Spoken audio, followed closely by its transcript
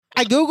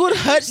I googled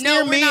huts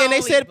near me and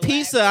they said black,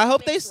 pizza. I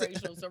hope they.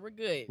 racial, so we're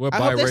good. We're I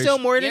hope they sell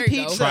biracial. more than There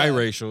you go. pizza.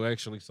 Triracial,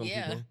 actually. Some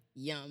Yeah. people.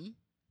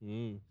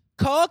 Yum.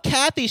 Call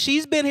Kathy.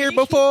 She's been here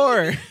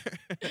before.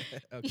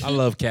 I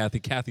love Kathy.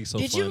 Kathy's so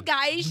Did fun. you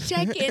guys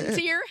check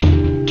into your?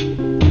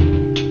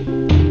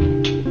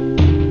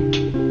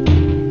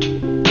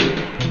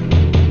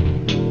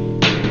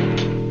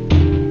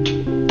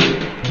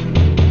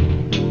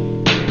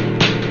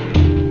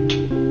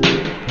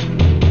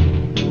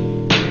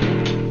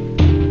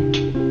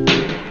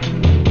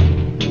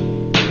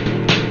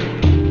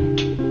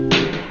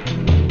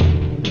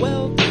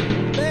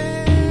 Welcome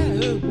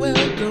back.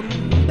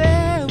 Welcome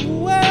back.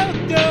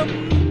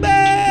 Welcome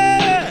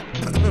back.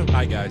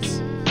 Hi, guys.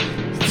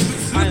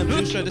 I am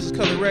Jusha. This is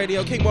Color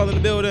Radio. King Ball in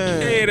the building.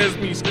 Hey, that's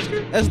me.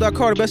 That's Doc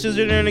Carter, best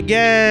engineer in the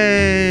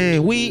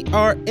game. We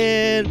are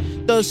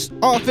in the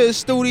office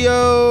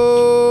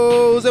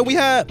studios, and we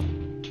have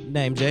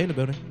Name Jay in the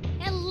building.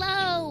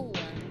 Hello.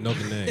 Know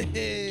the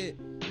name.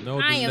 Know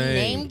the I am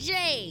name. named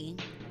Jay.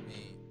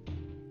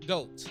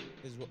 Goat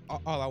is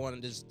all I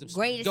wanted. Is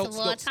Greatest goats,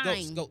 of all goats,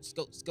 time.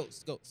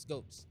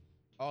 goats,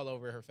 all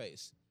over her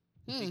face.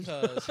 Hmm.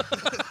 Because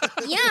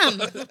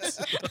Yum.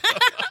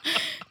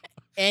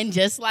 And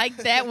just like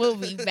that, we'll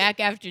be back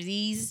after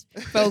these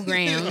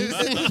programs.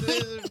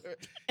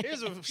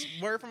 Here's a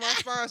word from our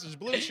sponsors,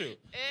 Blue Chew.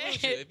 Blue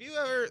Chew. If you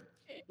ever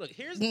look,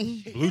 here's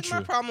Blue my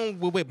Chew. problem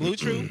with Blue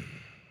Chew.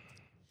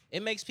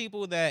 It makes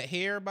people that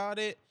hear about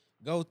it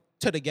go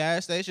to the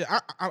gas station.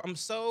 I'm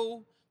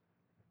so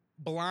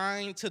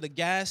blind to the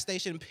gas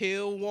station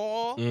pill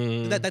wall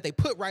that they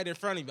put right in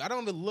front of you. I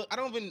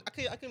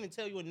can't even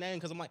tell you a name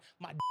because I'm like,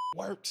 my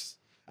works.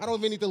 I don't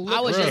even need to look.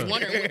 I was Bruh. just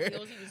wondering what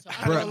pills he was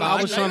talking Bro, about.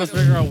 I was trying to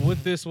figure out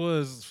what this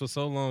was for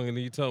so long, and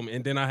then you told me,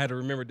 and then I had to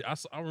remember.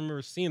 I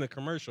remember seeing a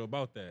commercial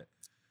about that.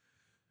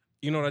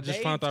 You know what I just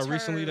They found out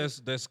recently?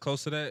 turned- That's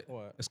close to that.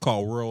 What? It's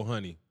called Rural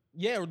Honey.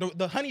 Yeah,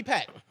 the honey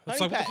pack. It's Honey like,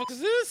 what the pack. fuck is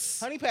this?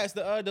 Honey packs,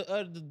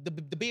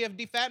 the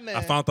BFD Fat Man.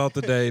 I found out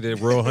today that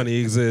Rural Honey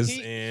exists,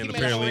 He and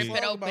made a apparently, song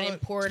Rip it open about and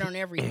it. pour it on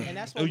everything. And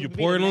that's Oh, what you would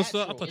pour be it on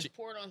natural. stuff? I thought It's you-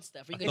 poured on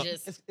stuff. You can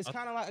just It's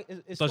kind of like it's I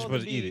thought you supposed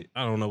supposed to eat it.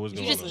 I don't know what's you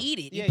going just on. eat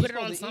it. Yeah, You put you're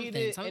it on supposed to eat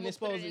something. it, Some and it's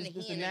people put supposed it in it's the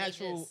a hand and they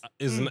natural.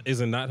 just-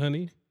 Is it not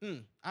honey?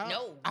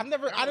 No. I've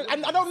never. I don't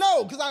I don't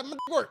know because I'm at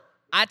work.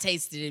 I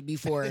tasted it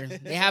before.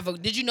 They have a.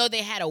 Did you know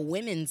they had a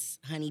women's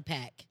honey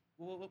pack?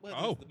 What,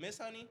 Oh. the Miss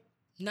Honey?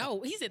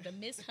 No, he said the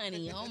Miss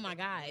Honey. Oh my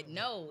God,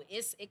 no!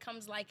 It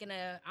comes like in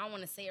a. I don't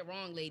want to say it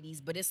wrong, ladies,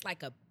 but it's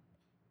like a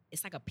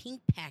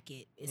pink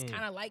packet. It's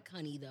kind of like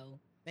honey though.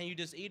 And you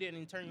just eat it and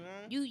you turn you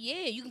on.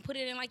 You can put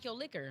it in like your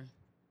liquor,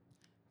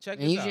 Check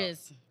and this you out.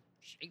 just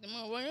shake them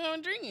up while you're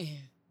drinking.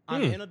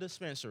 I'm in a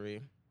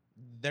dispensary.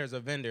 There's a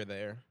vendor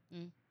there,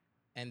 Mm.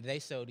 and they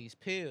sell these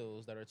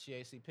pills that are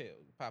THC pills.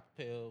 You pop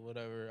a pill,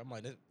 whatever. I'm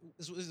like,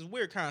 this is a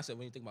weird concept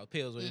when you think about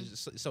pills, when it's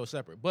just so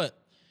separate. But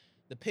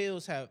the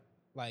pills have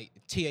like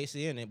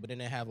THC in it, but then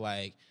they have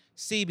like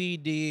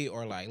CBD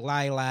or like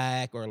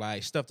lilac or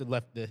like stuff to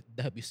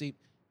help you sleep.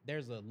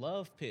 There's a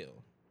love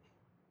pill.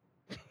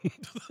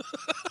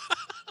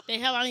 The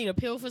hell I need a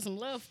pill for some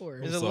love for.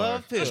 It's a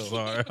love pill. I'm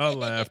sorry. I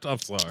laughed. I'm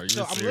sorry. You're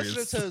So I'm serious.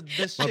 listening to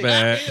this My chick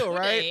bad. pill,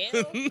 right?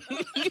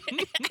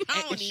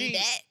 I don't And need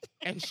that.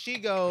 And she I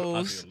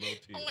goes, feel low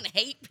too. I want a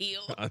hate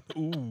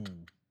pill.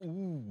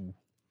 Ooh.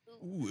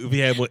 If we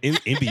had one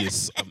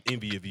envious, I'm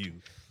envy of you.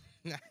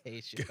 I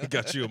hate you.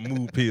 Got you a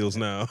mood pills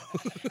now.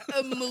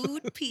 A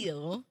mood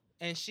pill.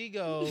 And she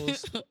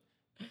goes,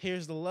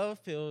 here's the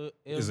love pill.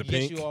 It'll Is it get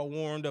pink? you all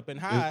warmed up and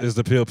hot. Is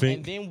the pill And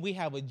pink? then we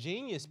have a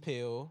genius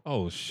pill.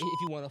 Oh shit. If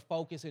you want to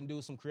focus and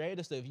do some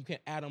creative stuff, you can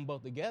add them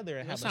both together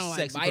and That have a sound like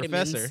sexy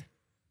vitamins. professor.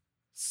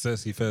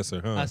 Sassy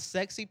Fesser, huh? A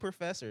sexy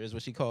professor is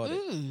what she called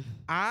it. Mm.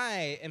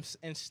 I am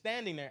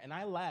standing there and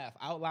I laugh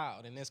out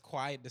loud in this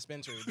quiet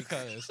dispensary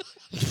because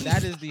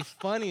that is the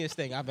funniest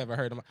thing I've ever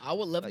heard. I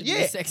would love to be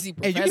Yeah. a sexy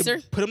And you professor.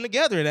 can put them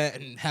together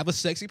and have a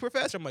sexy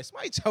professor. I'm like,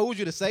 somebody told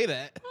you to say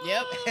that.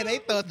 Yep. And they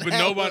thought that But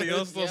nobody was-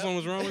 else thought something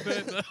was wrong with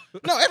that?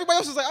 No, everybody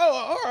else was like,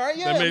 oh, all right,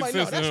 yeah. That I'm makes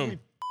like, sense to no, him.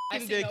 I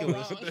that's see no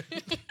ridiculous.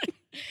 wrong.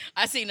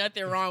 I see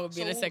nothing wrong with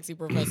being a So- sexy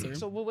professor.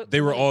 So what, They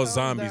were when it all comes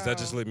zombies. That down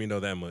just let me know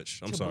that much.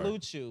 I'm to sorry. Blue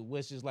Chew,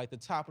 which is like the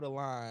top of the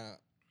line,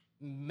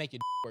 make your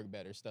work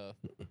better stuff.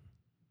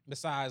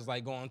 Besides,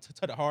 like going to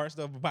the hard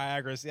stuff,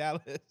 Viagra,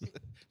 Cialis,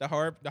 the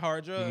hard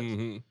drugs.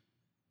 Mhm.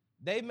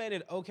 They made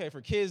it okay for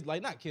kids,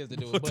 like not kids to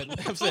do it,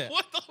 but I'm saying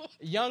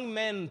young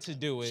men to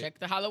do it. Check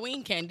the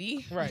Halloween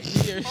candy. Right.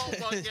 Oh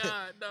my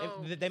God,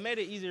 no. They made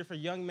it easier for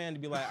young men to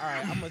be like, all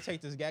right, I'm gonna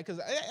take this gas because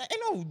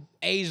ain't no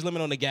age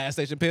limit on the gas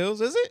station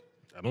pills, is it?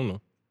 I don't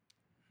know.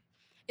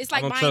 It's I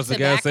like don't buying trust the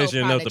tobacco gas station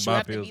enough products. to You buy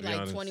have to pills, be to be like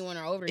honest. 21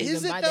 or older. Is You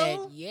it can buy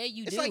though? that. Yeah,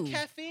 you It's do. like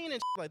caffeine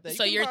and like that.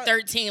 So You you're can buy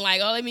 13,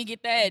 like, oh, let me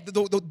get that.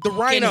 the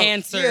rhino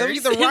enhancer. Yeah, let me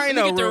get the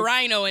rhino. Get the real-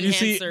 rhino You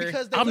see, enhancer.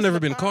 Because they I've listen never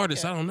to been carded,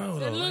 so I podcasts. don't know.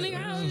 Said, Though. "Little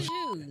nigga, how old is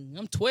you?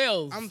 I'm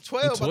 12. I'm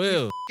 12. I'm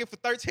 12. I'm f***ing for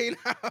 13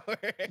 hours.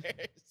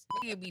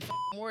 You could be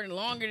more than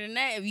longer than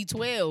that if you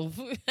 12.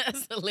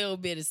 That's a little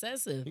bit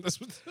excessive. That's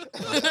what-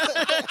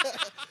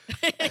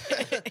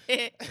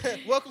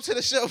 Welcome to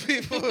the show,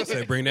 people.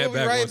 Say, bring that we'll be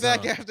back right one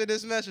back time. after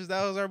this message.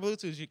 That was our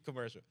Bluetooth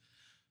commercial.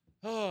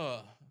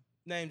 Oh,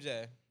 name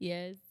Jay.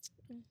 Yes.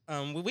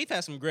 We've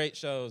had some great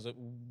shows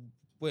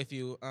with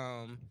you.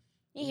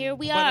 Here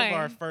we one are. of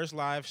our first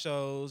live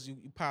shows. You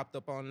popped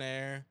up on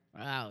there.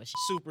 Wow.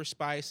 Super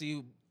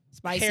spicy.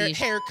 Spicy.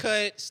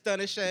 Haircut,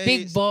 stunning shades.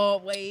 Big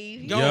bald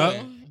wave.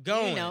 Going.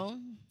 Going. You know.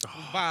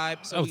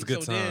 Vibe. That was a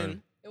good time.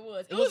 Then, It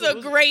was. It It was was a-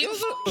 a great it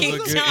was a- fucking it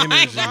was a good time.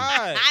 energy.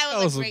 That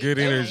was some a good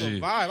great It was a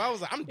energy. vibe. I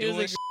was like, I'm It was doing a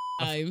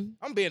great time.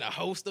 I'm being a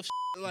host of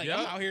like Yeah.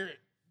 I'm out here.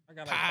 I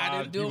got like like five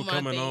 5 doing people my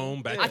coming thing.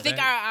 on back Yeah. I to think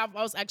back.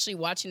 I was actually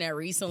watching that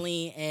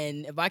recently,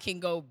 and if I can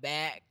go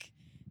back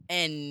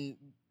and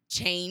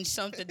change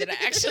something that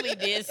I actually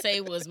did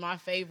say was my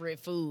favorite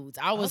foods,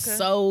 I was Okay.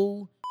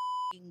 so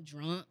f***ing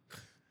drunk.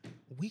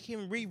 We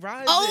can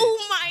rewrite Oh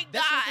it. my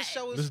That's what the god!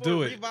 show is Let's for.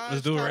 do it. Revive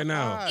Let's do it top right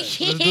now. five. Let's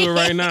do it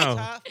right now.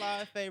 Top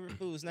 5 favorite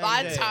foods. Name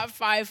My Jay. top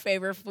 5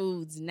 favorite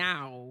foods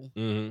now.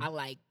 Mhm. I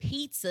like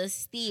pizza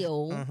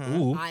still. Uh-huh.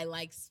 Ooh. I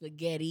like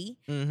spaghetti.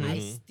 Mhm. I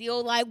Mhm.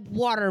 still like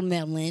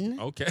watermelon.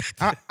 Okay.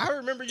 I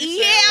remember you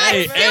Yeah,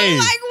 saying I that, still man.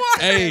 like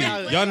Hey,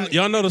 watermelon.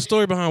 y'all know the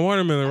story behind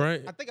watermelon,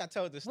 right? I think I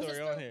told this What's the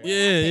story on story?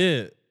 here.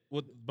 Yeah, yeah.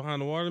 What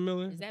behind the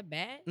watermelon? Is that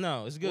bad?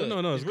 No, it's Well, good.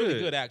 no, it's really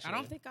good. good actually. I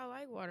don't think I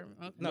like watermelon.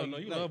 Okay. No,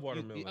 you love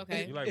watermelon.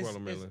 Okay. You like it's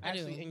watermelon. I do.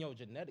 actually in your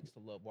genetics to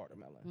love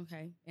watermelon.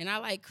 Okay. And I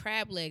like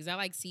crab legs. I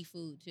like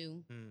seafood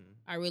too. Mm.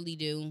 I really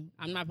do.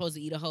 I'm not supposed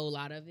to eat a whole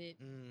lot of it.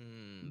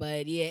 Mm.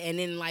 But yeah, and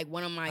then like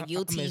one of my I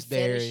guilty miss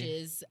dairy.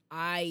 fetishes,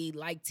 I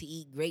like to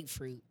eat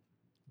grapefruit.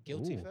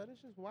 Guilty Ooh.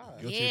 fetishes? Why?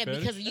 Guilty yeah, fetish?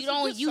 because It's you a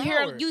don't good you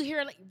sour.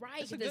 hear like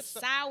right, It's a it's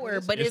good sour,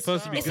 it's- but It's it's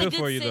supposed to be it's good a good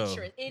for you, though.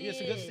 citrus. It It's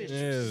a good is. citrus. Yeah.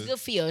 It's good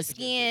for your It's a good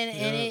skin,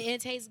 citrus. and Yeah.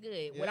 it tastes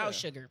good Yeah. without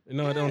sugar.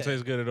 No, it don't Yeah.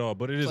 taste good at all,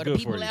 but it is For the good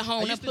people for you. at I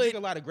home that used to drink put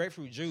a lot of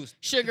grapefruit juice.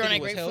 sugar on Think that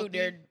it was grapefruit, healthy,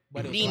 they're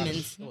but it was a lot of-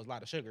 demons. There was a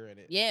lot of sugar in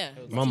it. Yeah.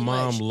 It was My too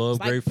mom much. loved It's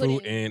like grapefruit,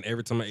 putting and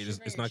every time I eat it,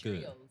 sugar it's in not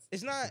good. Cheerios.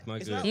 It's not. It's not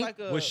It's good. not like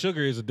a. With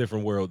sugar is a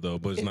different world though,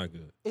 but it's not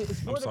good. It's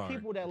for I'm the sorry.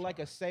 people that like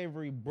a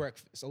savory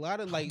breakfast. A lot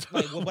of like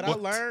what I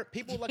What? learned,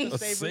 people like a A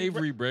savory,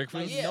 savory like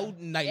breakfast? Yeah.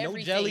 no jelly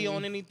Everything.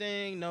 on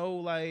anything. No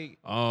like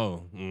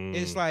Oh,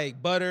 it's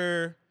like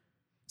butter,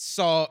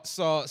 salt,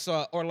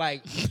 or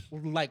like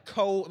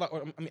cold. Like,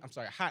 or, I mean, I'm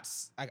sorry,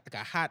 like a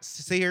hot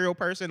cereal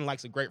person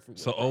likes a grapefruit.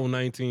 so with old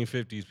it.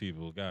 1950s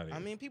people got it. I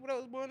mean, people that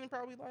was born in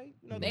probably like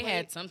the They late-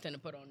 had something to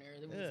put on there.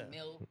 There was Yeah.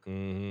 milk,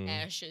 Mhm.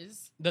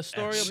 ashes. the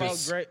story about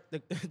Ashes.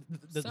 the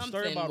story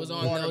Something about was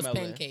on watermelon. those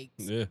pancakes.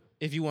 Yeah.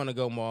 If you want to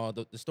go more,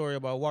 the story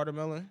about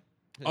watermelon.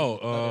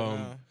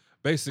 Oh,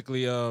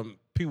 basically,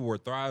 people were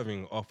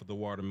thriving off of the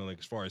watermelon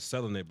as far as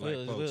selling it, black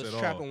we folks was at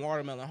trapping all.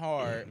 watermelon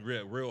hard.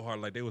 Real hard,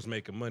 like they was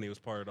making money. It was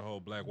part of the whole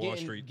Black Wall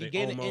Street thing.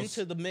 Getting Almost.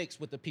 into the mix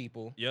with the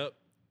people. Yep.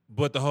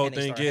 But the whole And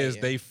they thing start is,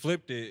 hating. they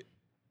flipped it.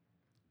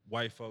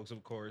 White folks,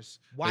 of course.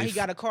 Why They he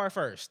got a car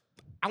first?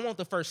 I want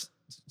the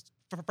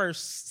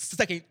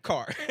second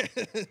car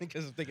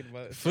because I'm thinking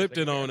about it. flipped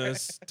it on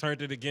us,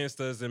 turned it against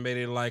us, and made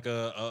it like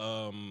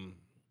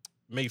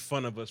made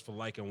fun of us for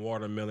liking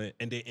watermelon,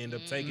 and they end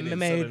up taking it They and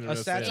made selling it a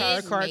themselves. satire It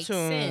makes cartoon,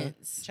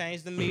 sense.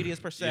 changed the media's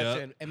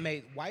perception, and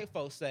made white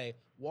folks say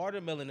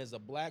watermelon is a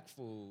black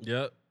food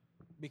Yep.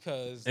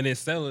 because. And they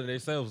selling it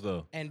themselves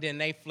though. And then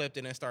they flipped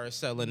it and started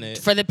selling it.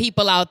 For the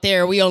people out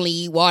there, we only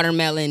eat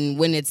watermelon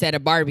when it's at a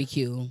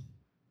barbecue.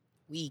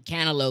 We eat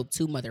cantaloupe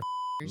too, mother.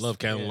 Love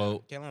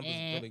cantaloupe. Yeah, cantaloupe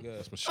Eh. is really good.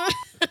 That's my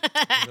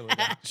shit. Really good.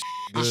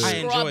 Good. I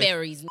enjoy it.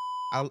 Strawberries.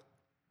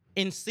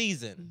 In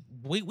season,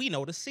 we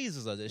know the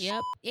seasons of this.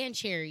 Yep, and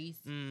cherries.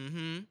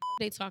 Mm-hmm. What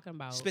they talking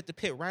about? Spit the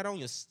pit right on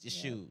your Yeah.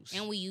 shoes.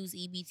 And we use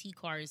EBT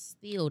cards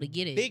still to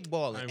get it. Big I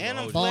balling, ain't and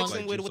I'm gonna hold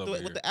flexing you with like with juice the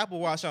over with the Apple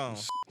Watch on.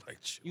 Like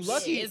You juice.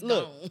 lucky? it's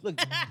Look, gone. look.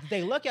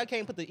 They lucky I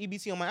can't put the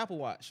EBT on my Apple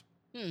Watch.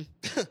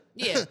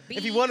 Yeah,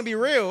 if you want to be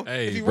real,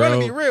 Hey, if you bro,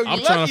 want to be real, you I'm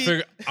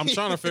lucky.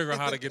 trying to figure out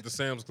how to get the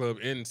Sam's Club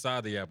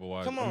inside the Apple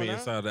Watch. Come I on mean, now.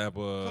 inside the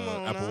Apple Come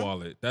on Apple now.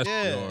 Wallet. That's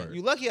Yeah, hard.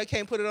 you lucky I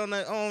can't put it on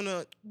that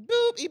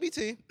boop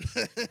EBT.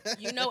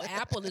 You know,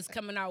 Apple is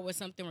coming out with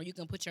something where you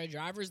can put your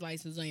driver's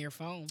license on your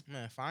phone.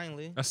 Man,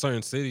 finally. That's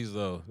certain cities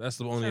though. That's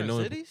the only Certain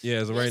annoying. cities? Yeah,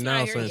 as of It's right not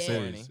now, here certain yet.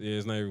 cities. Yeah,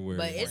 it's not everywhere.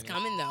 But it's Warning.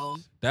 coming though.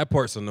 That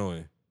part's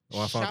annoying. When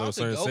I found Shout out out to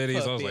certain GoPuff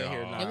cities, I was being like,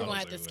 here oh, now. Then we're I gonna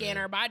have to scan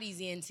our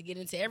bodies in to get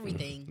into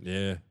everything.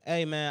 Yeah.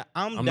 Hey man,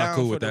 I'm I'm down not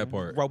cool for with the that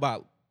part.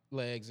 robot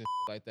legs and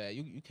like that.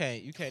 You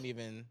can't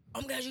even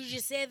Oh my gosh, you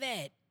just said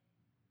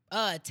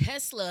that.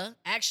 Tesla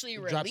actually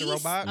Dropped the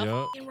released robot? a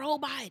Yup. fucking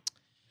robot.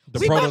 The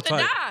we about to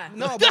prototype. die.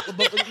 no.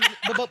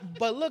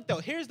 But look though,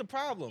 here's the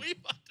problem. We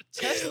about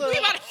to, Tesla- we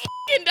about to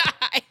fucking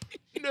die.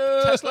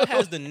 Tesla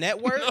has the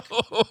network,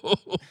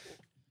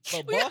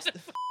 but We about to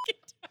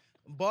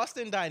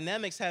Boston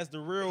Dynamics has the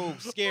real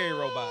scary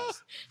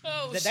robots.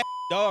 Oh, That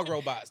dog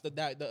robots,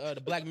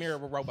 the Black Mirror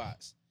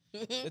robots.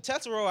 The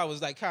Tesla robot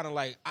was like kind of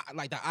like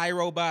the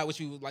iRobot, which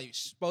you like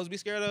supposed to be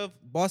scared of.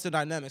 Boston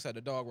Dynamics had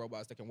the dog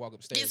robots that can walk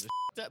upstairs. It's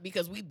f***ed up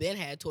because we've been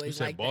had You toys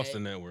said like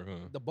Boston Network, huh?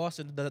 The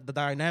Boston, the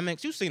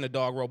Dynamics. You've seen the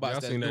dog robots Yeah, I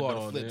that seen do that all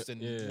dog, the flips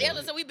and yeah. that. Yeah,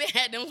 listen, we've been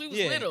had them. We was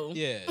little.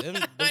 Yeah. They've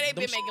been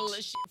making a little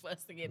shit for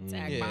us to get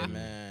tagged Yeah, by.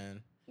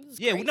 man. We is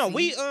Yeah, no,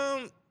 crazy.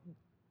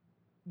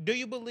 do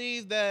you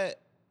believe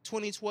that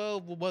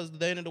 2012 was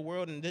the end of the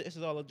world and this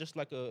is all just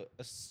like a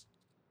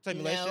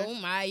simulation? No,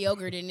 my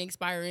yogurt didn't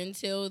expire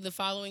until the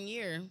following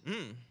year.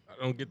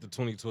 I don't get the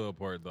 2012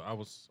 part though. I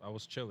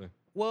was chilling.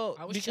 Well,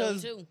 I was chilling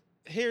because too.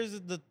 here's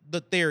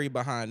the theory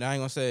behind it. I ain't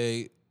gonna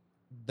say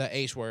the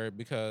H word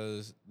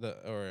because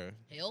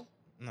Hell.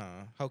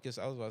 hocus.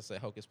 I was about to say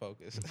hocus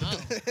pocus.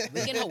 Oh,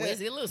 we can know.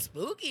 It's a little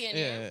spooky in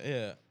there.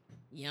 yeah.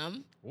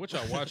 Yum. What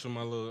y'all watch with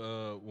my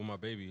little with my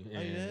baby? Oh, you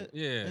And did?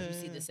 yeah, You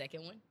see the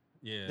second one?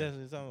 yeah. That's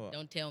what it's talking about.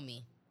 Don't tell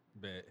me.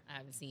 Bet. I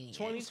haven't seen it yet.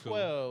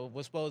 2012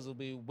 was supposed to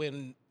be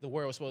when the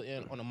world was supposed to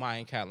end on a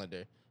Mayan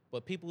calendar,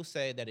 but people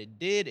say that it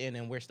did end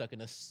and we're stuck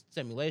in a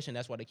simulation.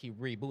 That's why they keep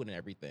rebooting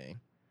everything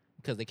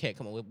because they can't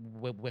come up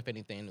with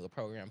anything new. The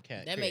program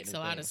can't. That create makes new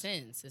a lot of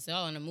things. sense. It's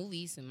all in the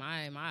movies in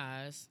my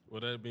eyes.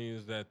 Well, that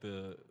means that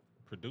the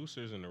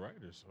producers and the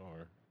writers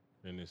are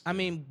in this. I thing.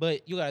 mean,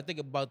 but you gotta think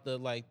about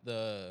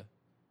the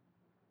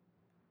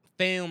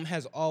film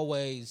has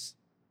always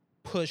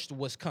pushed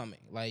what's coming.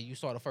 Like you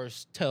saw the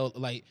first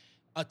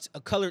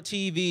a colored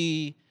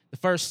TV, the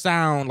first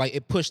sound, like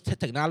it pushed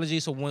technology.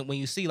 So when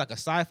you see like a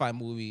sci-fi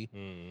movie,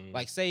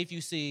 like say if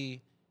you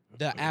see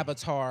the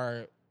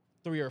Avatar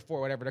 3 or 4,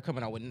 whatever they're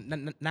coming out with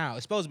now,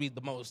 it's supposed to be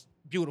the most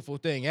beautiful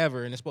thing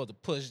ever, and it's supposed to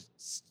push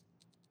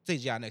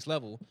CGI next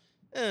level.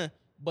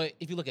 But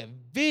if you look at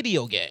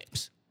video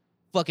games,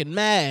 fucking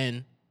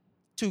Madden,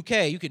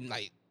 2K, you can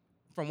like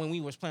from when we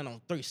was playing on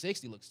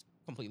 360 looks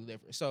completely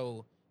different.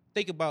 So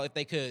think about if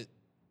they could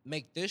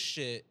make this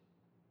shit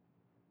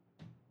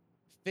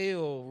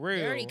feel real.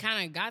 They already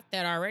kind of got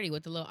that already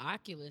with the little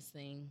Oculus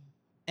thing.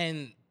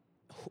 And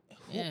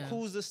Yeah.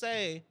 who's to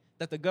say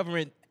that the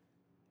government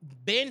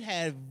been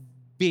had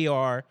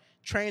VR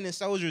training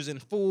soldiers in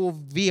full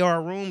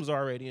VR rooms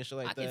already and shit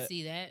like I that? can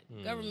see that.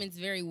 Government's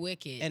very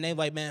wicked. And they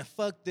like, man,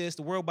 fuck this.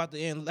 The world about to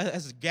end.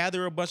 Let's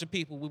gather a bunch of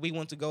people. We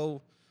want to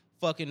go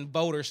fucking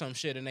vote or some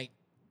shit. And they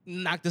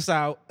knocked us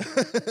out.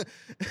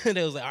 And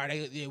they was like, all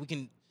right, yeah, we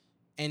can.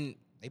 And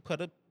they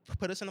put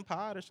us in a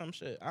pod or some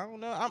shit. I don't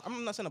know.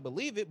 I'm not saying I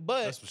believe it,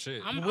 but that's for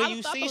shit. I when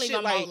you see believe shit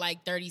I'm out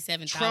like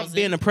 37,000. Trump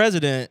being the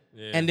president,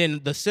 Yeah. and then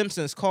The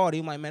Simpsons called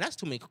him, like, man, that's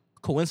too many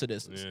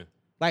coincidences. Yeah.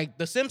 Like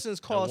The Simpsons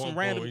At called one some point,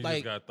 random we like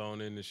just got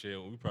thrown in the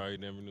shit. We probably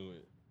never knew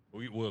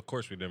it. Well, of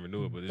course we never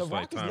knew it, but The it's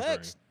like Rock is time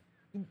next.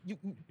 frame.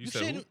 You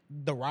said shouldn't.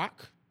 The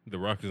Rock. The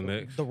Rock is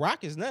next. The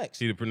Rock is next.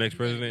 See the next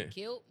president.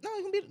 Killed? No,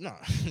 he can be no.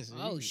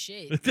 Oh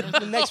shit.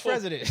 The next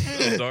president.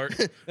 That's dark.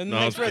 The No,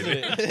 next I'm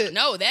kidding. president.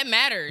 No, that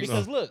matters.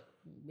 Because look,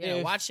 Yeah,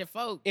 if- watch your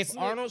folks. if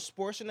Arnold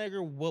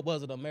Schwarzenegger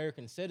was an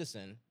American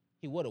citizen,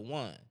 he would have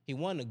won. He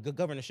won the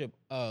governorship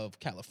of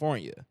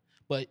California.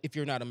 But if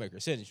you're not an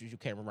American citizen, you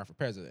can't run for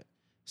president.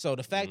 So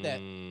the fact that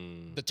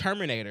the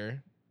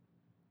Terminator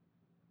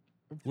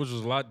Which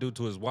was a lot due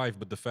to his wife,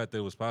 but the fact that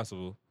it was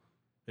possible.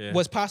 Yeah.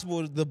 was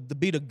possible to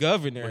be the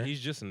governor. Well,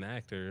 he's just an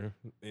actor.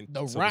 The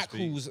so to Rock,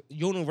 speak. who's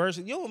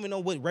universal, you don't even know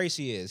what race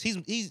he is.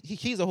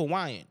 He's a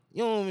Hawaiian.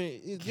 You don't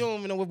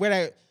even know where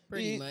that.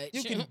 Pretty much.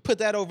 You can put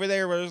that over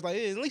there where it's like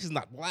at least it's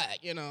not black.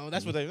 You know,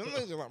 that's what they. At least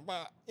it's not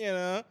black. You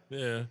know.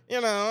 Yeah. You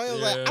know, it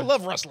was like Yeah. I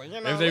love wrestling.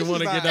 You know, If they want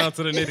to get down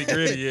to the nitty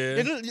gritty, yeah.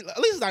 at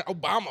least it's like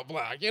Obama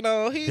black. You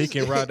know, He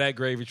can ride that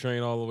gravy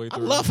train all the way I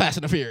through. love Fast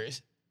and the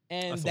Furious,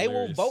 and That's they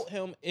hilarious. will vote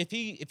him if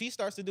he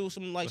starts to do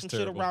some That's shit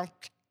terrible. around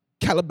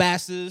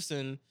Calabasas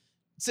and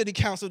city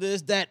council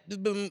this that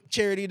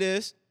charity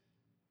this.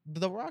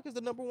 The Rock is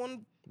the number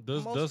one.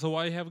 Does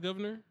Hawaii have a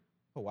governor?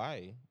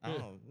 Hawaii. I Yeah.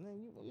 don't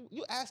know.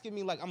 You asking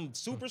me like I'm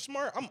super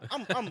smart.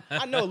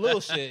 I know a little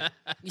shit.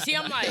 You see,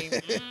 I'm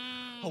like,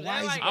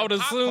 Hawaii's- like I would a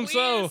pop assume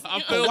so. quiz. I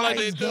feel like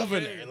Hawaii's they do.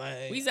 governor.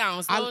 Like, We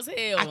sound slow as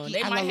hell.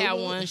 They I might know have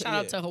little- one. Shout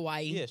out to yeah.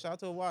 Hawaii. Yeah, shout out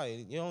to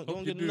Hawaii. You don't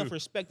Hope get you enough do.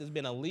 respect. It's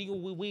been a legal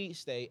weed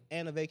state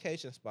and a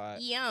vacation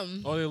spot.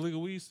 Yum. Oh, they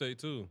legal weed state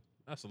too.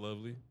 That's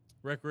lovely.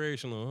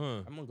 Recreational,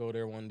 huh? I'm gonna go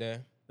there one day.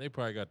 They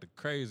probably got the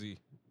crazy.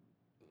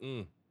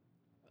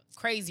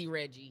 Crazy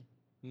Reggie.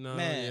 No,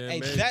 Man, yeah, hey,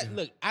 maybe. that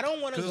look. I don't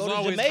want to 'Cause it's go to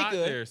always hot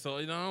Jamaica. there, so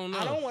I don't know.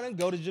 I don't want to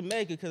go to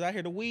Jamaica because I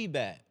hear the weed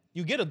bad.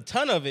 You get a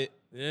ton of it.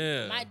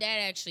 Yeah. My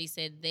dad actually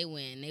said they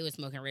went. They was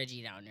smoking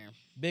Reggie down there.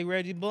 Big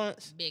Reggie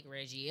blunts. Big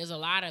Reggie. There's a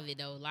lot of it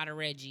though. A lot of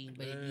Reggie,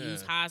 but it Yeah.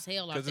 was high as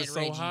hell out Because there. it's so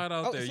Reggie. hot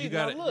out Oh, there. see, You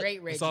now got it. look.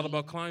 Great Reggie. It's all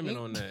about climbing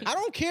on that. I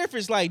don't care if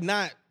it's like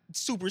not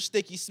super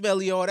sticky,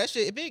 smelly, all that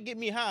shit. If it get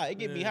me high, it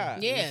get me Yeah. high.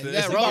 Yeah, It's- you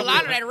it's gotta roll a about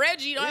lot the- of that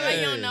Reggie. Don't like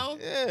you don't know.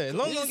 Yeah, as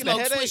long as you You don't get a smoke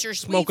headache. Swisher Sweets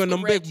Smoking with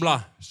them big Reggie.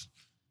 blocks.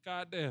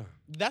 God damn.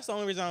 That's the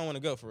only reason I don't want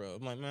to go for real.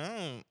 I'm like,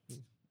 man,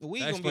 the weed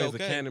That gonna be explains okay.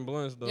 the cannon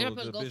blunts though. You're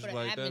The supposed to go bitch for the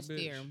like that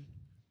atmosphere bitch.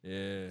 Yeah.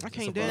 I it's can't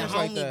a The dance vibe.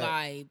 like homie that.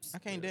 vibes. I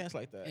can't dance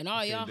like that. And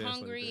all You y'all can't dance like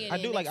hungry, that. and I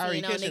then do like next thing Ari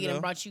you know, Kitchen, nigga done though.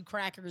 brought you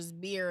crackers,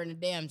 beer, and a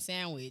damn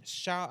sandwich.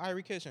 Shout out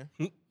Irie Kitchen.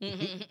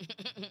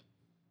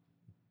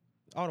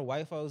 All the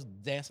white folks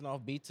dancing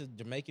off beat to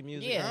Jamaican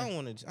music. Yeah. I don't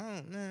want to. I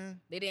don't. Nah.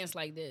 They dance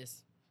like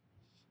this.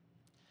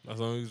 That's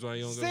the only reason why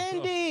you don't go.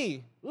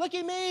 Cindy, look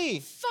at me.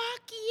 Fuck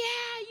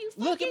yeah, you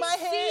fucking Look at my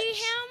see hips.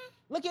 him?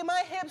 Look at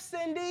my hips,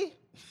 Cindy.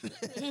 You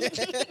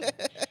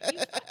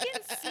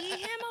fucking see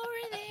him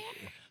over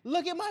there?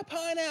 Look at my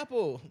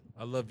pineapple.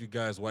 I love you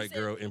guys, white said-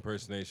 girl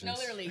impersonations. No,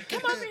 literally.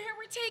 Come over here.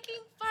 We're taking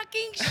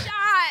fucking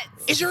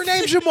shots. Is your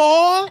name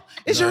Jamal?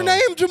 Is your No.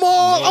 name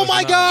Jamal? No, Oh it's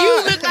my not. God.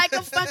 You look like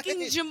a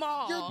fucking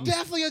Jamal. You're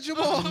definitely a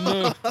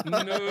Jamal.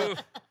 No.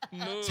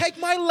 Take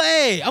my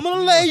lay. I'm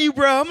gonna lay you,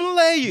 bro. I'm gonna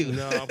lay you.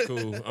 No, I'm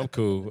cool. I'm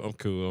cool. I'm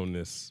cool on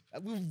this.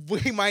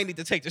 We might need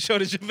to take the show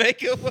to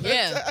Jamaica. one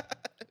Yeah. time.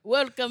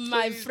 Welcome,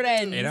 my Please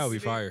friends. Hey, that would be We need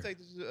to fire. Take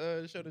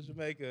the show to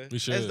Jamaica. We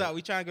should. That's not.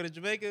 We trying to go to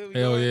Jamaica. We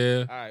Hell going?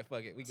 yeah. All right,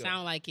 fuck it. We go.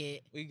 Sound like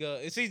it. We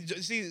go. See,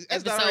 that's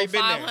not already Episode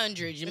been there.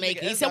 500, Jamaica.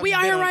 He That's said, not we out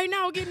been here on- right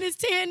now getting this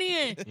tan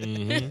in.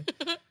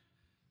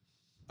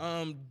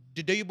 Mm-hmm.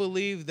 Do you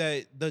believe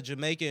that the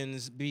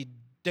Jamaicans be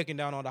dicking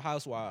down on the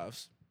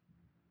housewives?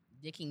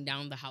 Dicking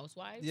down the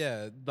housewives?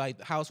 Yeah, like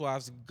the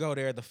housewives go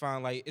there to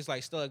find like it's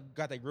like still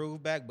got their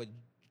groove back, but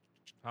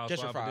Housewife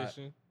Gentrified.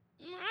 edition.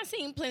 I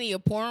seen plenty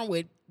of porn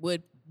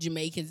with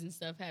Jamaicans and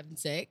stuff having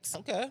sex.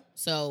 okay.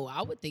 So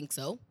I would think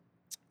so.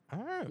 All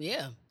right.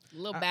 Yeah. A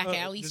little back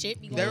alley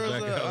shit. Be There going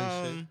was on. Back a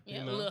alley shit. Yeah,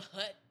 you a know. little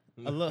hut.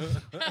 a little.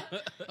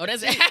 Oh,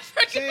 that's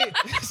African.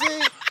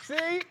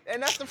 See,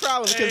 and that's the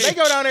problem because they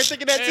go down there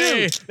thinking that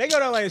Hey. too. They go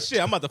down like shit.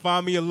 I'm about to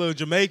find me a little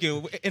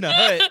Jamaican in a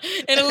hut.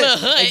 In a little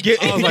hut. And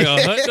get- I was like,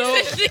 a hut though?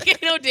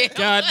 Ain't no damn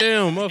God hut.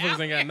 damn, motherfuckers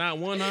ain't got not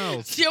one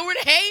house. Chill where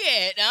the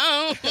hay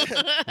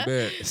at.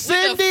 Bet.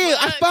 Cindy,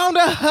 I fuck? found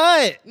a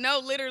hut. No,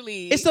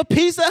 literally. It's a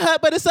Pizza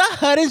Hut, but it's a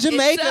hut in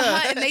Jamaica. It's a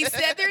hut, and they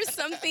said there's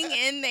something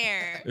in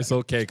there. It's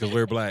okay because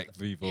we're black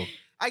people.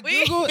 I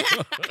We-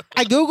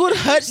 googled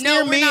huts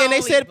near we're me, not and they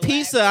only said black,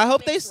 pizza. we're I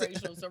hope they. mixed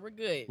racial, so we're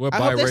good. We're I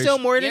hope they sell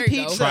biracial. more There than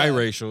you go. pizza.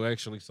 Triracial,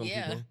 actually, some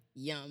Yeah. people.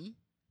 Yum.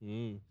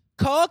 Mm.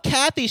 Call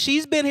Kathy.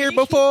 She's been here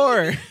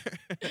before.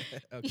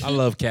 I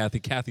love Kathy.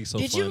 Kathy's so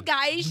Did fun. you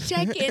guys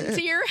check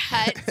into your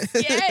huts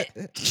yet?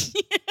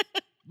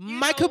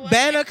 My know what?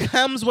 cabana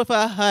comes with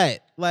a hut.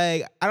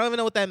 Like I don't even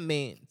know what that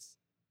means.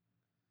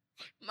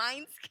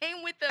 Mine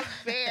came with a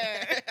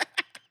bear.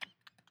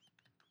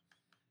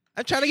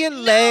 I'm trying to get No,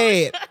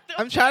 laid. shut the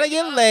I'm trying to fuck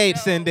get up, laid,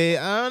 no. Cindy.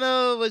 I don't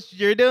know what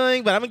you're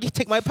doing, but I'm gonna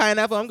take my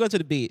pineapple. I'm going to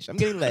the beach. I'm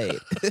getting laid.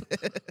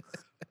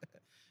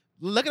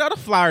 Look at all the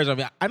flowers on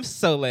me. I'm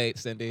so laid,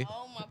 Cindy.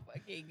 Oh my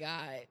fucking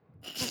god!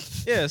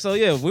 Yeah, so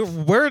yeah,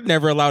 we're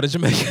never allowed in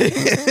Jamaica.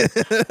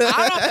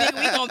 I don't think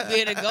we gonna be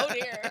able to go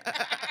there.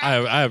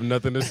 I have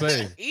nothing to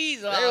say.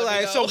 He's They were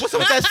like, so what's up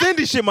with that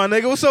Cindy shit, my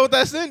nigga? What's up with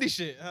that Cindy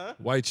shit, huh?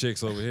 White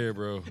chicks over here,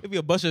 bro. It'd be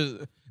a bunch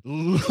of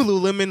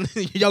Lululemon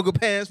yoga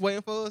pants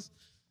waiting for us.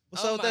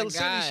 What's up with that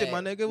Cindy shit,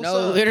 my nigga? What's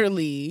no, up?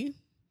 literally.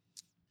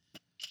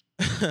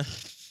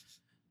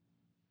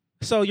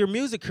 So your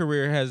music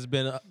career has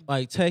been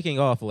like taking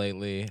off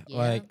lately. Yeah.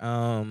 Like,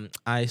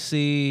 I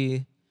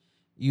see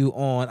you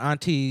on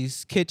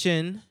Auntie's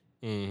Kitchen.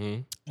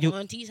 Mm-hmm. You-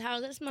 Auntie's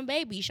house. That's my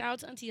baby. Shout out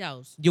to Auntie's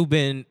house. You've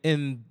been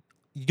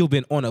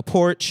on a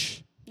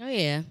porch. Oh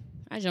yeah,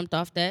 I jumped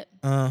off that.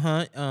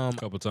 A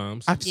couple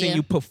times. I've seen Yeah.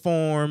 you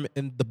perform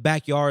in the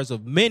backyards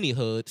of many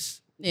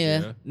hoods.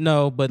 Yeah,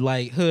 No, but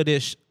like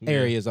hoodish Yeah.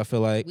 areas. I feel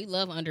like. we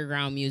love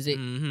underground music.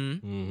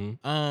 Mm-hmm.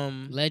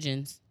 Mm-hmm.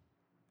 Legends.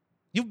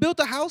 You built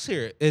a house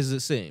here, as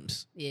it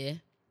seems. Yeah.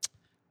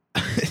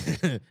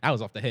 I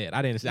was off the head.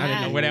 I didn't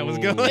know where that was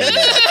Ooh. going.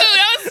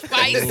 That was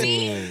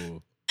spicy.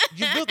 Ooh.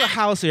 You built a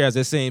house here, as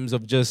it seems,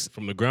 of just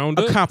From the ground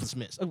up.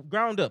 accomplishments, of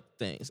ground up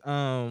things.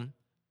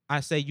 I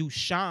say you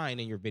shine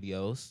in your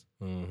videos,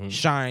 Mm-hmm.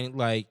 shine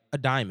like a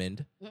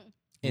diamond.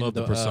 In Love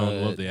the persona,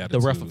 love the The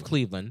rough of attitude.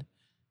 Cleveland.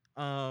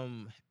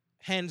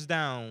 Hands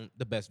down,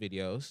 the best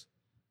videos.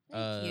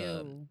 Thank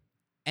you.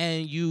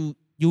 And you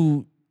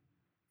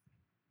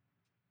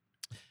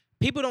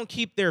people don't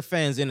keep their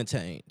fans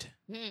entertained.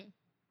 Mm.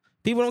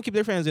 People don't keep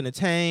their fans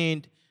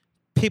entertained.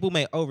 People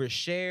may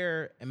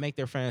overshare and make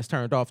their fans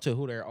turned off to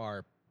who they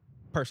are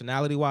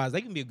personality wise.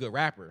 They can be a good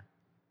rapper,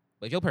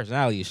 but if your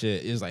personality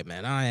shit is like,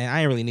 man, I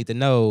ain't really need to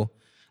know.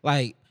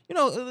 Like, you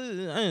know,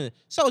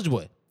 Soulja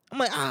Boy. I'm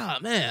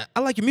like, man,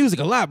 I like your music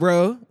a lot,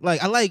 bro.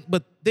 Like,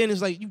 but then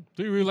it's like you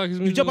Do you really like his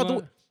you music? jump a out the.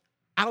 lot?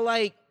 I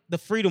like the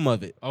freedom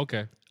of it.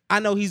 Okay. I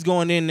know he's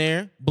going in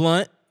there,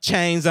 blunt,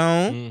 chains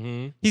on.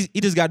 Mm-hmm.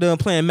 He just got done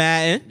playing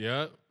Madden,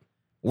 Yeah.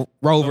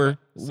 Rover,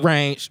 So-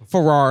 Range,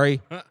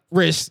 Ferrari,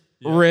 wrist.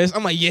 Yeah. Wrist.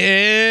 I'm like,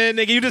 yeah,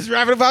 nigga, you just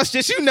rapping about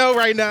shit you know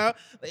right now.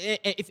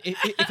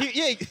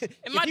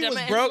 If my he dumb was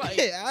ass broke,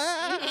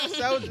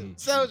 like-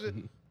 soldier.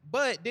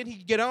 But then he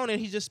get on and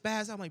he just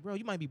spaz out. I'm like, bro,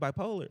 you might be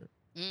bipolar.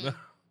 Mm. Like,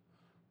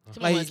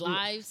 Someone's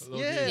lives. Low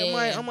Yeah, key.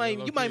 I'm like,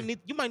 Yeah, you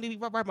might need to be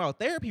rapping about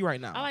therapy right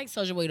now. I like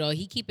Soulja Boy though.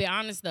 He keep it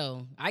honest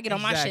though. I get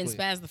on my shit and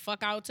Exactly. spaz the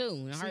fuck out too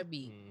in a See?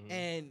 heartbeat.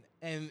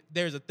 and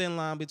there's a thin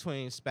line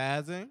between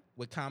spazzing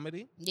with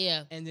comedy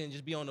Yeah. and then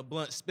just be on the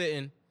blunt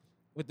spitting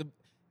with the.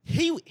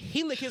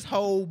 He lick his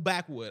whole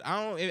backwood.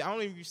 I don't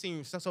even if you've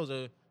seen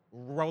Soulja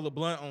roll a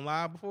blunt on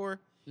live before.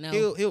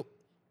 No. He'll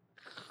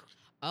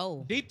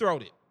Oh. deep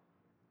throat it.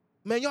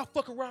 Man, y'all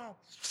fuck around.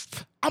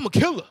 I'm a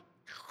killer.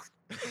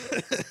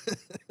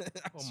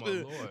 Oh, my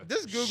Lord.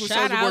 This Google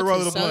Shout Soulja out Boy to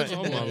rolling a blunt. Soulja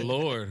Oh Boy. my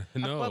Lord. I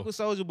fuck No. with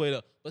Soulja Boy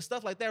though, but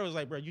stuff like that was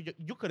like, bro,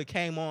 you could have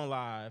came on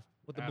live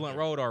with the blunt After.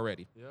 rolled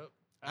already. Yep.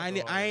 I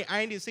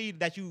need to see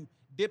that you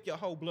dip your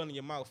whole blunt in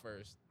your mouth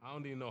first. I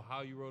don't even know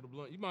how you roll the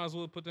blunt. You might as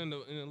well put that in a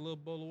little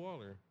bowl of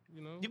water.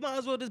 You know. You might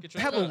as well just Get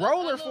your- have a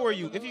roller for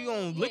you if you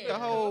gonna lick the yeah.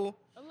 whole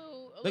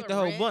lick the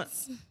whole blunt.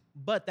 rinse.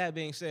 But that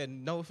being said,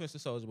 no offense to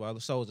Soulja Boy,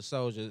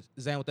 Soulja,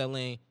 Zan with that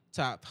lean,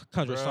 top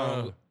country Bruh.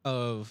 song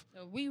of.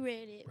 So we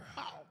read it.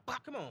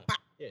 Come on,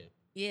 yeah.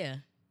 Yeah.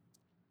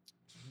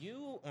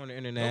 You on the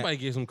internet? Nobody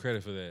gives him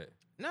credit for that.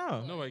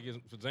 No. Nobody gives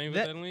for Zane with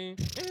That- that lean.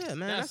 Yeah,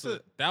 man. That's That's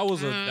that was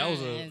Zane that was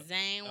without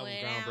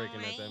groundbreaking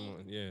at that me.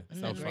 moment. Yeah,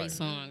 That's that a was great fire.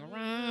 song.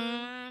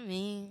 Around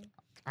me.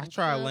 I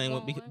tried Lane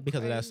with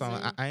because of that song.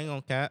 Crazy. I ain't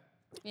gonna cap.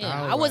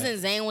 Yeah, was I wasn't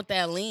Zane with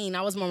that lean.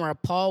 I was more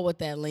Paul with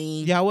that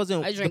lean. Yeah, I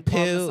wasn't. I the drink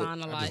pill.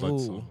 Parmesan a I lot. just like the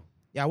Ooh. song.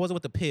 Yeah, I wasn't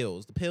with the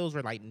pills. The pills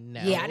were like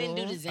no. Yeah, I didn't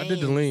do the Zane. I did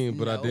the lean,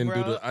 but I No, didn't bro.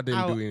 do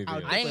anything. I'll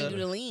else. I didn't do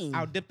the lean.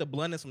 I'll dip the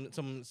blunt in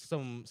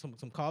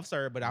some cough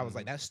syrup, but I was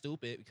like, that's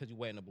stupid because you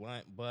wet in the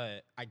blunt.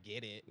 But I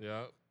get it.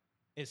 Yeah,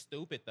 It's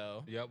stupid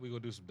though. yeah, we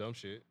gonna do some dumb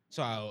shit.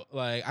 So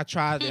like, I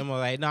tried them. I'm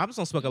like, no, I'm just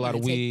gonna smoke a I'm lot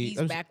of gonna take weed. These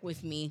I'm just- back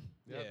with me.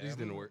 Yeah, Yeah, these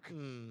didn't work.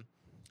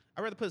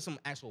 I'd rather put some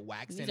actual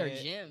wax These in are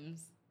it.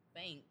 gems.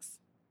 Thanks.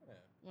 Yeah.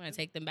 I'm gonna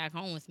take them back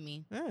home with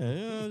me.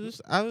 Yeah,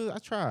 just I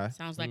try.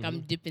 Sounds like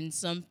I'm dipping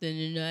something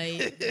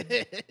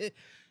tonight.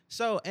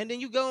 So and then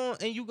you go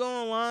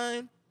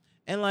online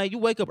and like you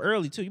wake up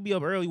early too. You be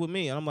up early with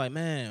me, and I'm like,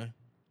 man,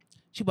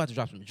 she about to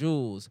drop some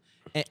jewels.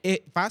 And if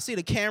I see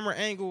the camera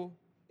angle,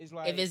 it's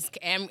like if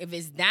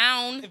it's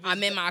down, If it's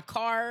I'm in my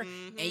car,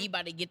 Mhm. and you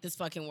about to get this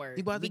fucking word.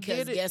 You about to because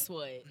get it. guess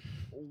what?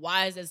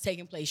 Why is this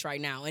taking place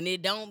right now? And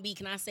it don't be.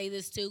 Can I say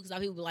this too? Because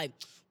people be like,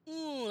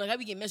 like I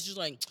be getting messages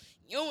like,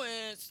 yo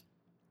ass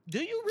do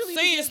you really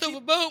saying think stuff she-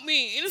 about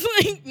me, and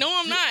it's like, no,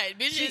 I'm not.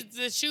 Bitch, it's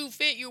the shoe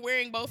fit. You're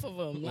wearing both of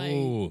them. Like,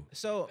 Ooh,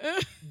 So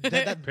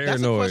that's a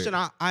Paranoid. question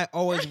I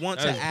always want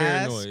to that's ask.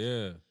 paranoid.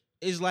 Yeah.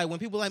 Is like when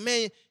people like,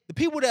 man, the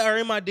people that are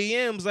in my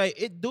DMs, like,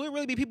 do it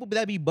really be people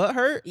that be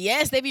butthurt?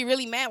 yes, they be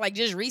really mad. Like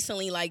just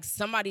recently, like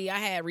somebody I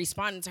had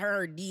responded to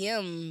her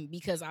DM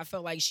because I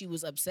felt like she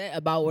was upset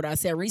about what I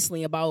said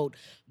recently about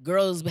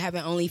girls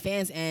having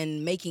OnlyFans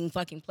and making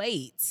fucking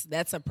plates.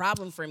 That's a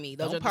problem for me.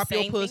 Those Don't are the pop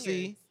your same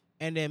pussy fingers.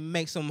 and then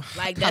make some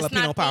Like that's jalapeno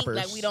not poppers.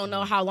 like we don't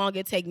know how long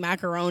it take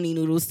macaroni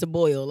noodles to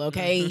boil.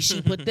 Okay,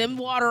 she put them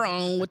water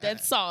on with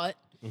that salt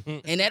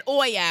and that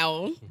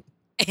oil.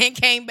 And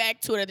came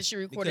back to it after she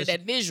recorded Because-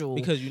 that visual.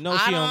 because you know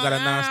she don't got a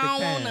nonstick I don't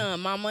pan. want none.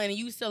 My money,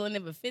 you selling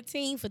it for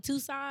 15 for 2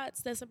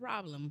 sides? That's a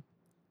problem.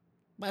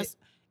 But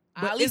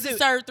but at least is it-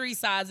 serve 3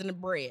 sides in the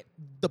bread.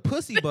 The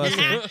pussy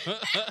busting,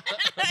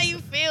 You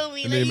feel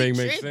me? And Like, then you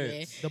make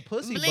tripping. sense. the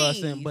pussy Please.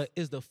 busting, but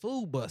is the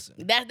food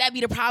busting? That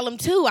be the problem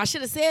too. I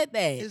should have said that.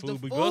 Is the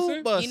Food be food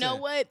busting? busting? You know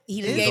what?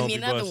 He just It gave don't me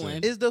be another busting.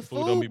 one. Is the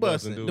Food don't be food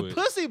busting, busting? do The it.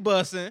 pussy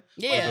busting?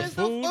 Yeah. But is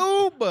the Food?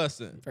 food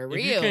busting? For If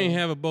real. you can't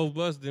have it both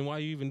bust, then why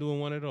you even doing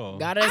one at all?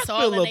 Got us I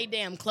all feel in a- they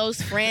damn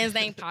close friends.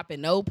 They ain't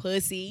popping no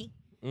pussy.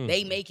 Mm.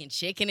 They making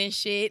chicken and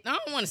shit. I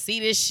don't want to see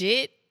this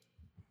shit.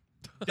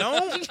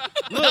 Don't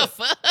The look.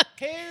 fuck?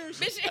 Cares?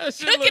 Bitch, That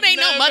shit cooking look ain't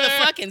no never-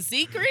 motherfucking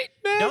secret.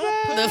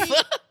 Don't put The me-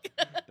 fuck?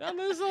 That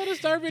looks so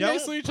disturbing Don't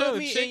next to each put other.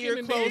 me in Chicken your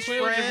and close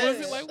then with your friends.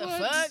 pussy. Like the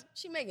what? fuck?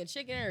 She making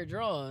chicken in her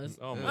drawers.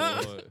 Oh my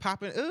lord.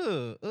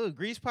 Popping,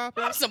 grease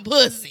popping. I'm some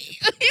pussy.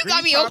 You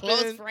got me your Grease close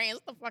popping. friends.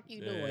 What the fuck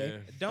you Yeah.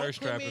 doing? Don't Thirst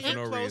put me trapping in for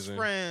your no close reason.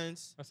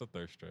 friends That's a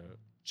thirst trap.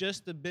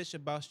 just to bitch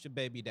about your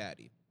baby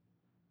daddy.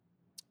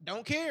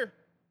 Don't care.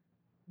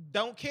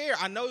 Don't care.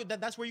 I know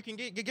that's where you can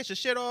get your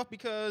shit off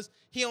because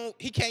he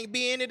can't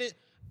be in it.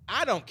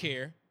 I don't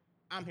care.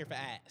 I'm here for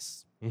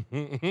ass.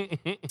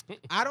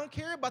 I don't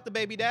care about the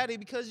baby daddy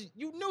because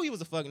you knew he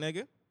was a fuck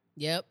nigga.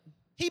 Yep.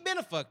 He been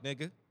a fuck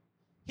nigga.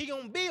 He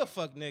gonna be a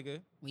fuck nigga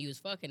When you was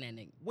fucking that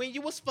nigga. when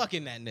you was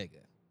fucking that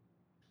nigga.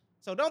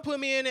 So don't put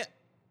me in it.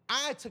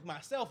 I took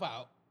myself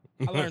out.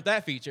 I learned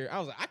that feature. I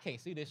was like, I can't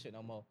see this shit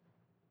no more.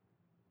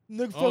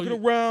 Nigga Oh, fucking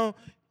you- around,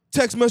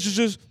 text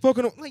messages,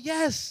 fucking. Like,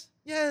 yes,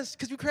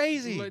 because you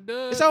crazy. Like,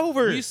 duh, It's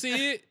over. We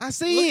see it. I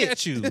see Look it.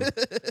 at you.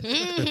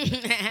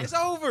 It's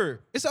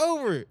over. It's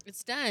over.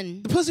 It's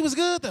done. The pussy was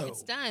good though.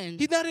 It's done.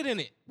 He nutted in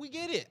it. We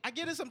get it. I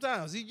get it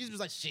sometimes. He just was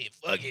like, shit,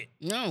 fuck it.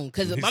 No,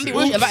 because He if, I'm said, be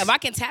real, "Oops." if I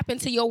can tap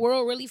into your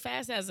world really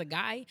fast as a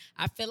guy,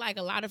 I feel like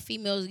a lot of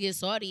females get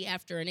salty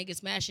after a nigga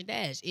smash and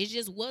dash. It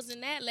just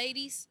wasn't that,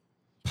 ladies.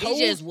 It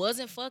just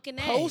wasn't fucking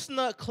that. Post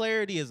nut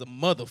clarity is a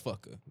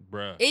motherfucker.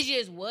 Bruh. It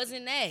just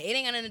wasn't that. It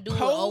ain't got nothing to do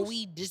with, oh, Post-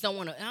 we just don't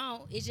want to.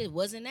 No, it just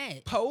wasn't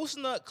that. Post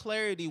nut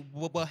clarity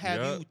will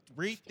have Yup. you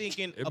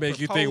rethinking. It a makes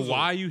you think, proposal.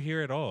 why you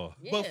here at all?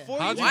 Yeah. Before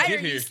How'd you Why get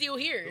are you here? still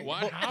here?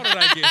 Why? How did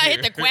I get I here?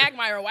 hit the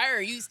quagmire. Why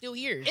are you still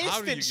here?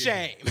 How did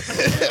Instant you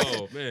shame. get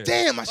Oh man.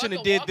 Damn, I Fuck shouldn't a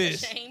have did walk of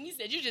this. shame. He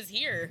said you just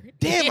here.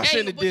 Damn, I You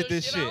shouldn't ain't have put did your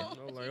this shit. on. I'm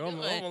What like, you oh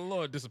doing? my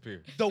lord,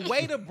 disappear. The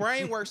way the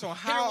brain works on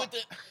Hit her how with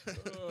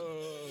the.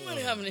 I'm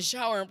gonna have in the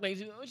shower and play.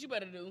 What you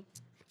better do?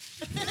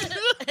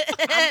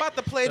 I'm about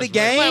to play the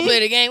That's right. I'm gonna play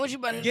game. the game. What you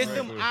better Get do?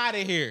 them out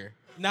of here.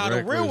 Now the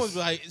real Reckless. ones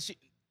like,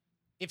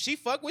 if she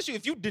fuck with you,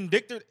 if you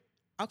vindicted,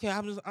 okay,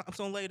 I'm just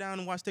gonna lay down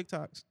and watch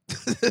TikToks.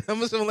 I'm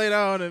just gonna lay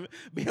down and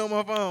be on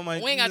my phone.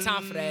 Like, We ain't got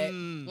time for that.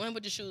 mm, We ain't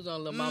put your shoes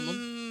on, little mama.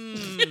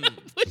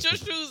 Put your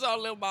shoes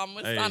on, little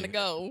mama. It's time to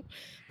go.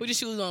 Put your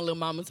shoes on, little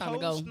mama. It's time to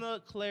go.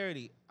 Post-nut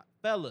clarity.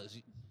 Fellas,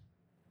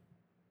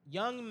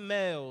 young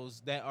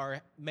males that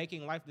are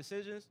making life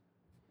decisions,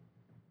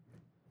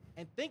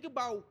 and think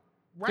about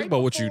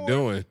what you're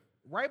doing.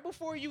 Right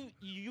before you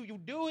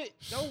do it,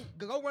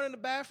 go run in the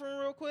bathroom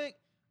real quick.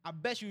 I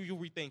bet you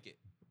rethink it.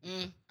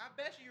 I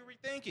bet you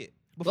rethink it.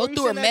 Go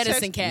through a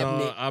medicine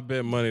cabinet. No, I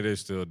bet money they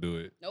still do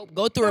it. Nope.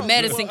 Go through a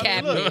medicine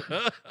cabinet.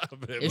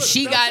 If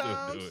she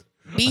got do it.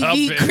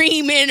 BB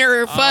cream in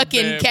her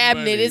fucking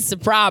cabinet, money. it's a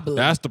problem.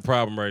 That's the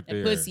problem right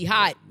there. Pussy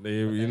hot.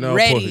 You know,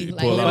 Ready,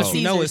 pull like out. Little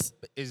You know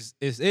Caesars.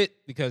 it's it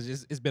because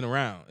it's been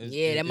around.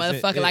 That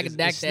motherfucker like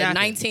that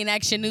 19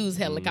 Action News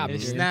helicopter.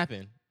 It's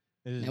snapping.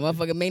 That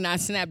motherfucker may not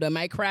snap, that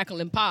might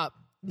crackle and pop,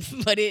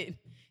 but it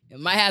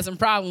might have some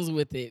problems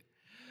with it.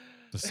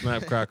 The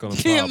snap, crackle, and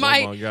pop. It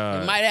might, oh my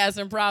God. It might have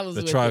some problems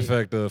The with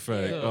trifecta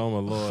effect. Yeah. Oh my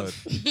Lord.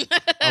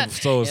 I'm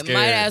so scared. It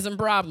might have some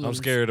problems. I'm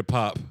scared to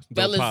pop. Don't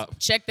Fellas, pop.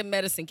 check the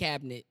medicine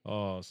cabinet.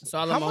 Oh, That's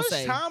all How I'm gonna much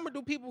say. time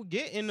do people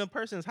get in a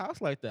person's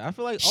house like that? I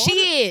feel like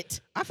Shit.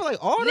 all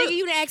Nigga,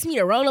 you done asked me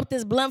to roll up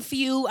this blunt for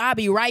you. I'll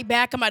be right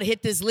back. I'm about to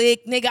hit this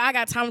lick. Nigga, I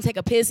got time to take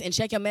a piss and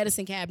check your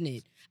medicine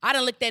cabinet. I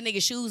done licked that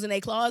nigga's shoes in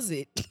their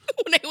closet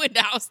when they went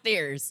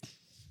downstairs.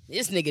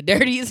 This nigga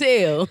dirty as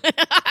hell.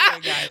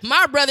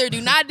 My brother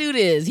do not do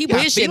this. He put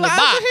his shit in the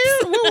box.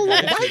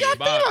 Why you got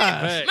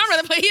felines? My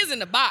brother put his in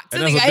the box. This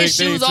And that's nigga a got his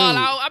big thing, shoes all too.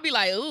 out. I be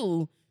like,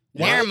 ooh,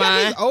 Why never you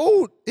got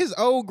mind. His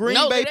old Green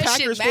No, Bay that shit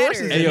Packers matters.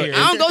 forces in Hey, yo, here.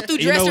 I don't go through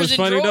You know dressers what's and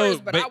funny, drawers,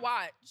 though? but I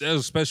watch.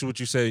 That's special what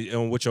you say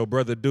and what your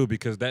brother do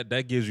because that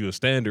gives you a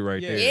standard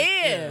right there.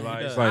 Yeah.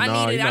 Like, it's I like,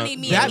 nah, I need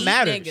me that a neat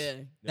matters.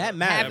 nigga. That Have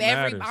matters.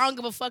 every. I don't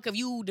give a fuck if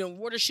you done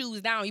wore the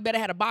shoes down. You better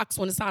have a box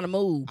when it's time to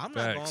move. I'm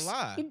not Facts. gonna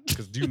lie.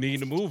 Because you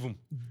need to move them.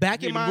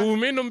 Back You in need to my move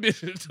them in them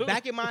bitches too.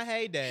 back in my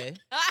heyday,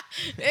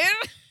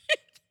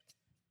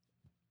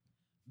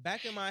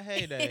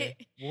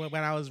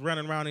 when I was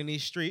running around in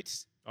these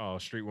streets, Oh,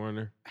 Street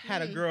Warner.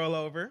 had a girl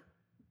over.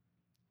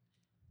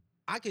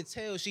 I could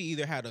tell she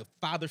either had a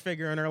father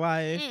figure in her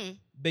life,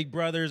 big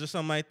brothers or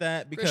something like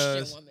that, Christian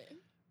because woman.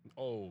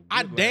 Oh,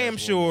 I good damn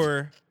last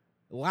sure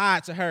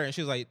lied to her, and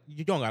she was like,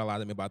 "You don't gotta lie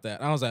to me about that."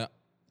 And I was like,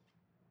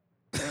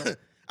 "I'm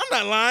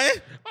not lying.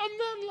 I'm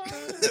not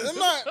lying. I'm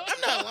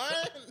not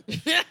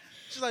lying."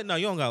 She's like, "No,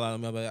 you don't gotta lie to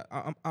me about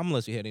that. I'm gonna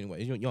let you hit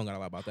anyway. You don't gotta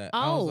lie about that."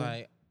 I Oh. was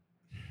like,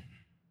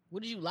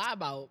 What did you lie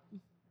about?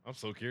 I'm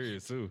so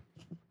curious too.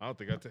 I don't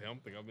think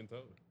I've been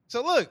told.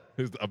 "So look,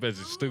 I bet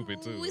you're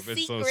stupid too. Ooh, I bet you're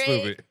so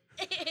secret.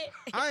 stupid.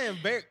 I am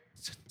very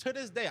to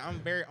this day. I'm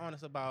very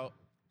honest about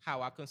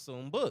how I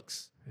consume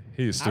books.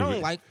 He is I stupid.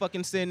 don't like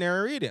fucking sitting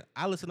there and reading.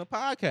 I listen to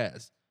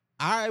podcasts.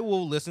 I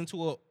will listen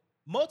to a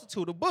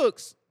multitude of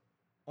books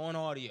on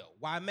audio.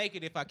 Why make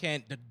it if I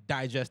can't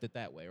digest it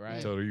that way,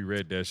 right? Told her you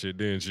read that shit,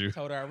 didn't you?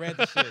 Told her I read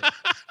the shit.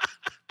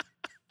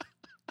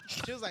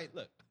 She was like,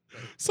 "Look,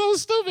 So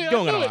stupid. you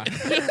don't I gotta knew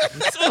lie."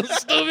 it. So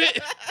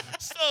stupid.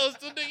 So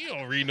stupid. You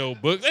don't read no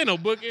books. Ain't no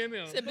book in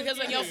there. Said because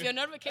on your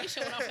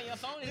notification went off on your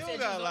phone, it You said don't you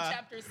gotta was on lie.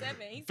 chapter 7.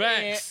 He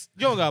Facts.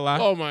 You don't gotta lie.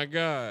 Oh my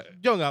God. You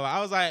don't gotta lie.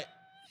 I was like,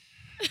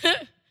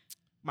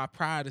 my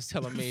pride is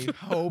telling me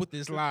hold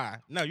this lie.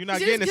 No, you're not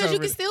said, getting this because you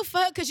over. can still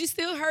fuck because you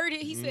still heard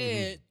it. He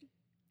said,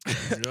 Yeah.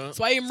 that's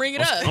why you didn't bring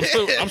it up.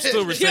 I'm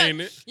still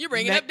retaining it. You're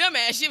bringing up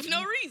dumbass shit for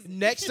no reason.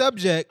 Next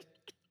subject.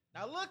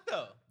 Now look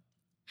though,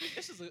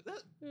 this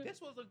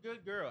was a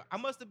good girl. I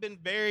must have been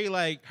very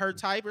like her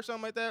type or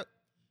something like that.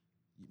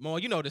 Mo,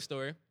 you know this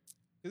story.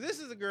 'Cause this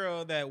is a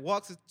girl that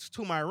walks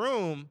to my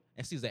room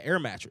and sees an air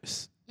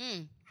mattress.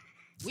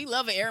 We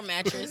love an air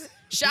mattress.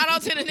 Shout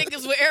out to the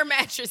niggas with air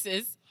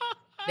mattresses.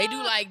 They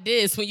do like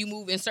this when you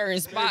move in certain They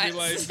spots. be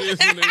like this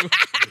and they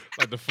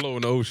like the flow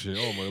in the ocean.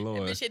 Oh my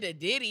Lord. This shit a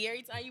ditty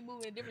every time you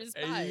move in different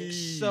spots. Hey.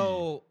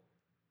 So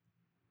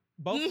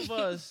both of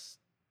us,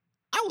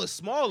 I was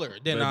smaller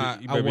than You I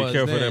better be was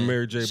careful then. that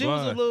Mary J. She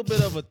was a Blige. little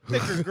bit of a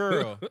thicker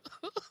girl.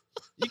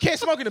 You can't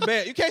smoke in the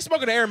bed. You can't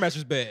smoke in the air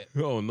mattress bed.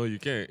 Oh no, you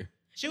can't.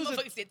 She was a,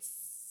 Motherfucker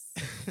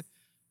said,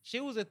 she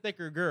was a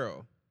thicker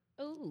girl.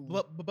 ooh.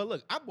 But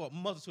look, I bought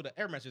multitude of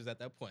air mattresses at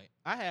that point.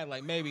 I had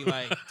like maybe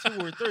like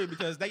 2 or 3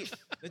 because the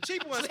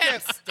cheap ones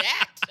kept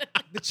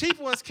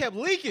Stacked.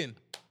 leaking.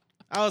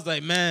 I was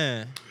like,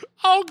 man,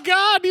 Oh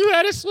God, you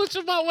had to switch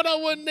them out when I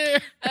wasn't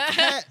there.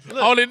 I I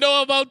only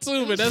know about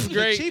 2, but that's the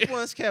great. cheap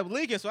ones kept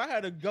leaking, so I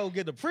had to go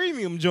get the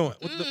premium joint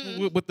with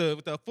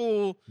the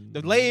full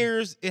the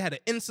layers. It had an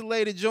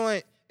insulated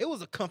joint. It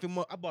was a comfy.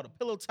 I bought a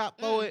pillow top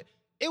for it.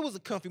 It was a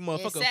comfy It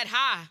motherfucker. sat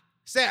high.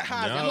 Sat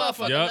high as a Yup.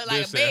 motherfucker. Motherfucker look like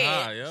a this bed.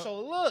 high, yep.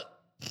 So look,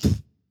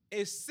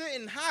 it's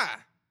sitting high.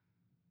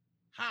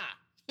 High.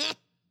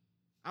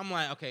 I'm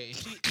like, okay,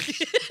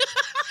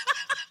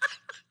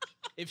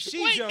 if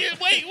she jump,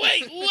 wait a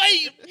minute.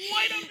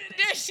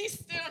 There she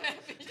stood on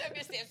that bitch. That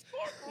bitch said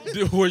sparkle.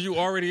 Dude, were you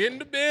already in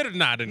the bed or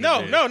not in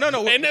the no. bed?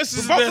 And this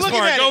is the best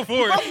part. Go for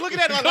We it. both looking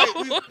at it like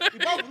we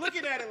both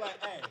looking at it like,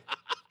 hey,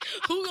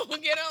 Who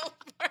gonna get on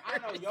first? I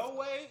know your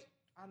way,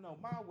 I know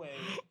my way.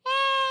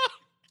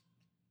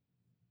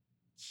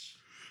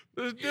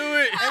 Let's do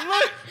it. And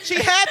look, she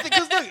had to,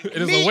 because look.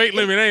 It is a weight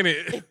limit, ain't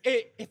it?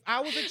 If I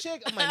was a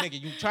chick, I'm like,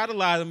 nigga, you try to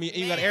lie to me and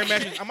you got an air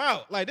mattress, I'm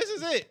out. Like, this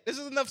is it. This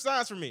is enough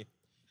signs for me.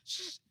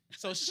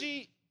 So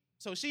she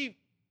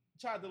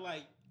tried to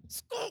like,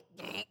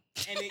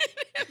 and it,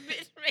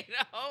 Bitch made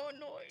a whole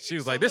noise. She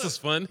was like, this is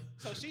fun.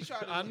 so she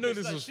tried to. I knew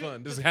this was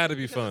fun. This had to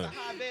be fun. It's a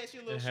high bed, she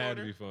a little It had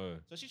to shorter. be fun.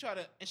 So she tried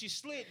to, and she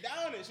slid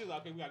down and she was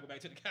like, okay, we gotta go back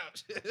to the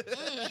couch.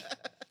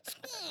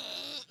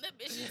 That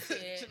bitch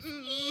said.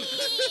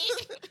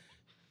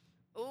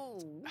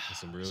 Ooh. That's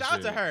some real Shout out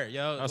shit. to her,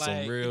 yo. That's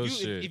like, some real if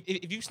you, shit.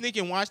 If you sneak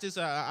and watch this,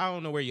 I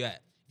don't know where you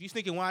at. If you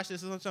sneak and watch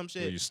this or some Are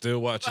shit, you still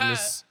watching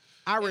this?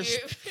 I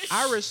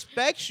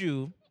respect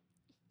you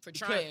For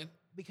trying.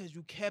 because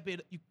you kept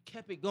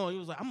it going. You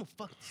was like, I'm gonna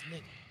fuck this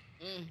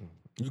nigga.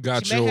 You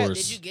got She may have- yours.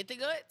 Did you get the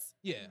guts?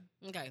 Yeah,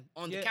 Okay.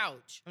 On Yeah. the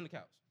couch. on the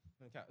couch.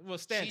 Well,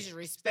 standing. She's a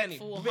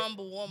respectful, standing.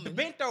 humble woman.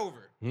 Bent over.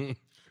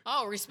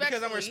 Oh, respectfully.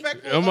 Because I'm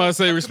respectful. I'm about to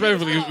say of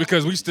respectfully committed-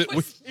 because we still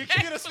You give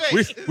it a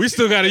space. we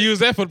still got to use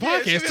that for the Yeah,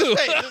 podcast just too. give it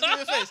a space. Just give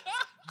it a space.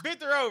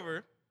 Bent her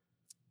over.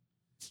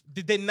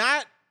 Did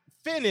not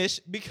finish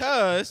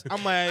because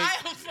I'm like, I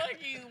am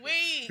fucking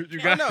weak. You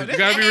Oh, got no, you this-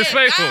 got to be Hey,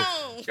 respectful.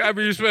 down. Got to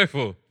be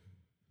respectful.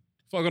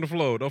 Fuck on the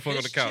floor. Don't fuck on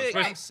the This couch. chick-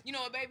 Especially- You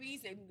know what, baby? He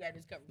said we got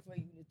this covered for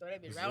you. Just throw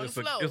that bitch right on It's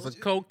the floor. it's a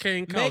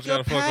cocaine couch. make You a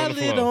gotta fuck on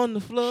the pallet floor. on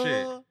the floor.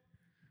 Shit.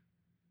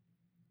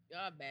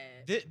 Y'all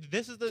bad.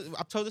 This is the.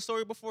 I've told the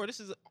story before. This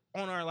is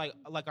on our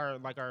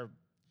our.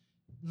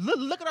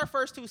 Look at our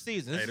first two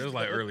seasons. Hey, This this is was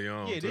like the- early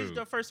on Yeah, this is too.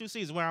 the first two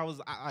seasons when I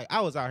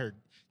was out here.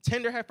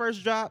 Tinder had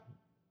first drop.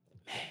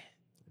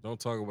 Don't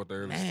talk about the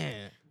early stuff.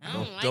 Man, I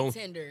don't like don't-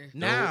 Tinder.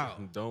 now.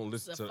 Don't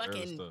It's listen a to the early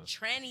fucking stuff.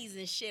 trannies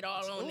and shit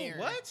all on Ooh, there.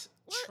 what?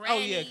 Oh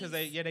yeah, because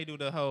Trannies. they do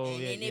the whole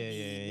And yeah then it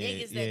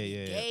be niggas that be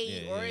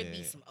gay, or it be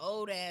yeah. some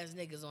old ass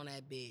niggas on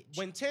that bitch.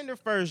 When Tinder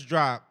first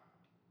dropped,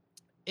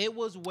 it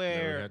was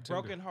where had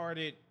Tinder.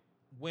 brokenhearted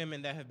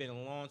women that have been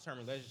in long-term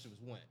relationships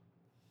went.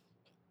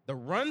 The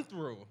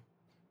run-through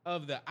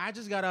of I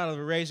just got out of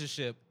a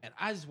relationship and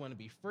I just want to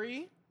be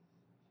free,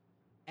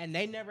 and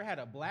they never had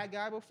a black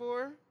guy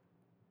before.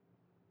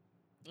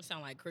 It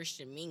sound like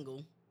Christian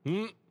Mingle.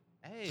 Hmm?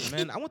 Hey,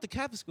 man, I went to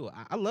Catholic school.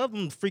 I love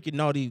them freaking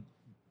naughty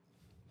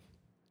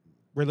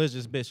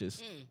religious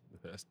bitches.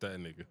 That's that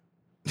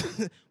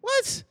nigga.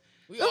 What?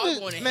 We Them all is-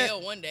 going to man,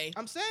 hell one day.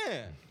 I'm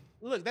saying.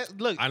 Look.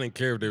 I didn't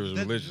care if they was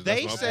religious.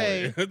 they That's my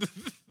say- point.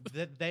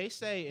 That they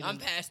say in I'm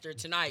pastor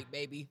tonight,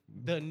 baby.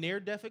 the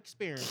near-death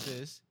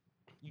experiences,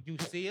 you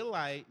see a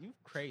light. You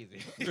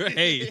crazy.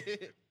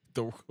 Hey.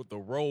 the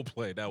role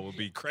play that would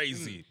be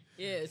crazy.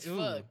 Yeah, it's Ooh.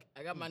 fuck.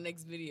 I got my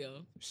next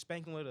video.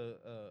 Spanking with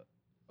a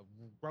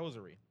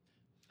rosary.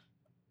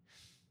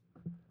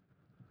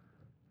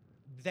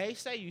 They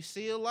say you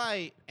see a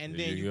light and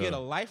There then you you get go.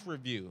 a life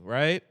review,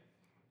 right?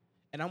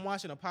 And I'm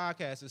watching a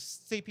podcast,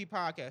 it's CP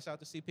podcast. Shout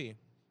out to CP.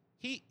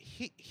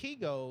 He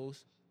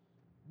goes,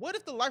 what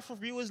if the life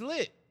review is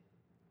lit?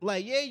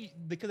 Like, yeah,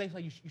 because they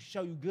like you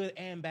show you good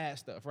and bad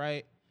stuff,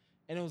 right?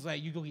 And it was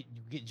like you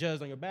get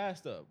judged on your bad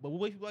stuff. But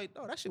what if you like,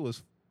 no, that shit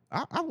was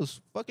I was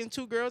fucking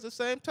two girls at the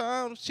same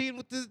time, cheating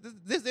with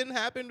this didn't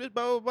happen, this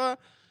blah blah blah.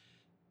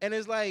 And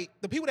it's like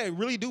the people that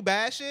really do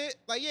bad shit,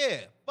 like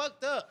yeah,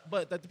 fucked up.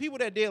 But the people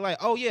that did like,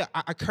 oh yeah,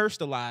 I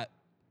cursed a lot.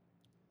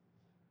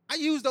 I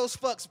use those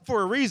fucks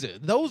for a reason.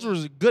 Those were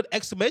good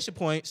exclamation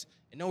points,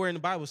 and nowhere in the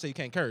Bible say you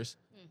can't curse.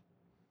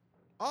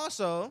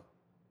 Also,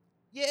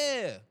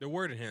 yeah, They're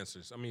word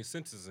enhancers. I mean,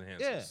 sentence enhancers.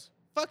 yeah,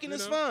 fucking You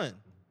is know? fun.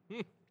 Hmm.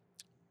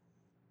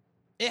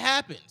 It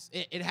happens.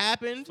 It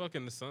happened.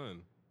 Fucking the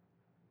sun.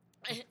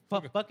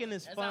 Fucking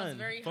is That fun. sounds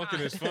very Fucking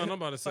hot. is fun. I'm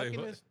about to say.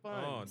 Fucking is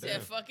fun. Oh, He said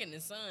damn. fucking the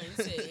sun.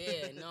 He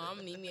said, yeah, no, I'm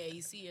gonna need me a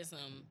AC or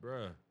something.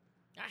 Bruh.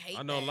 I hate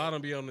I know that. a lot of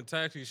them be on the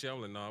taxi shit.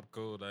 I'm like, nah, I'm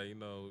cool. That,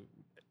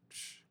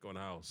 go in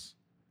the house.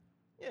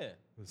 Yeah.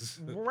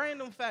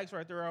 Random facts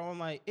right there on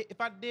like if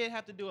I did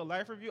have to do a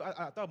life review,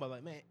 I thought about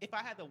like, man, if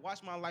I had to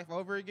watch my life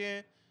over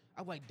again,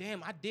 I'm like,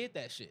 damn, I did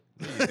that shit.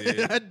 Yeah, you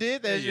did. I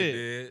did that Yeah, shit.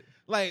 you did.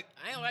 Like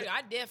I ain't like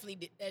I definitely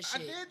did that I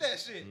shit. did that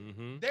shit.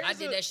 Mm-hmm. I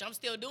did that shit. I'm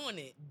still doing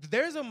it.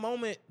 There's a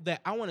moment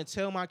that I want to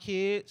tell my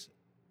kids,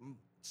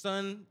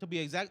 son to be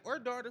exact, or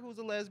daughter who's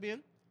a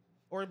lesbian,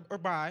 or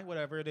bi,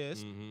 whatever it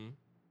is, Mm-hmm.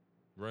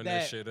 Run that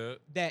That- shit up.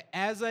 that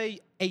as a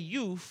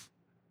youth,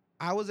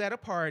 I was at a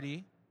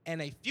party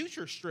and a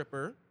future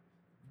stripper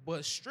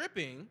was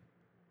stripping.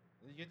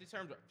 You get the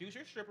terms right.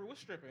 Future stripper was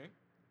stripping.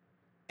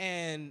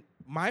 And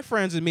my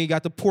friends and me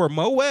got to pour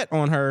Moet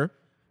on her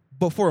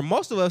before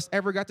most of us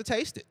ever got to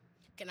taste it.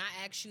 Can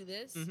I ask you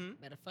this? Mhm.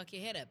 Better fuck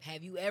your head up.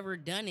 Have you ever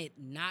done it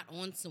not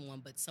on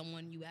someone, but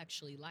someone you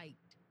actually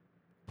liked?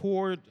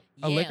 Poured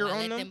a liquor like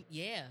on let them?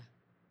 Yeah.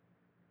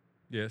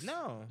 Yes.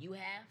 No. You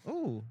have?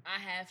 Ooh. I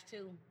have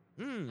too.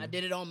 Mm. I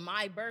did it on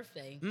my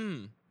birthday.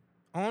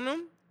 On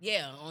them?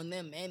 Yeah, on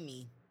them and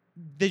me.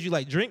 Did you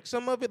like drink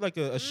some of it like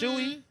a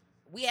shoey? Mhm.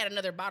 We had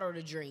another bottle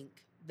to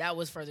drink. That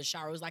was for the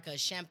shower. It was like a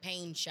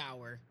champagne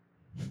shower.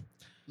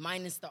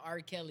 Minus the R.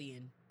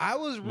 Kellyan. I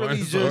was really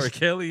Mine's R. just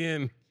Kelly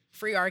and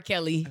Free R.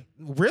 Kelly.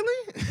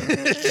 really.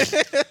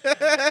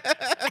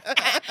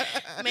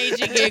 Man, made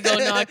you giggle.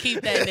 No,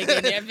 keep that nigga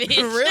in there, bitch.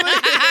 Really?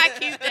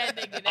 Keep that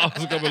nigga in there. I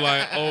was gonna be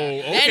like, oh,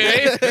 That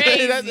okay.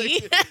 nigga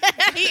crazy.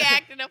 He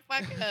acting the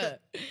fuck up.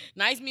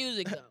 Nice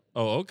music though.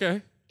 Oh,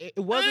 okay. It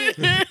wasn't.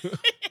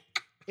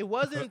 It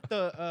wasn't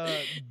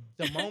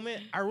the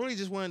moment. I really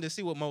just wanted to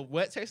see what Mo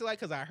Wet tasted like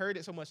because I heard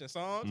it so much in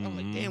songs. I was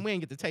like, damn, we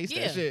didn't get to taste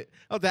Yeah. that shit.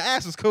 Oh, the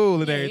ass was cool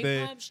and Yeah,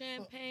 everything. pop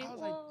champagne. I was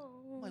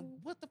like,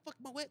 what the fuck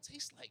Mo Wet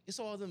tastes like? It's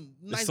all them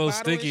nice It's so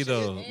bottle and sticky shit.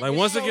 though. It's Like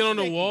once so it get on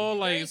the sticky. wall,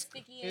 like Very it's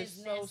sticky It's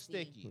and so nasty.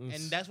 sticky,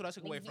 It's- and that's what I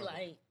took away Niggas be from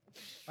it.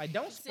 like,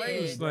 Don't spray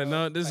It's it. like,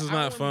 bro. no, this is I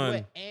not want it fun.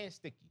 wet and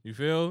sticky. You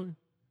feel? Mm.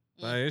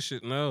 Like it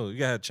shit. No, you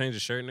gotta change the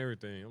shirt and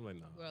everything. I'm like,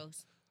 no.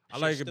 gross. I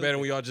Shit like it better stupid.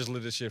 when y'all just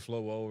let this shit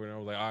flow over, and I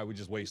was like, all right, we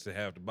just wasted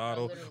half the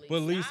bottle, literally. but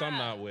at least I'm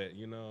not Stop. wet,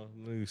 you know.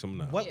 At least I'm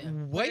not. What Yeah. Put it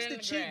in wasted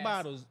the cheap grass.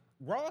 bottles?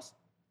 Ross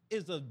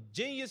is a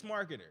genius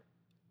marketer.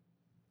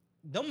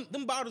 Them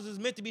bottles is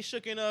meant to be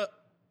shooken up,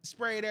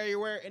 sprayed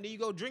everywhere, and then you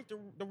go drink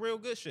the real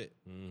good shit.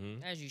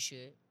 Mm-hmm. As you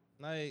should.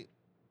 Like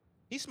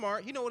he's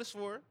smart. He know what it's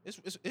for.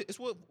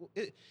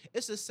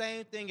 It's the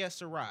same thing as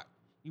Ciroc.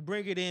 You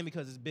bring it in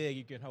because it's big.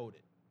 You can hold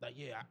it. Like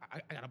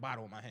I got a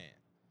bottle in my hand,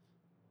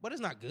 but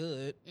it's not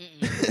good.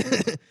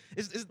 Mm-mm.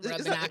 it's Rubbing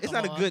it's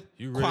not a alcohol. good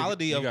You really,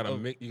 quality you of. gotta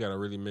of- you gotta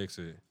really mix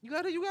it. you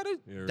gotta Yeah,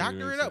 really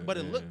doctor mix it up, it, but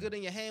it look yeah. good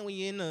in your hand when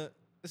you're in a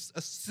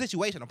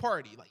situation, a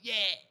party. Like yeah.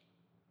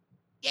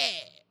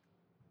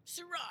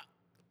 Ciroc.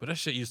 But that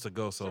shit used to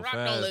go so Ciroc fast.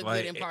 don't look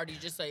like good in parties,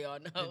 just so y'all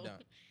know.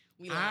 don't.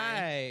 We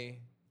lying. I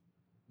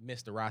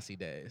miss the Rossi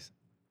days.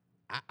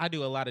 I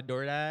do a lot of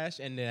DoorDash,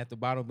 and then at the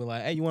bottom be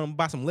like, "Hey, you want to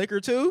buy some liquor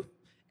too?"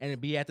 And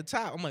it'd be at the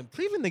top. I'm like,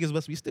 Cleveland niggas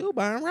must be still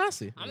buying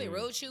Rossi. I mean,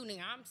 road shooting,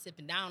 I'm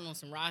sipping down on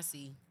some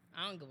Rossi.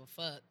 I don't give a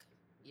fuck.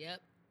 Yep.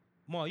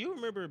 Ma, you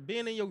remember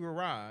being in your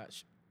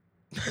garage,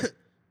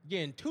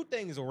 getting two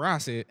things of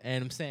Rossi,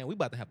 and I'm saying we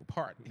about to have a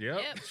party. Yep.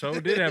 Yep. So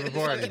did have a You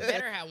party. fucking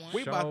better have one.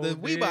 We Sure about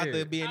to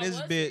did. be in How this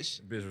was it?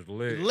 bitch Bitch was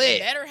lit.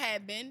 lit. Better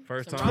have been.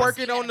 First Some time.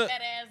 Rossi Twerking had on a the-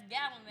 fat-ass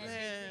gallon that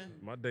Man.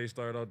 shit. My day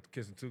started out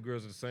kissing two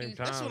girls at the same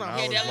That's time. what and I'm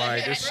I was saying.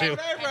 like, this shit.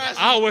 Rossi.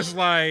 I was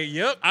like,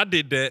 yep, I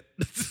did that.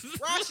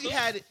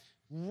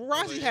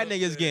 Rossi had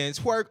niggas getting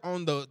twerk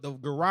on the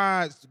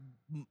garage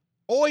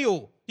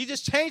oil. He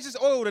just changed his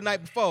oil the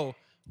night before.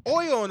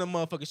 Oil on the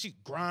motherfucker. She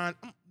grind.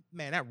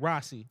 Man, that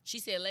Rossi. She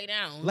said, lay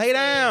down. Lay He said,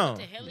 down. What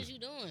the hell is you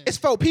doing? It's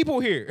 4 people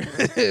here.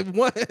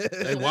 One-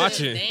 They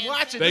watching.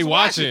 Watching. They Just watching.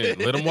 watch it.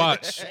 Let them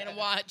watch. Let him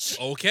watch.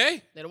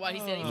 Okay. Let him watch. He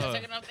said he was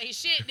taking off their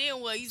shit. Then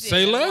what? He said,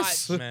 Say let him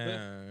less. watch.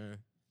 Man.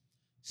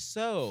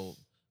 So,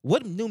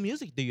 what new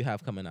music do you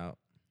have coming out?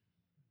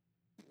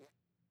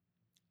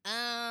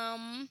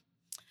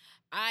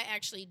 I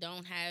actually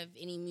don't have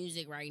any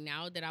music right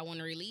now that I want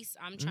to release.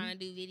 I'm trying to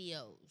do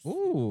videos.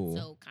 Ooh.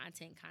 So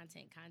content.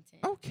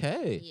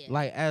 Okay. Yeah.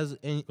 Like as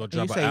in Go when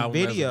drop you an say album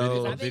as a video.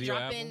 video. I've been video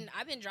dropping. album?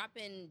 I've been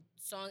dropping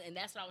songs, and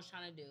that's what I was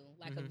trying to do,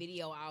 like a Mhm.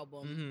 video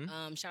album.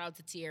 Mhm. Shout out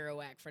to Tierra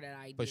Whack for that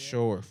idea. For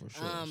sure.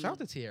 Shout out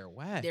to Tierra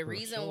Whack. The for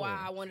reason why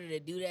sure. I wanted to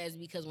do that is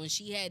because when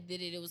she had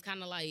did it, it was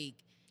kind of like,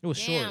 it was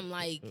damn, short.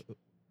 like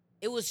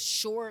it was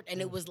short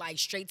and it was like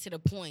straight to the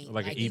point,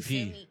 Like an you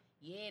feel EP. me?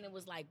 Yeah, and it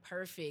was like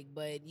perfect,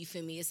 but you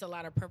feel me? It's a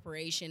lot of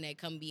preparation that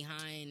come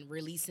behind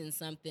releasing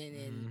something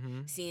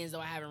and Mhm. seeing as though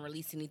I haven't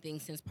released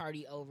anything since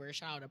Party Over.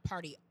 Shout out to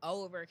Party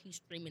Over. Keep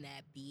streaming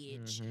that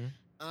bitch. Mhm.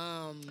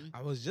 Um,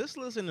 I was just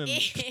listening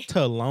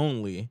to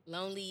Lonely.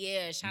 Lonely,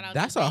 yeah. Shout out.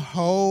 That's to a Baby.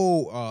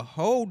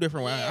 whole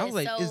different way. I Yeah, was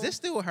like, is so- this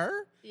still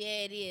her? Yeah,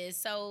 it is.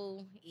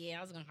 So yeah,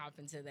 I was gonna hop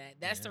into that.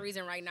 That's the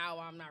reason right now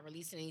why I'm not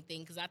releasing anything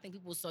because I think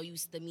people are so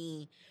used to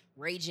me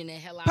raging the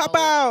hell out, Pop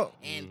out.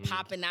 and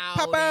popping out,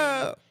 Pop and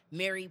out.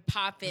 Mary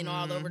popping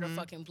all over the Mhm.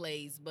 fucking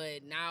place.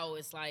 But now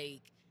it's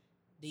like,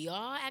 do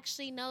y'all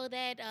actually know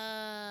that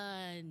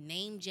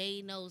Name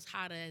J knows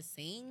how to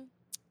sing,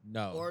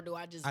 No. or do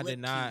I just? I look did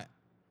not. cute?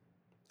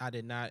 I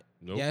did not.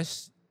 Nope.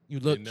 Yes, you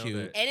look Didn't know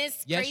cute. that. And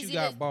it's Yes, crazy. you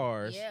got that-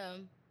 bars. Yeah,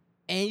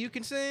 And you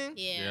can sing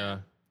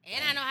yeah,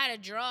 And I know how to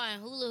draw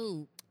and hula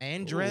hoop,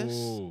 and dress.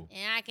 Ooh.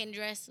 and I can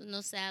dress with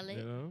no salad.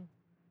 You know?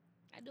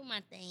 I do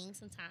my thing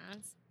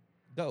sometimes.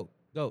 Go.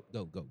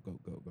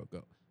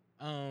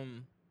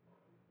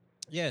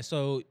 Yeah,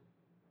 so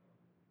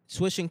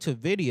switching to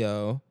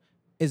video,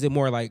 is it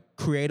more like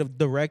creative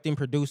directing,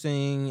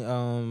 producing?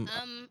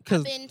 I've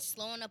 'cause- been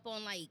slowing up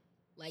on like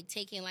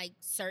taking like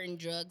certain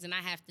drugs, and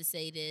I have to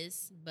say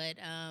this, but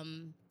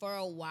for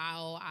a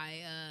while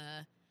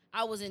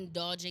I was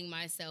indulging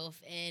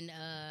myself in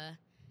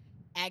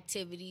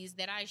activities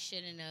that I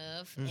shouldn't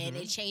have, and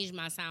it changed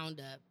my sound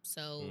up.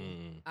 So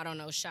I don't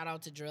know. Shout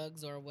out to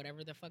drugs or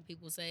whatever the fuck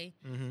people say,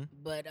 Mm-hmm.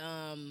 but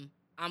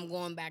I'm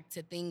going back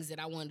to things that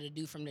I wanted to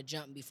do from the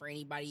jump before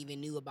anybody even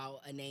knew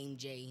about a name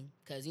Jay,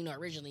 because you know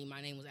originally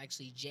my name was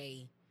actually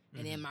Jay.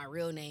 And then my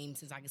real name,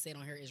 since I can say it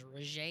on here, is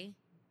Roger.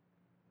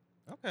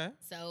 Okay.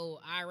 So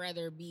I'd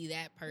rather be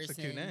that person. That's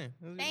a cute name.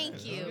 That's a good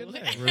Thank name. you.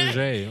 That's a good name. Roger.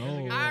 That's a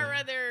Oh. good I'd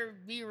rather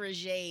be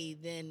Roger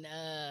than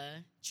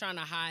trying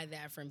to hide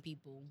that from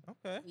people.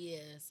 Okay. Yeah,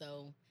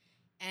 so,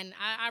 and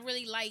I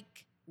really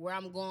like where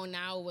I'm going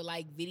now with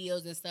like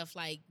videos and stuff,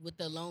 like with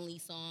the Lonely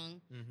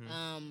song.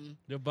 Mhm.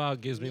 Your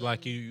vibe gives me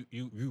like you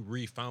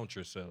refound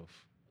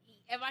yourself.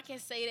 If I can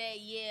say that,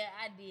 yeah,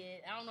 I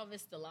did. I don't know if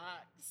it's the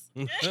locks.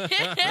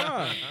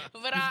 Yeah.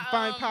 But You I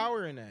find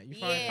power in that. You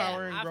find yeah,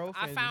 power in growth.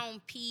 I and-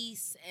 found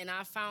peace, and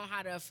I found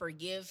how to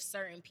forgive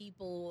certain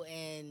people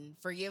and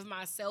forgive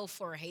myself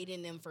for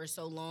hating them for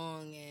so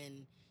long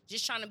and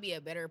just trying to be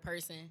a better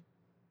person.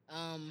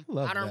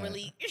 Love I don't that.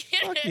 really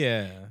Fuck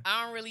yeah.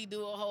 I don't really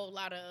do a whole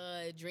lot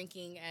of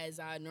drinking as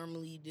I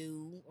normally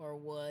do or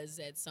was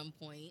at some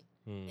point.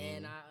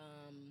 And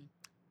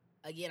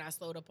I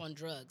slowed up on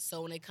drugs.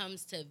 So when it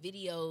comes to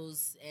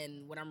videos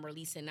and what I'm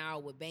releasing now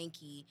with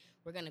Banky,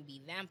 we're gonna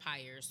be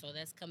vampires. So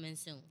that's coming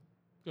soon.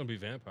 Gonna be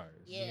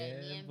vampires. Yeah, Yeah,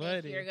 me and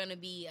buddy. Banky are gonna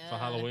be For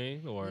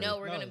Halloween or No,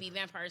 we're No. gonna be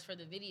vampires for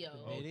the video.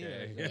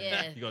 Okay.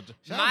 Yeah. You gonna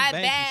Shout My out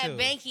Banky, bad, too.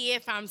 Banky,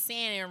 if I'm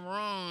saying it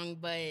wrong,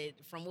 but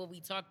from what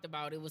we talked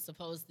about, it was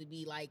supposed to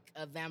be like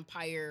a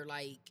vampire,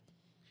 like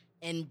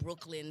in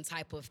Brooklyn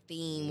type of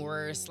theme,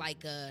 where it's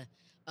like a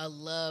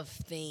love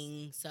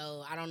thing.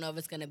 So I don't know if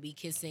it's gonna be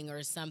kissing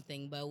or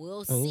something, but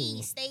we'll see.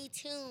 Ooh. Stay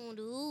tuned.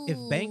 Ooh. If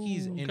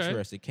Banky's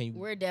interested, can you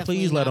We're definitely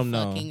please let not him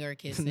know? fucking or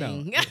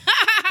kissing. No.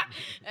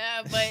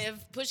 But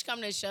if push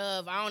come to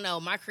shove, I don't know.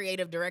 My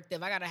creative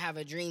directive, I gotta have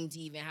a dream to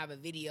even have a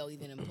video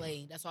even in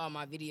play. That's all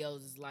my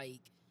videos is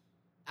like.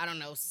 I don't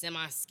know,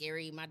 semi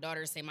scary. My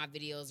daughters say my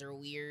videos are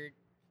weird,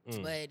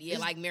 but yeah,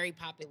 like Mary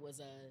Poppins was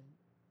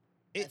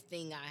a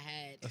thing I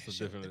had, That's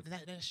a different.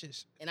 That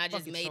shit's and I just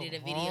fucking made so it a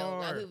video.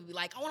 Like, hard. people be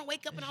like, I want to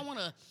wake up and I want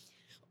to.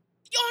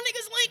 Y'all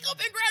niggas link up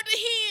and grab the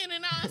hand,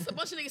 and it's a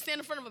bunch of niggas stand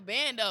in front of a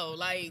bando.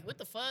 Like, what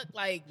the fuck?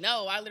 Like,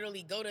 no, I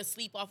literally go to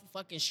sleep off of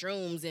fucking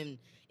shrooms, and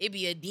it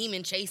be a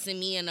demon chasing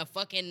me in a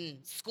fucking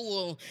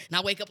school, and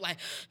I wake up like,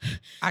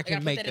 I gotta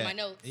can make put that in my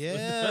notes.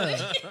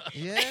 Yeah,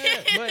 yeah.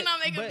 and I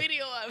make a but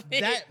video of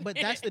it. But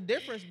that's the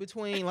difference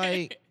between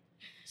like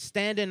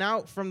standing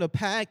out from the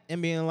pack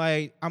and being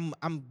like, I'm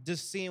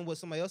just seeing what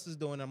somebody else is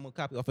doing. I'm gonna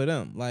copy off of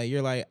them. Like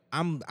you're like,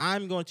 I'm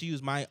going to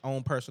use my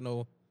own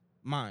personal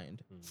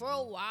mind. For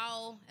a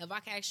while, if I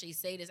can actually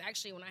say this,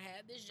 actually, when I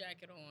had this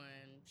jacket on,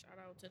 shout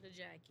out to the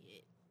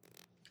jacket.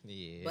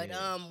 Yeah.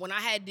 But when I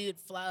had did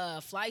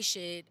fly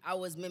shit, I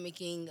was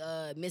mimicking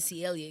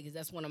Missy Elliott because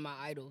that's one of my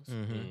idols.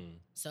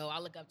 So I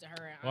look up to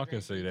her. I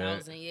can see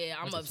that. Yeah,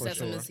 I'm That's for obsessed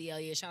with sure. Missy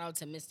Elliott. Shout out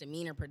to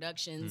Misdemeanor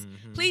Productions.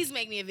 Mhm. Please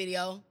make me a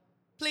video.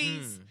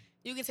 Please.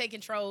 You can take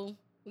control.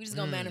 We just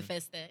gonna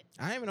manifest that.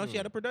 I didn't even know she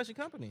had a production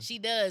company. She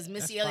does.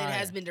 Missy That's Elliott fire.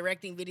 has been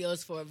directing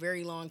videos for a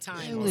very long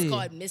time. Really? It's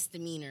called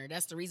Misdemeanor.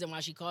 That's the reason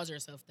why she calls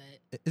herself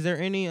that. Is there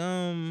any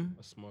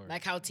That's smart.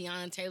 Like how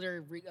Tiana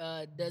Taylor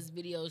does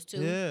videos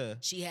too. Yeah.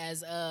 She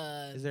has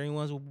Is there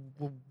anyone we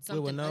would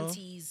something know?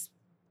 Aunties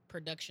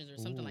Productions or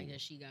something like Ooh.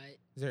 that she got.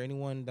 Is there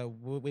anyone that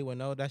we would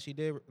know that she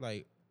did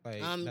like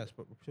Um, that's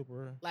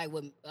super? Like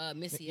with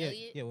Missy Yeah,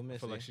 Elliott. yeah, with I Missy.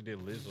 feel like she did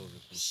Lizzo's or some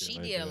She shit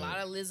like did a that. lot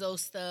of Lizzo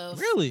stuff.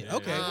 Really? Yeah.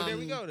 Okay, well there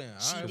we Um, go then.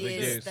 she All right, did we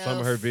good. stuff. Some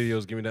of her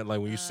videos give me that, like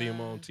when you see them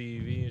on Uh,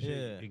 TV and shit,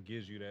 Yeah. it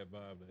gives you that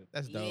vibe. That,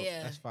 That's dope.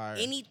 Yeah. That's fire.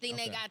 Anything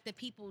they Okay. got the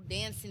people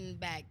dancing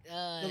back.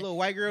 The little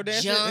white girl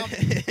dancing. Jump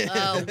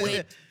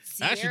with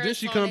Sierra's Actually, did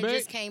she song come that back?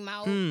 just came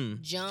out. Hmm.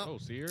 Jump. oh,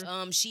 see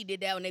her? She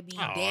did that when they be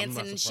Oh, I'm dancing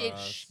not and shit.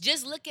 surprised.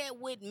 Just look at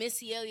what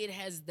Missy Elliott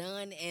has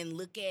done and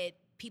look at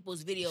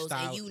people's videos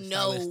Style- and you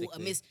know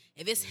stylistically.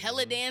 if it's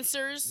hella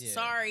dancers, Yeah,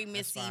 sorry that's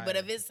Missy, but fire.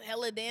 if it's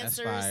hella That's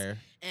dancers fire.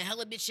 and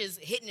hella bitches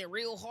hitting it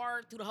real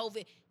hard through the whole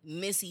video,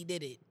 Missy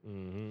did it.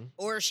 Mm-hmm.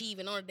 Or she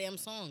even on a damn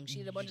song. She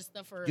did a bunch of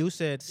stuff for You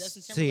said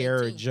Justin Timberlake,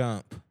 Sierra too.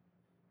 Jump.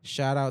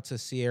 Shout out to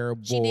Sierra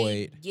she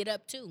Boyd did Get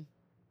Up too.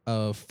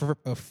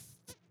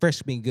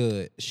 Fresh Me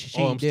Good.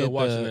 She I'm still did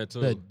watching that,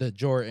 too. the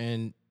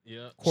Jordan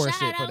Yeah. corset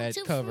Shout for out that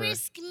to cover.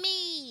 Frisk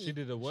Me. She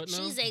did a what now?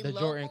 She's a The local,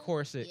 Jordan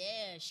corset.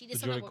 Yeah, she did The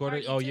something Jordan with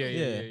Quarter? Cardi Oh,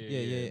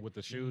 too. yeah. With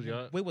the shoes,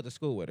 yeah. We went to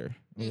school with her.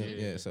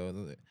 Mhm. Yeah.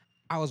 So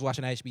I was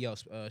watching HBO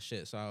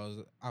shit.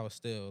 So I was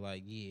still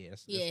like, yeah.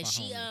 That's Yeah, my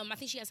she homie. I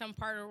think she had some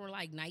part of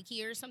like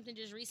Nike or something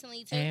just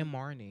recently too. And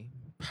Marnie.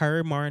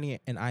 Her, Marnie,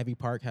 and Ivy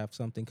Park have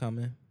something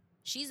coming.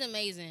 She's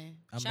amazing.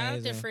 Shout out to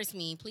Amazing. Frisk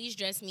Me. Please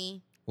dress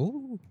me.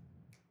 Ooh,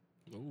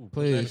 Ooh,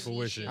 Please. for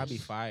wishing. I'd be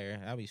fire.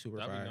 That'd be super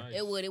That'd be fire. nice.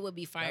 It would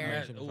be fire.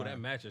 match- Ooh, that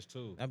matches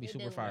too. That'd be It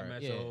super do. fire. That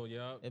match, Yeah. oh,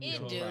 yeah. It'd be It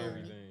super do. fire.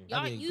 Everything.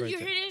 Y'all, That'd be a you great hear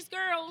tag. this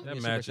girl? That Be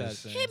a super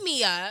matches. tag team. Hit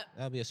me up.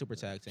 That'd be a super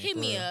tag team. Hit for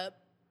me real. up.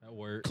 That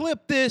worked.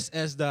 Clip this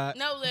as dot.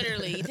 No,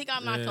 literally. You think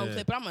I'm not gonna Yeah.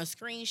 clip it? I'm gonna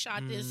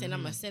screenshot this and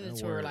I'm gonna send it That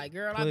to her. work. Like,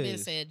 girl, I've been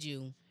Please. said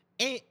you.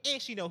 And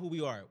she know who we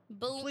are.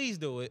 Boo. Please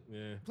do it.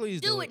 Yeah.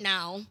 Please Do it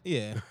now.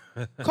 Yeah.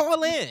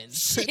 Call in.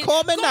 Shit.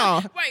 Call me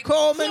now. Right.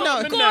 Call me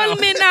now. Call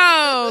me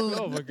now.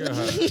 Oh my god.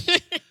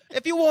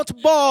 If you want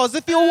balls,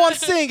 if you want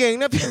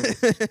singing.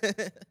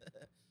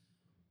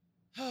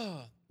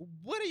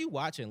 What are you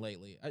watching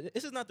lately?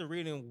 This is not the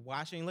reading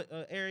watching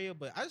area,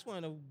 but I just want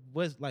to know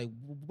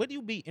what do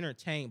you be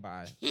entertained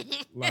by?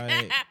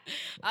 Like-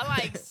 I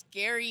like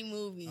scary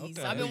movies.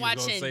 Okay. I've You been was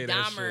gonna watching say that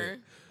Dahmer. shit.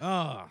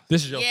 Oh,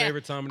 This is your Yeah,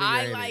 favorite time of the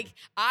year. ain't it?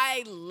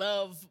 I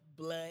love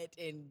blood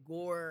and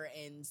gore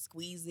and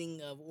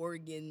squeezing of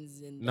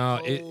organs and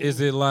Nah, the is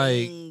whole it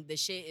like- thing. The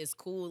shit is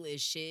cool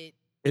as shit.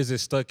 Is it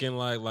stuck in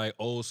like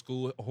old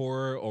school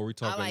horror, or we I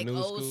talking like new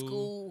old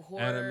school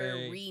horror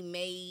anime?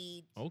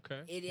 remade.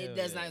 Okay, It Hell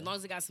does yeah. not, as long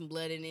as it got some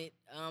blood in it.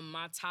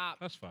 My top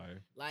that's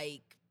fire.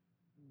 like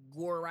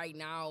gore right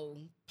now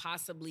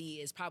possibly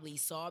is probably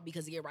Saw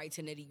because it get right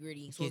to nitty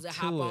gritty. So Get as I to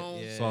hop it, on,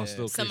 yeah. Saw still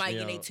creeps somebody me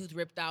getting their out. tooth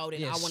ripped out,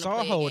 and Yeah, I want to Saw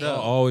play hold a game. up.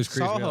 Saw always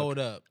creeps Saw me out. hold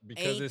up.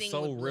 Because it's Anything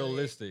so with blood.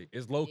 realistic.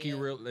 It's low key Yeah.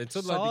 real.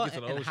 Until Saw like you get to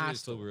the and old shit, it's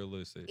so Hostel.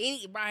 realistic.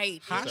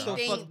 Right. Hostel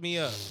Anything. fucked me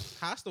up.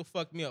 Hostel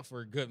fucked me up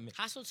for a good minute.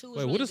 Hostel 2 is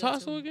Wait, really what is good,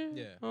 Hostel too. again?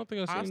 Yeah. I don't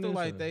think I've seen Hostel this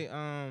like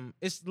one.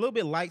 they it's a little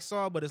bit like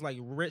Saw, but it's like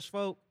rich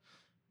folk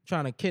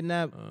trying to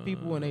kidnap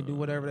people and they do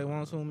whatever they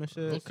want to them and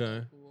shit.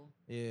 Okay. Cool.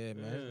 Yeah,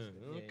 man.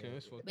 Yeah, okay,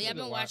 that's fucked But yeah, I've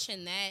Good been watch.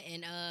 watching that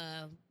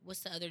and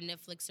what's the other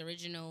Netflix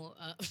original?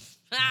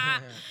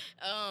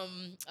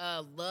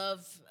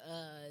 Love,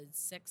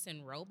 Sex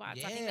and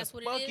Robots. I think that's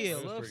what fuck it yeah,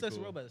 is. Love, pretty Sex,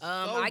 cool. and Robots.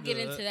 I get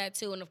into that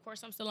too, and of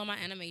course I'm still on my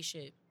anime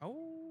shit.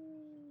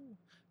 Oh,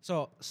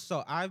 so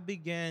I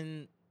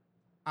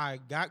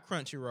got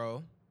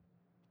Crunchyroll,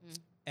 Mm.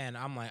 and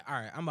I'm like, all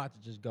right, I'm about to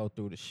just go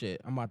through the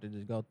shit. I'm about to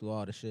just go through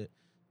all the shit.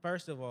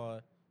 First of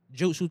all,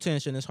 Jutsu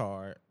Tension is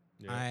hard.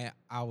 Yeah.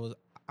 I was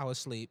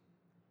asleep.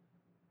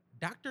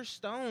 Dr.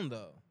 Stone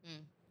though,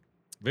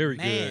 Very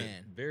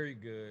Man. good. Very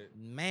good.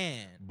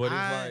 man, But it's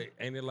I- like,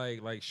 ain't it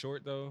like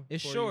short though?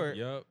 It's for you? short.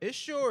 Yup. it's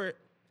short,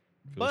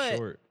 Feels but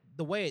short.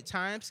 the way it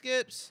time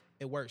skips,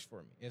 it works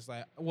for me. It's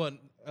like,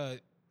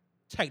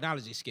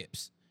 technology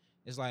skips.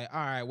 It's like, all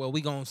right, well,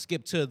 we gonna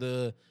skip to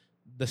the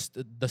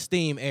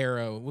Steam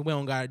era. We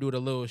don't gotta do the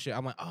little shit.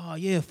 I'm like, oh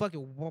yeah, fuck it.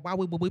 Why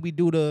would we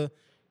do the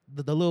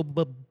little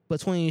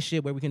between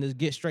shit where we can just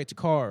get straight to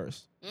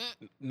cars?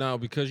 Now,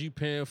 because you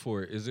paying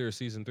for it, is there a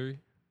season 3?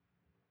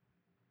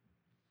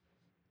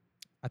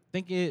 I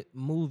think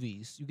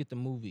movies. You get the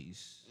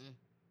movies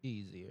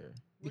easier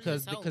What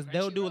because is this,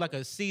 they'll do Crunchyroll? like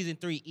a season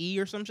 3E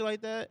or something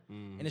like that,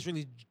 and it's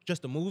really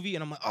just a movie.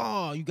 And I'm like,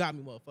 oh, you got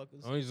me,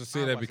 motherfuckers. I only just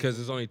say I'll that watch because it.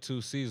 there's only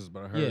 2 seasons,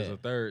 but I heard it's Yeah. a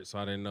third, so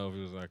I didn't know if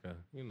it was like a,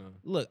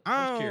 Look, I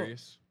I was don't,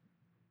 curious.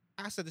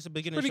 I said this at the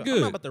beginning. Of Pretty the show. I'm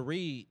good. not about to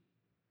read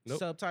Nope.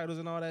 subtitles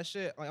and all that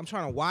shit. Like I'm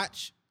trying to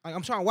watch. Like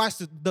I'm trying to watch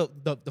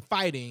the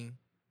fighting,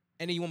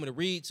 and then you want me to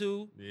read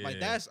too. Like Yeah.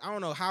 that's I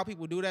don't know how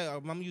people do that.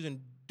 I'm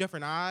using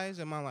different eyes,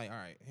 and I'm like, all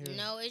right, here.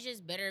 No, it's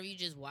just better if you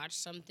just watch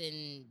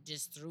something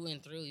just through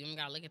and through. You don't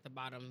gotta look at the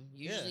bottom.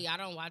 Usually, I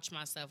don't watch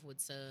my stuff with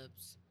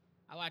subs.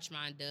 I watch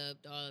mine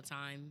dubbed all the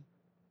time,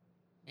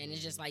 and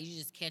it's just like you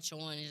just catch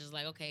on. It's just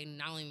like, okay,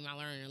 not only am I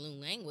learning a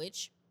new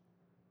language,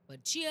 but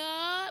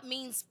yeah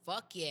means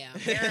fuck yeah,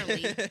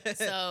 apparently.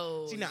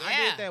 So See, now, yeah,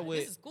 I did that with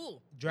this is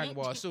cool. Dragon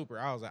Ball Super.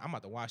 I was like, I'm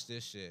about to watch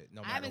this shit.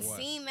 No I matter haven't what.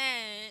 seen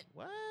that.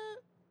 What?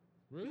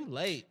 Really? You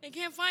late? I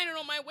can't find it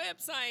on my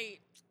website.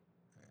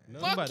 No?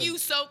 I'm about Fuck to- you,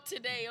 soap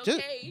today. Just,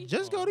 Okay.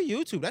 just go to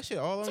YouTube. That shit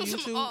all on So some-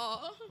 YouTube.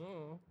 aw.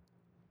 Oh,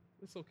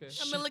 it's okay.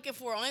 I've been looking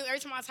for every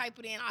time I type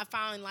it in, I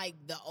found like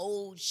the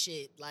old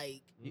shit,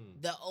 like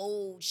Mm. the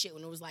old shit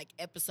when it was like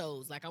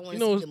episodes. Like I want You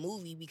to know- see the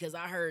movie because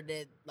I heard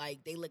that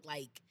like they look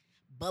like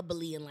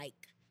bubbly and like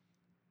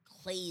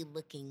clay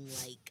looking.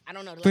 Like I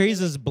don't know. Like, they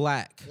Frieza's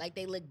black. look, like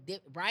they look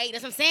right.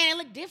 That's what I'm saying. They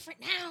look different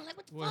now. Like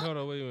what the Wait, fuck? hold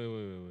on. Wait.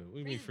 What do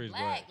you mean Frieza's Freeze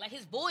Black? Like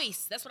his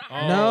voice. That's what I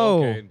Oh, heard.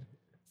 No. okay.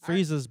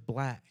 Frieza's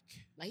black.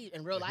 Like he,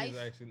 in real Like, life. he's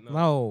actually-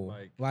 No,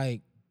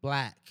 like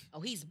black.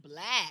 Oh, he's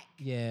black.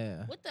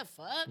 Yeah. What the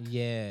fuck?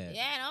 Yeah.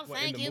 Yeah, don't What,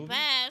 in thank the you, movie?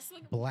 pass.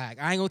 Look, Black.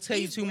 I ain't gonna tell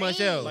you He's too much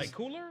green. else. like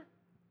cooler?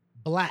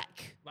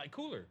 black. Like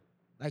cooler?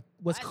 Like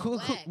was Why is cool,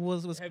 black?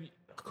 was Have you?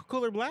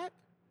 Cooler black?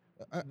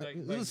 Like-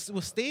 it like-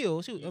 was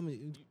still. She, I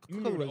mean, You Cooler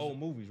remember the was- old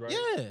movies, right?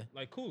 Yeah.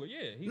 Like cooler,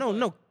 yeah. He's No, like-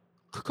 no.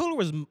 Cooler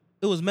was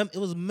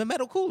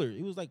metal cooler.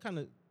 It was like kind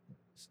of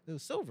it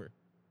was silver.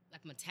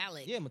 like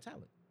metallic. Yeah,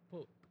 metallic.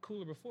 Well,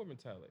 cooler before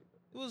metallic.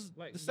 It was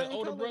Like the the, same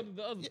older color.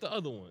 brother, Yeah. the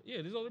other one.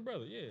 Yeah, this older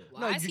brother. Yeah.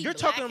 Well, No, I see you're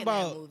black talking in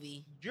about- that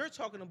movie. You're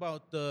talking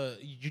about the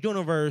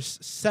Universe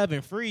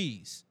 7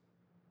 Freeze.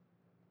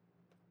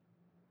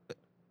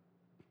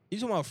 You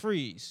talking about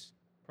Freeze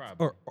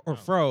Probably. or I don't-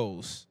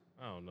 Froze?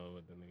 I don't know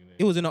what the nigga name.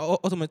 It was in the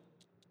Ultimate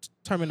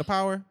Tournament of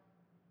Power.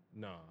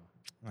 Nah.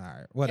 All right,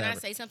 Can whatever. I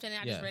say something? I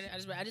Yeah. just read it.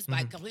 I just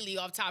like completely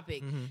off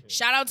topic. Mhm.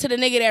 Shout out to the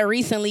nigga that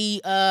recently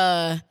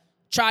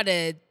tried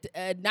to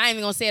not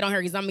even gonna say it on her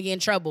because I'm gonna get in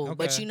trouble.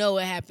 But Okay. you know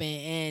what happened,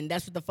 and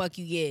that's what the fuck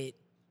you get.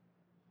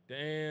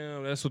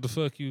 Damn, that's what the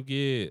fuck you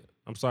get.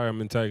 I'm sorry, I'm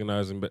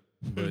antagonizing, but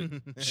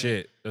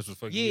shit, that's what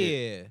the fuck you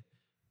get. Yeah,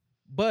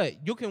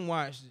 but you can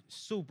watch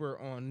Super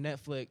on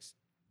Netflix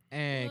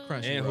and What?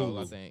 Crunchyroll. And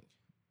Hulu. I think.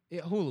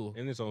 Yeah, Hulu.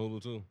 And it's on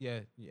Hulu too. Yeah.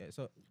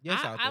 So yes,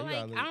 I, out I there.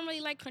 You gotta I don't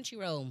really like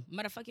Crunchyroll.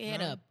 Motherfuck your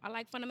head No? up. I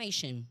like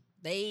Funimation.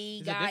 They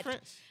Is there got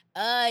difference?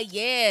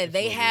 yeah,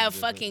 they It's a have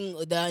little fucking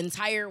the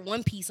entire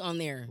One Piece on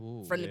there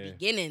Ooh, from the yeah.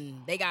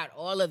 beginning. They got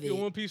all of You a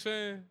it. One Piece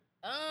fan?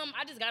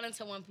 I just got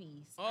into One Piece.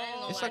 I ain't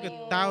gonna It's lie like to you.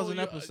 1,000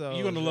 episodes.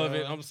 You're gonna love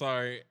it. bro. I'm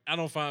sorry. I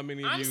don't find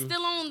many of I'm you.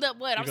 still on the I'm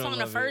You're still gonna on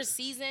the love first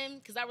season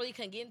because I really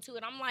couldn't get into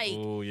it. I'm like,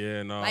 Oh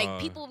yeah, no. like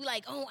people be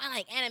like, oh, I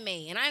like anime,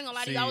 and I ain't gonna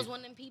lie to you, I See- was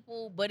one of them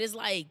people. But it's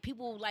like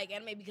people like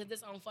anime because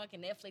it's on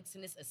fucking Netflix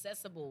and it's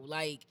accessible.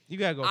 Like You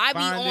gotta go. I be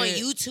find on it.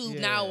 YouTube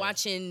Yeah. now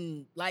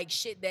watching like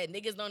shit that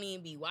niggas don't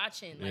even be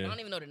watching. Like Yeah. I don't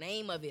even know the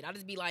name of it. I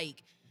just be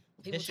like.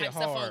 People This shit type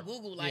stuff on hard.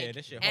 Google Yeah, like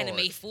this shit anime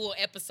hard. full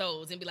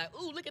episodes and be like,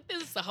 ooh, look at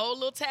this. It's a whole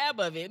little tab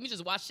of it. Let me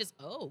just watch this.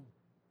 Oh,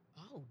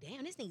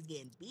 damn, this thing's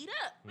getting beat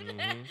up. Mhm. And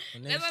That's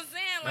then- what I'm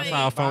saying. That's Like,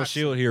 how I found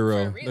boxing. Shield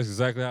Hero. For real. That's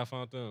exactly how I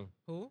found them.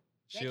 Who?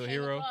 that Shield came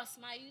Hero. across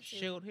my YouTube.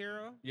 Shield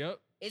Hero. Yep.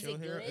 Is Shield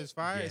it Hero good? is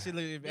fire. Yeah. See,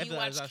 look, Do you after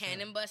watch that,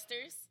 Cannon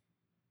Busters?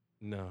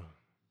 No.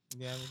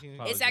 Yeah, I mean,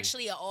 Apologies. It's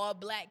actually an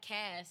all-black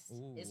cast.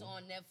 Ooh. It's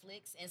on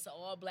Netflix. And it's an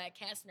all-black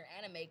cast and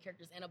they're anime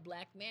characters and a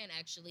black man,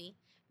 actually.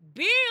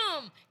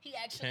 Bam! He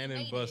actually Cannon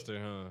made Buster,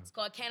 it. huh? It's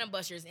called Cannon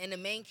Busters. And the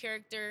main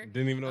character...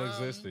 Didn't even know it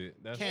Um, existed.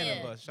 That's Cannon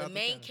Yeah, Bust. Shout out the to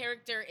main Cannon.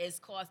 character is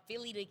called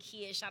Philly the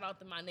Kid. Shout out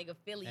to my nigga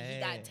Philly. He Hey.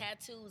 got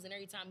tattoos, and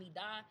every time he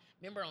die,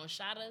 remember on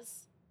Shot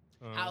Us,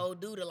 Uh-huh. how old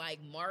dude to like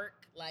Mark,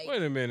 like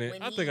Wait a minute.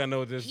 when I think I know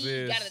what this he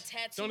is. got a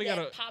tattoo Don't he that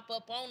got a- pop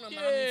up on him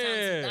how many times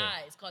he Yeah.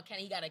 died. It's called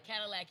He got a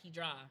Cadillac he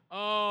drive.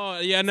 Oh,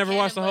 yeah, I never Cannon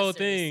watched the whole Busters.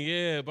 thing.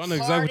 Yeah, but I know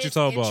exactly what you're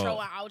talking Intro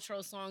about. and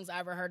outro songs I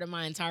ever heard in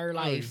my entire I know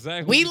life.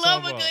 exactly what We you're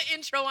love a talking good about.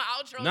 intro and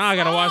outro. Now I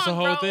gotta watch the song,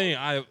 whole bro.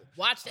 thing.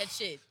 Watch that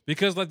shit.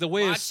 Because like the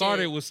way it Watch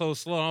started it. was so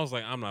slow. I was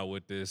like, I'm not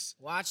with this.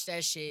 Watch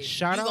that shit.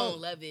 Shout you out- gonna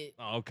love it.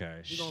 Oh,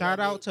 okay. You gonna Shout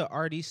love out it. to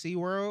RDC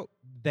World.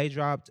 They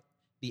dropped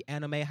the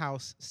Anime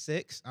House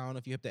 6. I don't know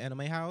if you hit the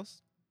Anime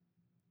House.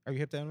 Are you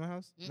hip to Anime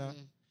House? No.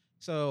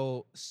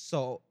 Mm-mm.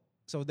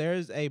 So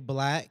there's a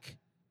black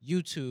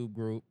YouTube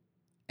group,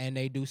 and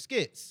they do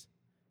skits.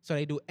 So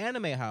they do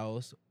Anime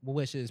House,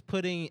 which is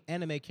putting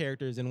anime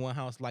characters in one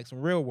house like some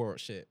real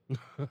world shit.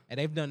 And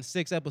they've done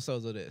 6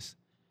 episodes of this,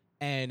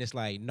 and it's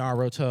like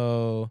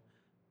Naruto,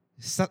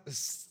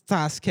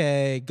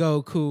 Sasuke,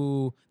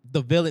 Goku,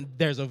 the villain.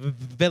 There's a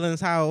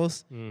villain's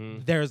house.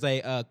 Mhm. There's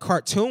a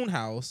cartoon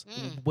house,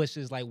 Mm. which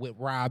is like with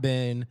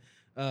Robin,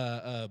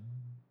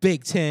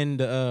 Big Ten,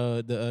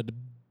 the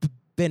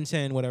Ben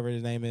 10, whatever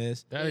his name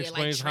is. That Yeah, like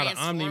explains how the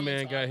transform Omni into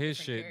Man all got his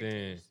different shit then.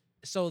 characters.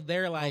 So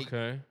they're like,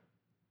 Okay.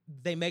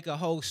 they make a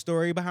whole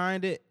story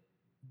behind it.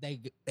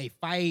 They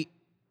fight,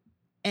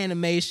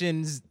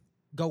 animations.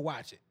 Go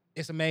watch it.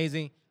 It's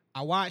amazing.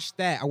 I watched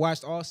that. I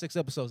watched all 6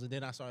 episodes, and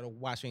then I started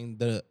watching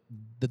the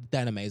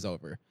animes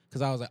over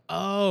because I was like,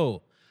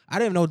 oh, I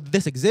didn't know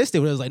this existed.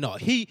 But it was like, no,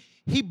 he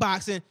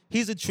boxing.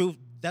 He's the truth.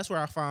 That's where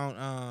I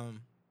found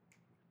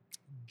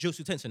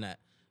Jutsu Tenshin at,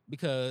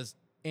 because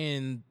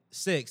in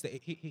 6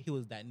 he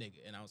was that nigga,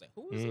 and I was like,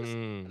 who is this?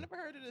 I never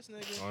heard of this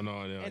nigga. Oh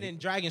no, no. And then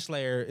Dragon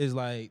Slayer is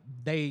like,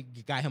 they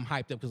got him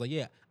hyped up because like,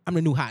 yeah, I'm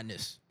the new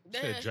hotness.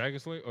 Said Dragon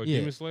Slayer or Yeah.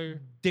 Demon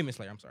Slayer? Demon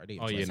Slayer, I'm sorry.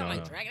 Demon Oh, Slayer. yeah, Sound no,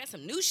 like no. Dragon. That's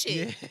some new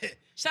shit. Yeah.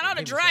 Shout out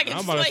to Demon Dragon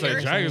I'm about to say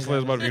Slayer. Dragon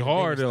Slayer's about to be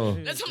hard though.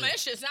 That's some that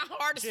shit's not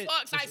hard as Shit.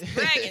 fuck. It's like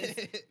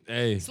dragons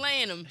Hey,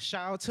 slaying them.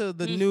 Shout out to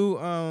the Mm.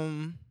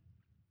 new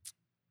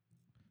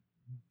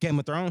Game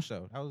of Thrones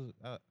show. That was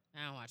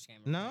I don't watch Game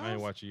of no, Thrones. I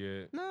ain't watch it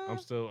yet. No. I'm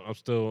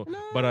still.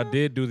 No. But I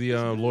did do the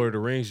Lord of the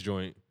Rings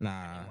joint.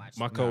 Nah. watch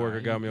My it. coworker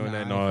Nah, got me on nah, that. I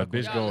ain't No, fucking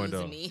bitch with going that. though.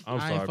 Y'all losing me. I'm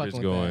I ain't sorry, fucking bitch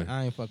with going. that.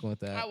 I ain't fucking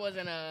with I that.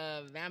 wasn't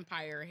a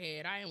vampire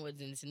head. I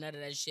wasn't into none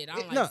of that shit. I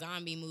don't It- like no.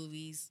 zombie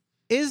movies.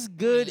 It's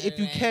good Yeah, if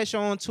you that- catch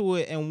on to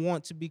it and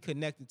want to be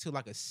connected to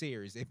like a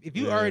series. If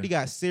you Yeah. already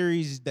got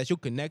series that you're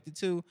connected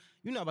to,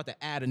 you're not about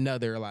to add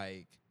another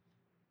like,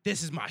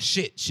 this is my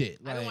shit.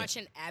 I've been Like,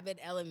 watching Abbott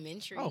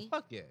Elementary. oh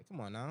fuck yeah, come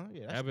on now.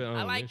 Yeah, that's- Abbott I like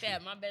Elementary.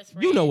 that. My best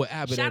friend. You know what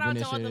Abbott Shout out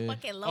to all Elementary the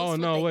is. fucking Los Oh with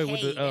no, the wait K.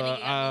 with the That nigga got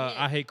me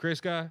I lit. hate Chris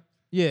guy.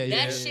 yeah, That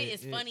yeah, shit yeah,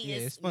 is yeah, funny yeah,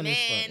 as it's funny man. as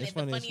fuck. It's It's the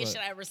funny as funniest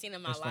fuck. shit I ever seen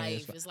in my It's funny as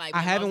life. fuck. It's like I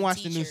when haven't was a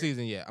watched the new teacher.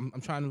 season yet.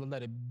 I'm trying to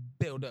let it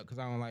build up because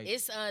I don't like.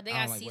 It's they I got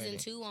don't like season waiting.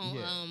 2 on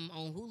Yeah.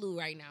 on Hulu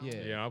right now.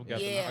 Yeah. Yeah, I've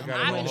got Yeah, I I've got been it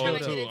on trying to hold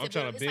get too. into I'm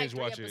trying it. to It's like binge 3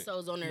 watch it.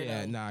 episodes on there.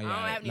 Yeah, though. nah, I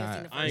yeah, haven't even nah.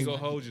 seen the first I ain't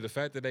gonna one. hold you. The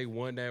fact that they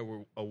won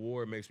that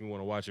award makes me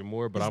want to watch it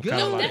more. But It's I'm good.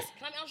 kind of No, like, that's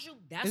can I be honest with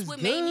you? That's It's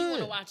what made me want to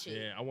good. watch it.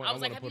 Yeah, I I wanna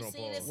was like, put have it you on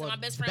seen pause. this? Well, And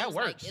my best friend that was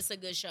works. like, it's a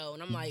good show,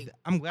 and I'm like,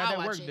 I'm glad I'll that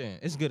watch worked. it. Then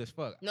it's good as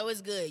fuck. no, it's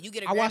good. You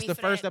get a I watched Grammy the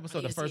for first that? episode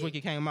I the need to first see week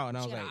it came out, and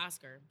I She was got like, an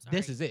Oscar.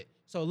 this Sorry. is it.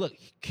 So look,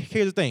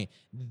 here's the thing.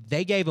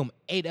 They gave him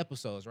 8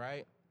 episodes,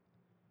 right?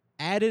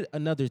 Added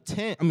another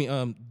 10. I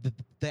mean,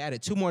 they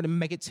added 2 more to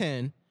make it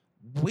 10.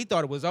 We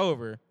thought it was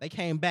over. They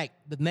came back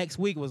the next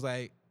week. Was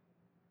like,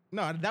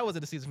 no, that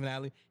wasn't the season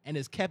finale, and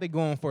it's kept it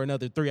going for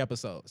another 3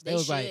 episodes. They They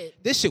was like, should.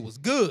 this shit was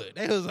good.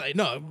 They was like,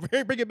 no,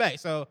 bring it back.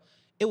 So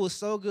it was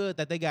so good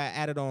that they got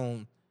added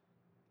on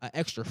an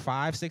extra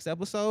 5-6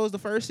 episodes the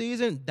first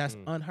season. That's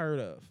unheard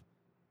of.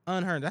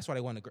 Unheard. That's why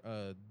they won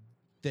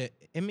the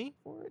Emmy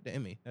for it. The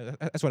Emmy.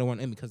 That's why they won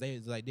the Emmy, because they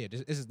was like, yeah,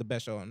 this is the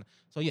best show. And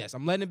so yes,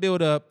 I'm letting it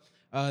build up.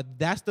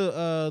 That's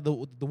the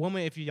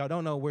woman. If y'all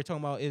don't know, we're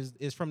talking about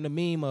is from the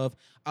meme of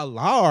a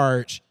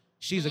large.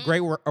 She's a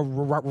great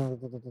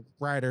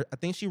writer. I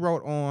think she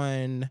wrote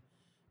on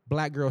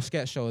Black Girl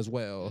Sketch Show as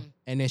well,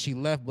 and then she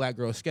left Black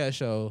Girl Sketch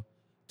Show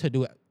to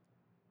do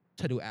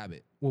to do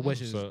Abbott,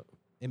 which is What's up?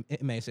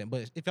 it made sense.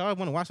 But if y'all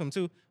want to watch them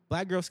too,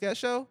 Black Girl Sketch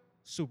Show,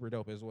 super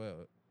dope as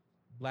well.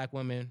 Black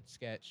women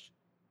sketch,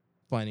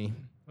 funny,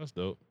 That's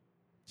dope.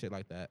 shit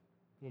like that.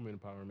 Women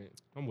empowerment.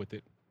 I'm with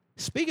it.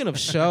 Speaking of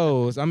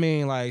shows, I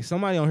mean, like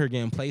somebody on here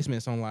getting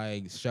placements on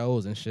like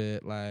shows and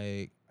shit.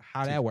 Like,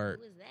 how that work?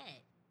 Who is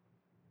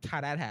that?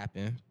 How that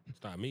happen?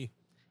 It's not me.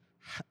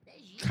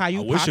 That's you. How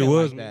you I wish it poppin'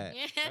 was like me. that?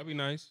 That'd be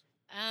nice.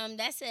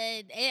 That's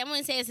I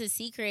wouldn't say it's a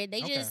secret.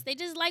 They Okay.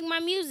 just like my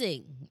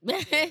music.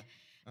 Alright.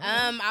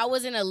 I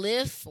was in a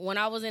Lyft when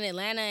I was in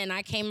Atlanta, and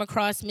I came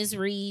across Miss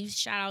Reeves.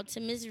 Shout out to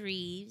Miss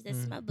Reeves.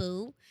 That's my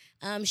boo.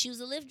 She was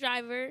a Lyft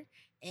driver,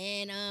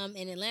 and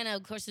in Atlanta,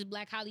 of course, it's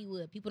Black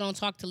Hollywood. People don't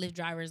talk to Lyft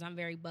drivers. I'm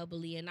very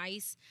bubbly and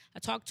nice. I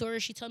talked to her.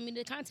 She told me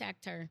to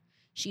contact her.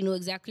 She knew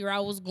exactly where I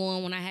was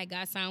going when I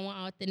got signed with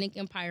Authentic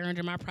Empire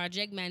under my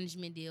project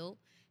management deal.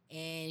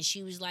 And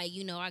she was like,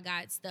 I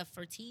got stuff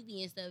for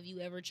TV and stuff.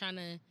 You ever trying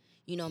to,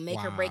 make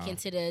her break Wow.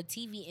 into the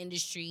TV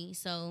industry?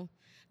 So,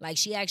 like,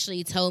 she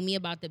actually told me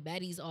about the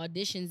Baddies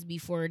auditions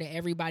before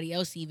everybody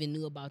else even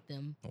knew about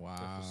them.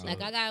 Wow.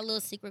 Like, I got a little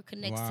secret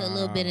connects to a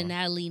little bit of Wow.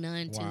 Natalie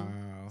Nunn, too. Wow.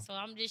 So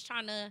I'm just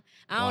trying to,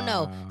 I don't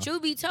know. Wow.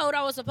 Truth be told,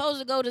 I was supposed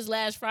to go this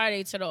last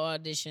Friday to the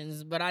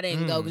auditions, but I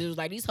didn't go because it was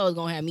like, these hoes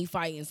gonna have me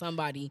fighting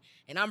somebody,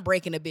 and I'm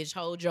breaking a bitch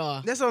whole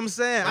jaw That's what I'm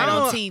saying. right I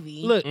on don't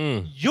TV. look.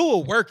 Mm. You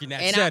will work in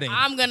that and setting.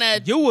 I'm gonna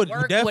you would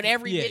work def- with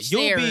every yeah, bitch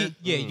you'll there.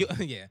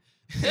 be yeah.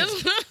 So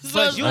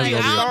But it's you'll like, be a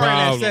I don't star in know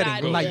that what setting.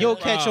 I do. Like you'll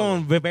catch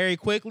Problem. on very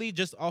quickly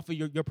just off of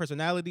your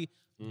personality.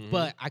 Mhm.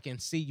 But I can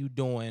see you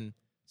doing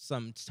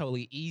something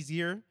totally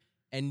easier,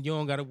 and you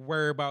don't got to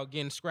worry about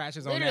getting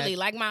scratches Literally, on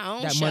like my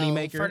own that show, money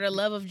maker. For the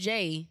Love of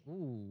Jay. that.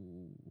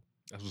 Ooh.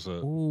 That's what's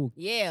up. Ooh.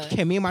 Yeah.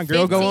 Can me and my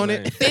girl go on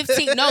it?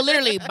 15, no,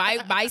 literally,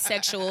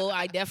 bisexual.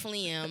 I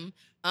definitely am.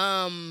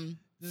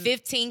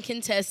 15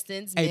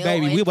 contestants. Hey, male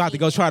baby, and we about to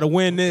go try to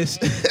win this.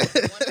 female,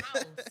 and one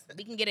house.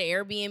 We can get an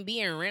Airbnb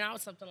and rent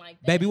out something like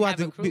that. Baby, we have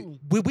about a to crew.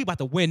 we about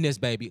to win this,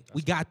 baby.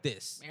 We got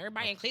this.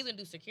 Everybody in Cleveland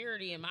do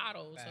security and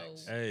models,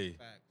 Facts. so Hey.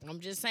 I'm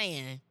just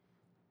saying.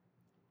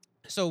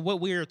 So what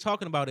we're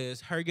talking about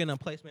is her getting a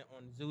placement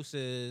on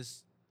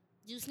Zeus's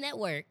Juice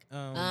Network.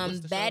 what's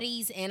the show?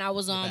 Baddies, and I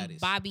was The on Baddies.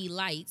 Bobby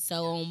Lights.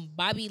 So on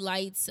Bobby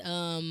Lights,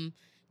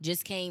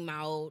 just came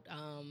out.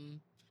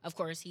 Of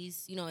course,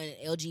 he's in the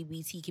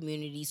LGBT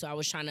community, so I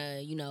was trying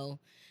to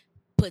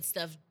put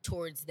stuff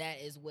towards that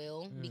as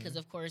well because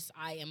of course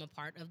I am a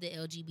part of the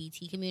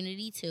LGBT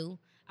community too.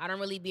 I don't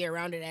really be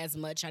around it as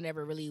much. I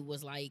never really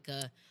was like,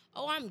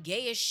 oh, I'm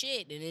gay as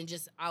shit, and then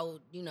I'll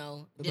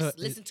But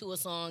listen to a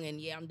song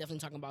and yeah, I'm definitely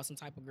talking about some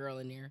type of girl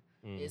in there.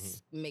 It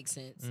makes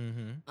sense.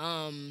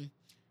 Mm-hmm.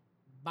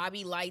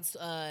 Bobby Lights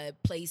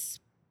place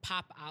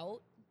Pop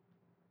Out,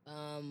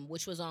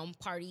 which was on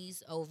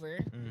Parties Over.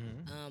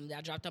 Mm-hmm. That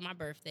I dropped on my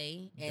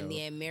birthday, and Dope.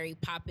 then Mary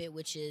Pop It,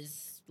 which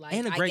is like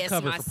And a I great guess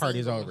cover my for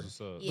Parties single. Over. What's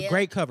up? Yeah.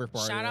 Great cover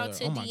party. Shout out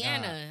to Oh my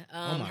Deanna.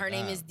 God. Oh my Her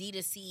name God. is Dee, the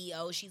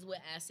CEO. She's with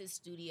Acid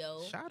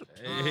Studio. Shout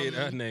out. Hey,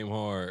 that name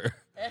hard.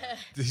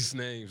 These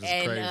names is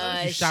And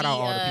crazy. Shout out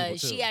all the people,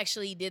 too. she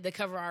actually did the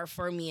cover art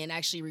for me and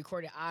actually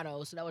recorded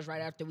Otto. So that was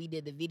right after we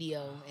did the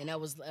video. And that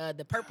was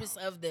the purpose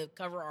of the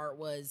cover art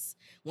was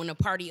when a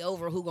party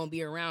over, who gonna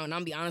be around? And I'm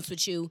gonna be honest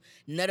with you,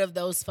 none of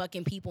those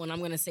fucking people, and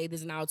I'm gonna say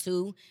this now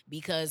too,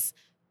 because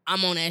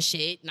I'm on that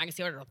shit and I can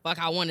say whatever the fuck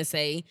I wanna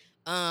say.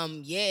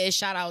 Yeah,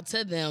 shout out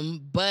to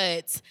them.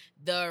 But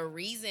the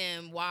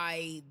reason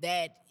why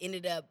that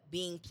ended up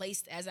being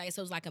placed as I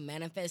said was like a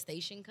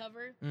manifestation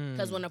cover.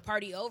 Because when the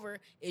party over,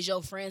 is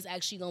your friends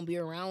actually gonna be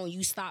around when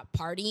you stop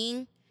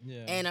partying?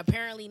 Yeah. And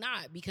apparently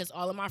not, because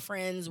all of my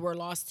friends were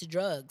lost to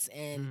drugs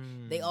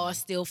and they all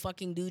still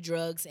fucking do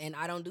drugs, and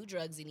I don't do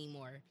drugs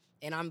anymore.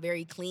 And I'm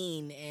very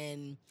clean,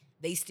 and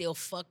they still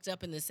fucked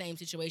up in the same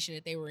situation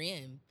that they were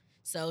in.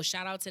 So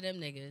shout out to them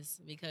niggas,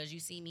 because you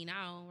see me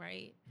now,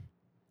 right?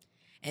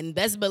 And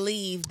best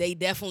believe they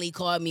definitely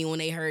called me when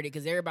they heard it,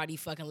 because everybody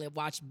fucking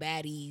watch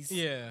Baddies.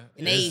 Yeah.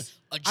 And Yes.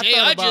 Jay,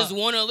 thought I about- just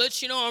want to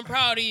let you know I'm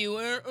proud of you.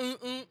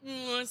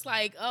 It's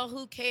like, oh,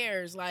 who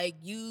cares? Like,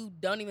 you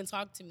don't even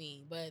talk to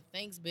me. But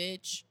thanks,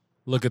 bitch.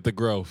 Look at the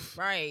growth.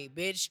 Right,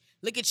 bitch.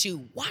 Look at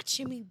you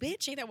watching me,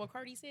 bitch. Ain't that what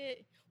Cardi said?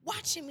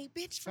 Watching me,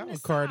 bitch, from That the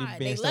was Cardi side.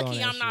 being They still on lucky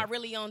that I'm not shit.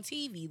 really on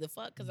TV. The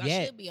fuck? Because I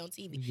Yet. should be on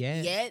TV.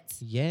 Yet. Yet.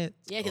 Yeah.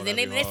 Yeah, because Oh, then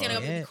that'd be next thing they're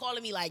hard. gonna be Yeah.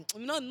 calling me like,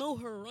 I know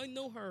her. I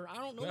know her. I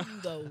don't know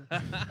you though.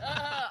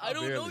 I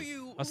don't know Barely.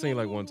 you. I seen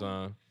like one Ooh.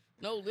 time.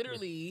 No,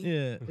 literally.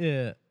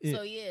 Yeah.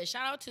 So yeah,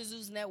 shout out to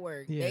Zeus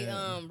Network. Yeah.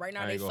 They right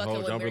now I they ain't gonna fucking hold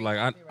with you. I'll be Mary like,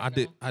 Poppins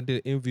right now. I did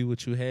an interview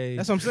with you. Hey,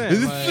 That's what I'm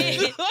saying.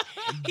 Like,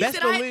 He best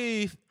said,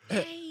 believe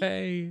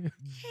Hey,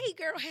 Hey,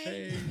 girl,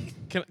 hey.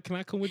 can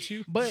I come with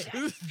you? But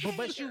Hey,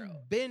 but you've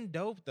girl. been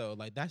dope though.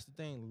 Like that's the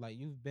thing. Like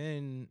you've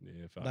been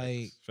Yeah, facts.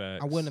 like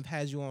facts. I wouldn't have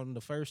had you on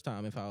the first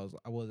time if I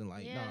wasn't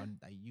like Yeah. no,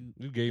 like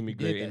You gave me you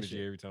did great that energy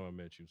shit. every time I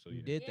met you. So you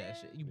yeah. did that Yeah.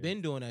 shit. You've Yeah.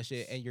 been doing that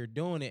shit and you're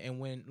doing it. And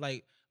when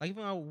like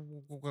even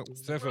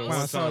Except for the when I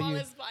one saw time you.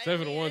 Except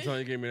for the one time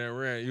you gave me that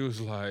rant, you was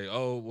like,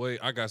 "Oh wait,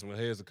 I got some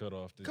hairs to cut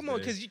off." This Come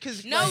on, day.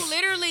 because No,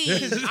 literally.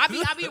 I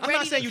be ready I'm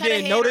not saying to you cut a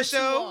didn't head know or the two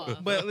show,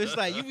 off. but it's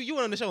like you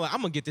went on the show like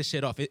I'm gonna get this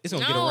shit off. It's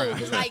gonna get No, around.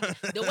 because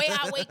like the way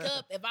I wake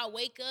up, if I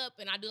wake up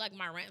and I do like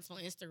my rants on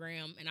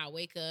Instagram and I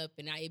wake up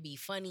and it'd be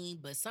funny,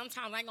 but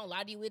sometimes I ain't gonna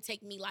lie to you, it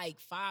take me like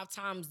 5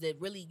 times to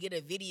really get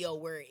a video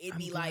where it'd I'm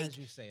be glad like,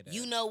 you say that.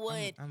 you know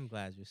what? I'm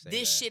glad you say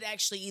This that. shit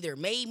actually either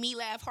made me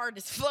laugh hard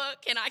as fuck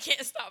and I can't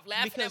stop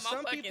laughing Because at my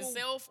some fucking people-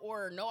 self,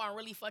 or no, I'm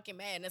really fucking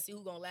mad and let's see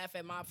who gonna laugh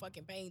at my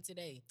fucking pain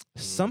today.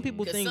 Some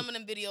people Because think some of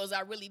them videos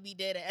I really be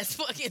dead ass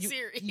fucking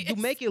serious. you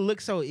make it look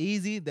so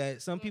easy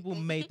that some people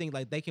may think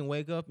like they can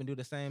wake up and do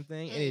the same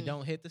thing and it Mm.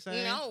 don't hit the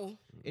same. No.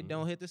 It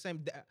don't hit the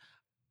same.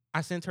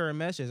 I sent her a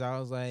message. I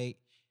was like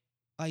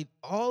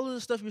all of the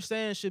stuff you're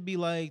saying should be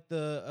like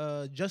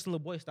the Justin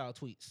LeBoy style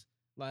tweets.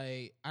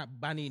 Like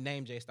I need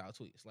Name J style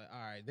tweets. Like all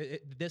right,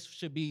 this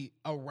should be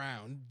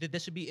around.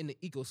 This should be in the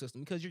ecosystem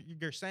because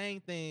you're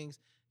saying things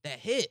that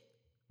hit.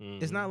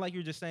 It's not like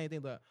you're just saying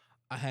things like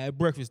I had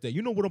breakfast there.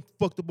 You know what I'm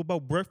fucked up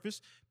about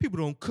breakfast? People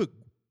don't cook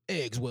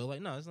eggs well.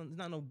 Like no, it's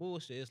not no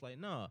bullshit. It's like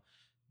no,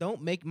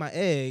 don't make my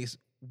eggs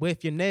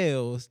with your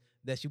nails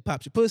that you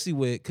popped your pussy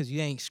with because you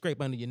ain't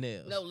scrape under your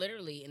nails. No,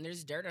 literally. And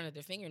there's dirt under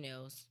their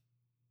fingernails.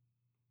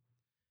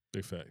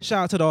 Big fact.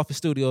 Shout out to the Office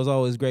Studios.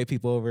 Always great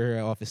people over here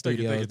at Office Thank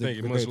you, Studios. thank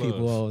you. The Much great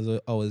people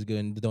always good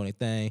and doing their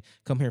thing.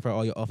 Come here for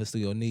all your Office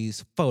Studio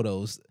needs,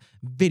 photos,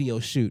 video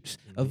shoots,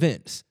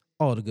 events,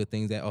 all the good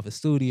things at Office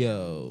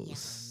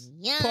Studios.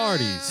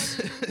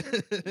 Parties.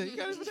 You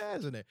got some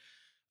ads in there.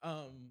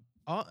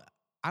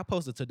 I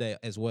posted today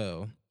as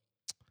well.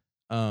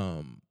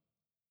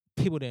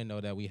 People didn't know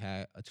that we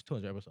had a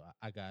 200 episode.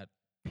 I got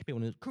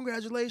people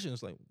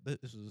congratulations. Like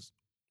this was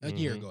a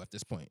year ago at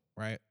this point,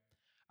 right?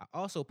 I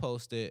also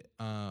posted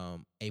a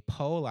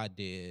poll I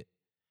did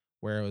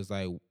where it was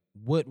like,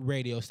 what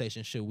radio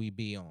station should we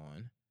be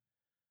on?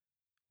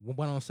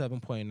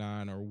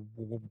 107.9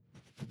 or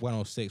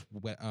 106.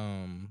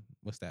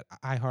 What's that?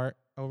 iHeart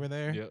over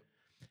there. Yep.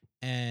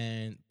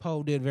 And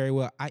Poe did very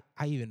well. I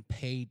even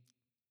paid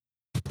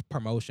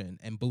promotion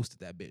and boosted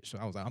that bitch. So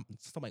I was like,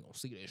 somebody gonna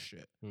see this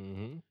shit.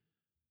 Mm-hmm.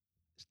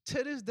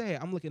 To this day,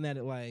 I'm looking at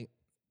it like,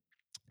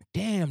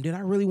 damn, did I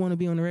really want to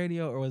be on the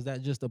radio, or was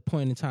that just a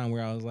point in time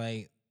where I was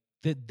like,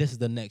 this is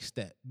the next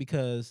step?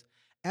 Because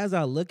as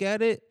I look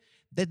at it,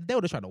 they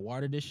would have tried to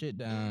water this shit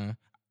down.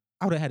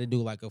 I would have had to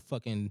do like a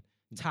fucking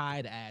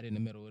Tide ad in the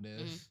middle of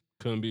this.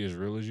 Couldn't be as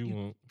real as you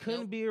want.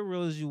 Couldn't be as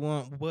real as you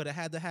want, but it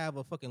had to have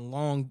a fucking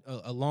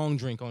long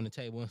drink on the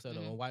table instead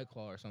of a White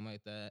Claw or something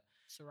like that.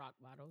 Ciroc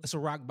bottles. It's a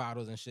rock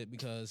bottles and shit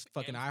because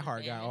fucking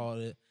iHeart got Amsterdam. all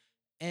it.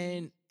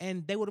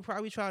 And they would have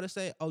probably tried to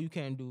say, oh, you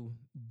can't do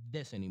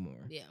this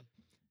anymore. Yeah.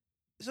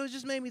 So it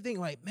just made me think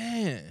like,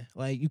 man,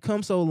 like you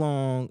come so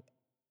long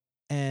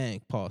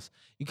and pause.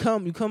 You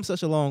come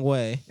such a long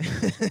way.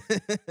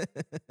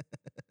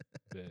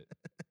 Bet.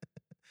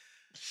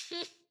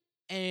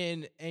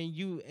 and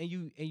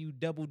you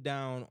double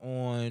down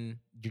on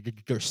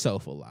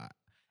yourself a lot.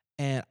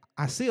 And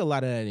I see a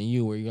lot of that in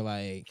you where you're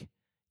like,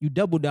 you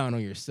double down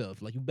on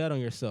yourself. Like you bet on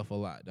yourself a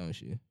lot, don't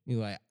you?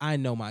 You're like, I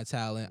know my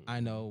talent.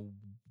 I know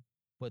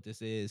what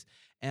this is.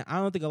 And I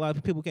don't think a lot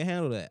of people can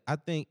handle that. I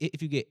think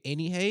if you get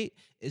any hate,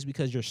 it's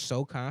because you're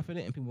so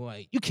confident and people are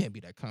like, you can't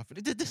be that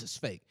confident. This is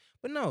fake.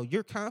 But no,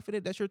 you're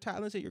confident that you're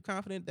talented. You're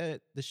confident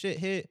that the shit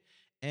hit.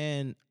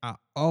 And I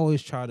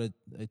always try to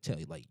tell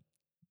you, like,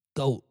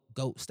 GOAT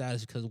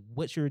status, because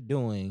what you're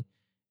doing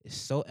is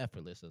so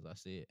effortless as I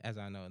see it, as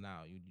I know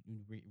now. You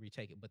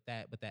retake it. But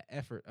that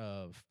effort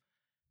of,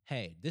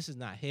 hey, this is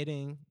not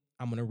hitting.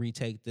 I'm going to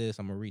retake this.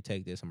 I'm going to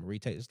retake this. I'm going to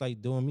retake. It's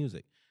like doing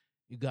music.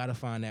 You got to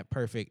find that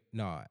perfect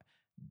nod.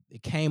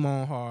 It came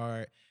on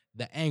hard.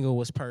 The angle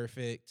was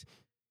perfect.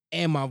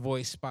 And my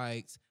voice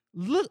spiked.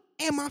 Look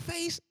at my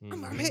face.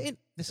 I'm hitting.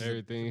 Everything it's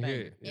a banger.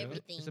 hit. Yeah.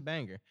 Everything. It's a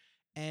banger.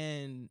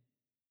 And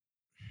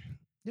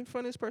you're the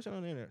funniest person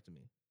on the internet to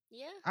me.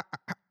 Yeah.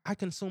 I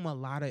consume a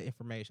lot of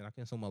information. I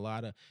consume a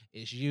lot of.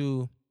 It's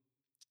you.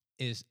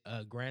 Is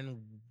a Grand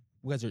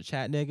Wizard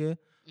Chat nigga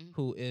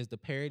who is the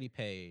parody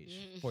page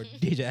for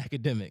DJ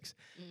Academics.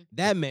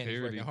 That man is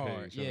Parody working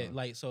hard. page, Yeah, huh?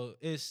 like so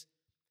it's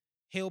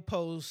he'll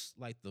post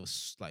like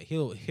those like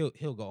he'll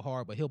go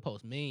hard, but he'll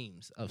post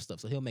memes of stuff.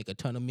 So he'll make a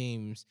ton of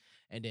memes,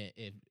 and then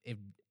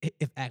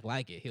if Act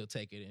Like It, he'll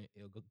take it and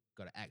he'll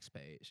go to Act's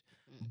page.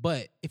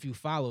 But if you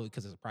follow it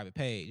because it's a private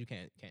page, you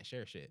can't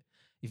share shit.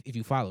 If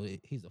you follow it,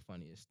 he's the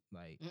funniest.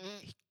 Like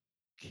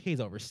he's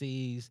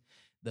overseas.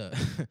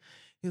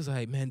 He was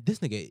like, man, this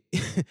nigga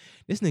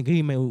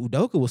he made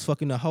Udoka was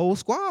fucking the whole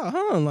squad,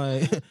 huh?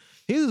 Like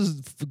he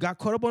got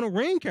caught up on a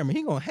Ring camera.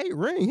 He gonna hate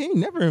Ring. He ain't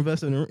never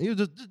invested in. He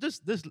was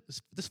just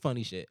this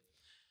funny shit.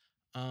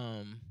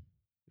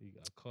 He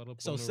got caught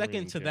up. So on the second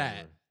ring to that,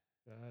 camera.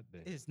 God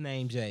damn. It's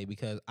named Jay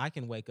because I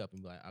can wake up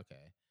and be like, okay,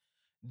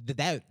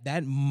 that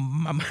that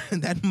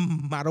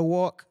model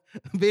walk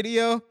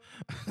video,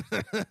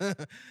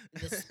 The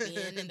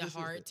spin and the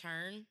hard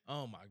turn.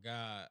 Oh my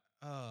god,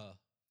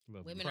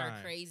 Love Women it. are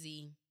Crying.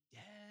 crazy. yeah,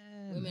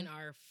 Women man.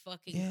 are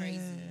fucking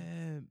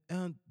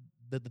crazy.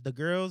 The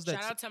girls that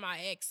Shout out to my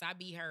ex. I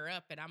beat her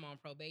up and I'm on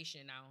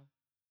probation now.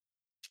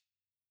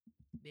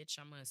 Bitch,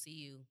 I'm gonna see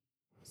you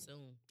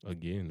soon.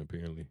 Again,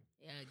 apparently.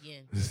 Yeah,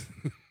 again.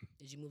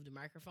 Did you move the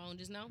microphone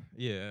just now?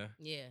 yeah,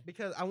 Yeah.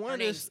 because I Her wanted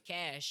name's to.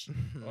 Cash.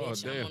 Oh,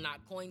 Bitch, I'm damn. gonna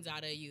knock coins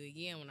out of you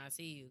again when I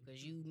see you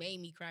because you made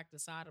me crack the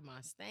side of my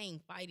stain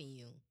fighting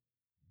you.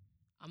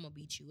 I'm gonna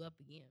beat you up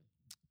again.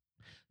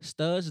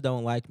 Studs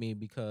don't like me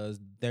because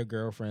their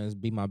girlfriends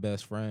be my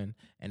best friend,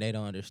 and they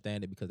don't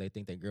understand it because they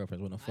think their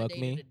girlfriends want to I fuck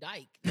dated me. a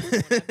dyke.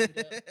 That's the one I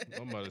beat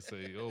up. I'm about to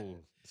say, oh,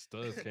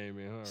 studs came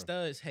in, huh?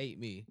 Studs hate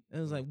me. It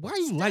was like, why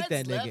you like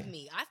that Studs nigga? love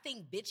me. I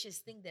think bitches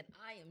think that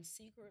I am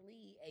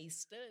secretly a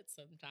stud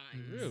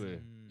sometimes. Really?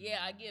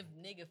 Yeah, I give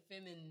nigga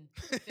feminine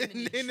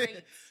Nigga-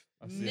 traits.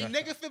 I see- I-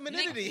 Nigga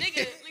femininity.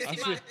 Nigga, I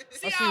see, see- my, I see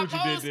see how what you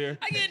I did pose? there.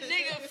 I get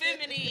nigga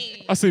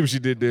feminine I see what you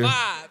did there.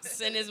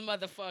 vibes in this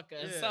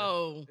motherfucker. Yeah.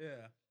 So Yeah.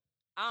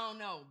 I don't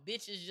know.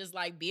 Bitches just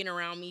like being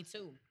around me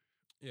too.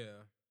 Yeah.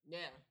 Yeah.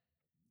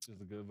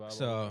 Just a good vibe.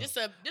 So-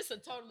 This a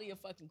totally a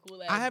fucking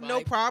cool ass. I have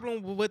no vibe.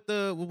 problem with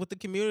the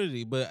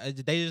community, but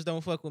they just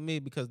don't fuck with me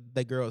because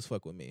they girls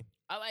fuck with me.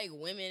 I like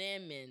women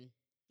and men.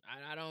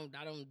 I don't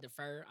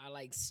defer. I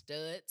like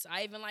studs.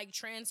 I even like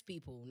trans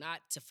people. Not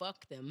to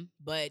fuck them,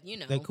 but you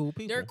know They cool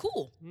people. they're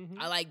cool. Mhm.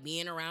 I like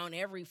being around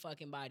every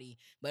fucking body.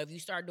 But if you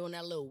start doing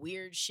that little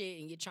weird shit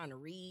and you're trying to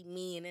read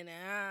me and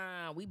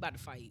then we about to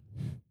fight.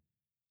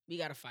 We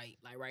gotta fight.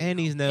 Like right And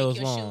now. these nails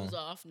Take your long. shoes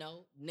off.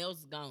 No,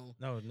 nails gone.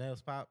 No,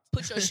 nails popped.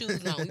 Put your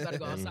shoes on. We gotta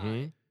go outside.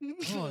 Mhm. Oh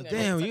We gotta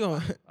damn, go you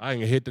outside. gonna I ain't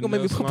gonna hit the Gonna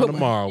make me nail put salon my-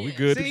 tomorrow. We Yeah.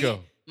 good See? to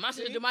go. My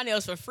sister do my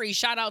nails for free.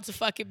 Shout out to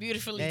fucking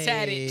beautifully Hey.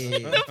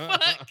 tatted. The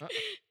fuck?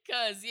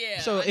 Cause yeah.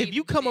 So I if need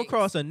you come pics.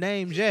 across a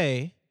name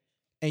Jay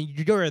and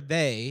you're a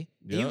they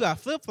and you Yep. got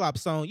flip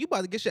flops on, you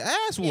about to get your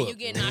ass Yeah, whooped. you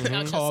get knocked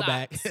out your Call socks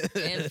back.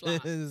 and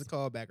flops. This is a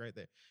call back right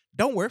there.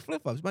 Don't wear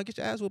flip flops. You might get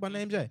your ass whooped by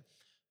name Jay.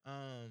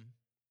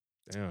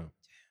 Damn.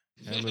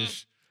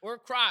 Hamish. Or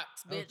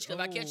Crocs, bitch. Cause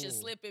I catch you Oh.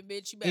 slipping,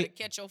 bitch. You better It-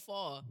 catch your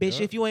fall. Bitch,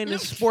 Yeah. if you ain't in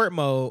sport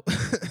mode,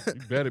 You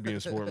better be in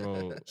sport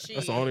mode. That's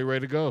Shit. the only way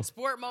to go.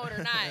 Sport mode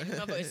or not, you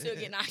motherfucker still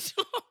get knocked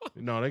off.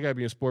 No, they gotta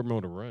be in sport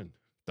mode to run.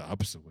 The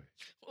opposite way.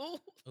 Ooh,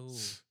 Ooh.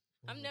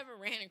 I've never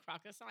ran in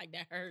Crocs. That sound like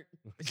that hurt.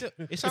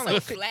 It sounds so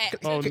like flat.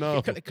 Oh,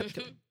 no.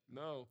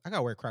 No. I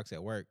gotta wear Crocs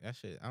at work. That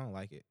shit, I don't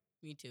like it.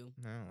 Me too.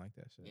 I don't like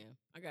that shit. Yeah,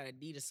 I got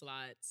Adidas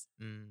slides.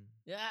 Mm.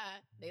 Yeah,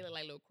 they look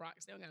like little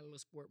Crocs. They don't got a little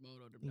sport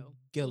mode on them though.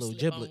 Get a little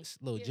slip-on. giblets,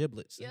 little Yeah.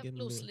 giblets. Yep, Get 'em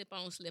little little- slip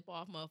on, slip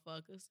off,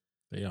 motherfuckers.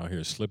 They out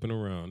here slipping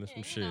around. That's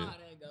Yeah, some you know shit. how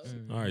that goes.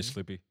 Mm. All right,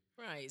 Slippy.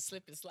 Right,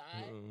 slip and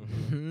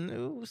slide.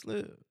 No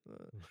slip.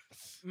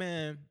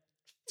 Man,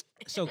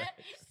 so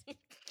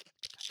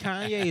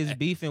Kanye is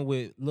beefing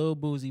with Lil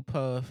Boozy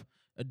Puff,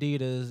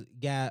 Adidas,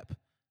 Gap,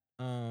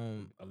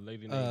 A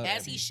lady named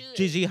As Abby. he should.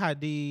 Gigi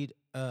Hadid,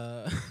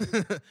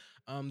 the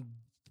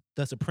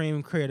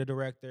Supreme Creative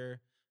Director,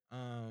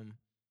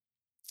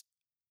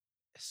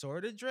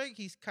 sort of Drake.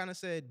 He's kind of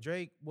said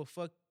Drake will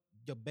fuck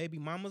your baby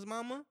mama's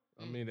mama.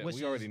 I mean, Which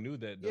we already is- knew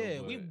that, though. Yeah,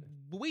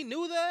 but- we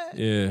knew that.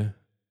 Yeah.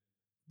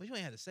 But you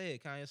ain't had to say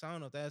it, Kanye. So I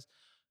don't know if that's.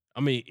 I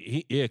mean,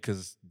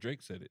 because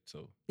Drake said it,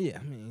 so. Yeah,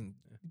 I mean,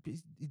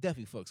 he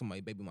definitely fucked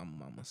somebody baby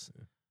mamas.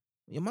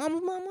 Your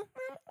mama's mama.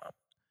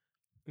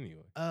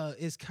 Anyway.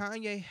 Is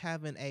Kanye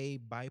having a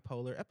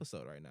bipolar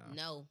episode right now?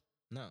 No,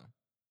 No.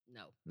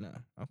 no.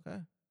 Okay.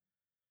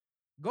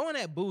 Going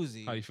at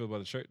Boozy. How you feel about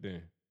the shirt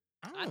then?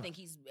 don't I know. think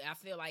I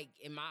feel like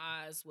in my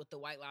eyes with the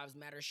White Lives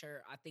Matter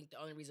shirt, I think the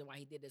only reason why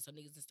he did this so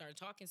niggas can start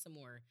talking some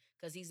more.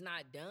 Cause he's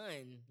not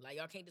done. Like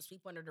y'all can't just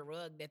sweep under the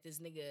rug that this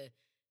nigga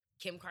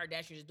Kim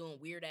Kardashian is doing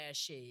weird ass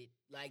shit.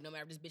 Like no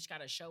matter if this bitch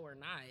got a show or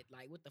not.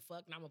 Like what the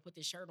fuck? Now I'm gonna put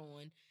this shirt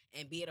on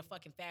and be at a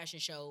fucking fashion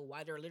show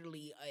while they're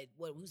literally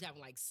who's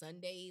having like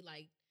Sunday,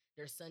 like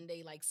their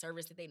Sunday like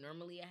service that they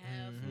normally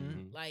have.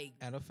 Mhm. Like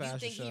At a you fashion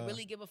think show. he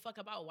really give a fuck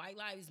about White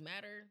Lives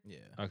Matter? Yeah.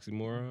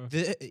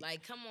 Oxymoron?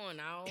 Like, come on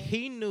now.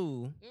 He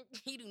knew.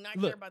 He do not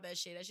Look. care about that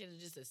shit. That shit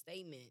is just a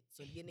statement.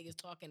 So to get niggas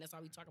talking, that's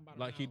all we talking about.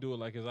 Like he now. do it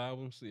like his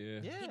albums? Yeah.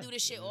 Yeah. He do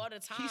this shit all the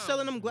time. He's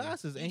selling them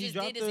glasses, and he just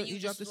dropped did this the and you he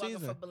dropped the just was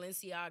season. walking for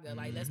Balenciaga.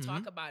 Like, let's Mhm.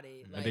 talk about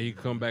it. Like, And then he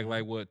come back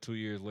like what 2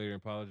 years later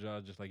and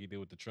apologize just like he did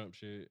with the Trump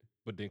shit,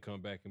 but then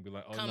come back and be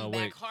like, oh come no,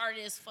 back wait, hard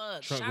as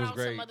fuck. Trump Shout was out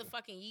great. to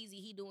motherfucking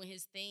Yeezy. He doing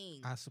his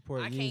thing. I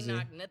support I can't Yeezy.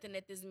 knock nothing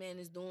that this man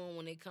is doing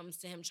when it comes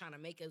to him trying to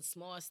make a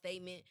small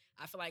statement.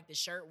 I feel like the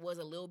shirt was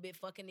a little bit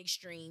fucking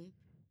extreme.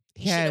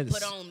 He should have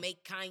put on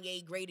 "Make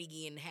Kanye Great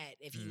Again" hat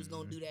if he was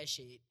gonna do that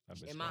shit. I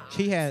bet In you my would. eyes.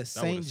 He had That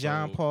St. would've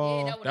John sold.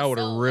 Paul. That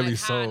would've really like,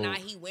 how, sold. Now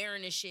he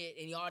wearing this shit,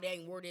 and y'all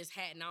dang wore this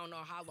hat, and I don't know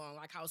how long.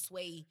 Like how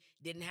Sway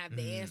didn't have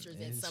the answers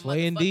at And some Sway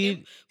motherfucking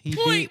indeed, he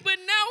point, did. but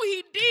now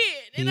he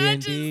did, and He I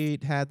just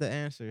indeed had the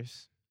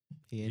answers.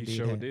 He He indeed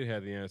sure had, did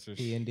have the answers.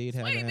 He indeed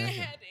had Wait, an they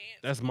answer. had the answer.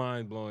 That's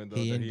mind blowing though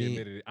He that he indeed-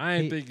 admitted it. I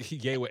didn't he- think he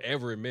Ye would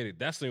ever admit it.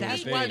 That's the only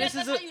That's thing. why That's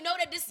this is how a- you know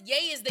that this Ye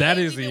is the That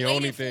Ye is we've the been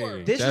only waiting for.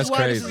 thing. This That's is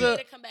why this is crazy.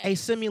 To come back. a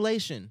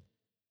simulation.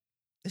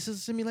 This is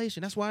a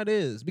simulation. That's why it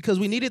is. Because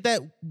we needed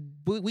that.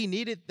 We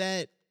needed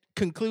that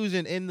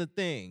conclusion in the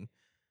thing.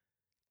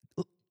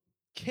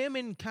 Kim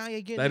and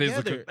Kanye getting That is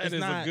together.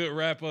 a good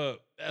wrap up.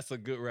 That's a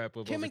good wrap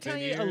up. Kim Over and 10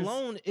 Kanye years,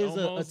 alone is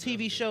a almost.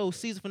 TV show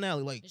season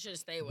finale. Like, You should have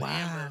stayed with wow.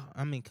 Amber.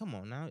 I mean, come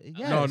on now.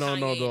 Yes.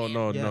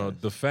 No. Yes.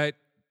 The fact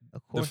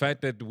Of the course.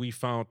 fact that we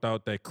found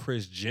out that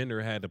Kris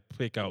Jenner had to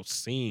pick out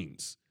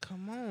scenes.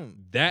 Come on.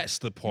 That's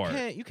the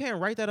part. You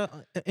can't write that up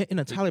in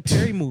a Tyler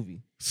Perry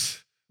movie.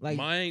 Like,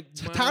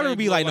 Tyler would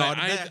be like, no,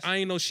 I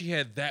ain't know she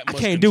had that I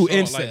much can't do control. Like,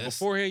 incest.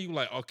 beforehand, you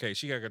like, okay,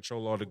 she got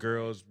control all the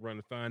girls, run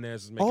the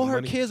finances, making all her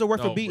money. kids are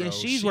worth No, a beat, and bro,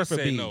 she's she worth a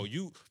said, beat. No,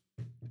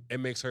 it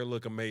makes her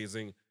look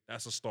amazing.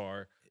 That's a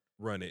star.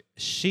 Run it.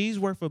 She's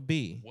worth a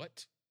B.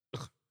 What?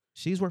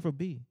 She's worth a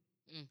B.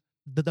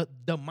 Mm.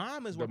 The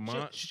mom is The,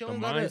 worth. She the don't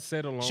got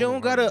mindset alone. She don't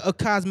of got her. a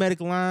cosmetic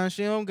line.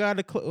 She don't got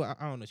a.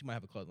 I don't know. She might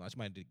have a clothing line. She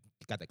might have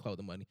got that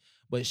clothing money.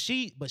 But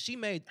she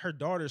made her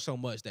daughter so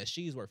much that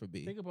she's worth a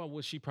B. Think about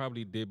what she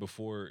probably did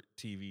before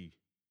TV.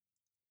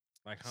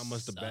 Like how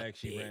much the Suck bag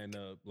she dick. ran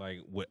up, like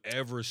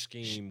whatever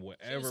scheme,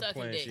 whatever sucking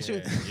plan dick. she She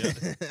had.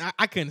 was- Yeah,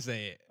 I couldn't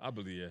say it, I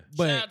believe yeah.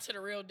 but Shout out to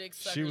the real dick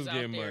suckers She was out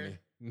getting there.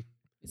 money.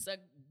 They suck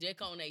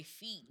dick on their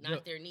feet, not Yeah.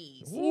 their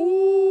knees.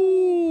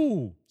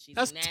 Ooh, She's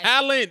that's nasty,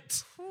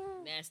 talent.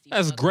 Nasty.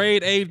 That's fucker.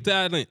 grade A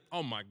talent.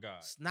 Oh my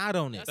god, snot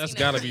on it. that's seen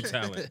gotta that. be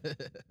talent.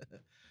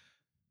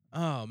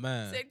 Oh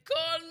man. Said,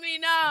 call me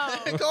now.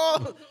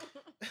 Call-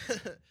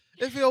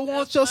 if you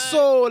want That's your fine.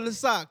 soul,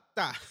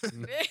 sakta.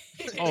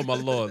 Oh my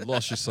lord,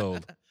 lost your soul.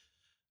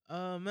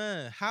 Oh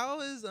man, how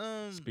is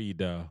Speed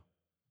dial.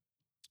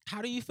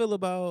 how do you feel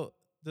about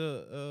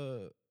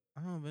the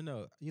I don't even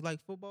know. You like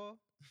football?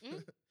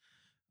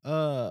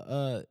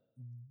 Mm.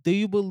 Do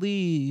you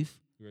believe?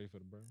 You ready for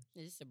the burn?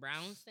 Is this a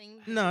Browns thing?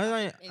 No, it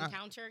ain't-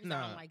 Encounter? 'Cause I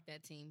nah. don't like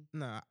that team.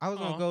 Nah, I was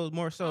gonna Oh. go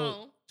more so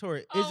Oh.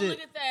 toward. Oh, Is look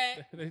it? at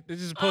that. They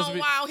just supposed Oh, to be.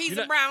 wow, he's you're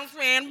a not- Browns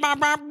fan. No,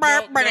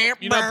 no,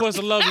 you're not supposed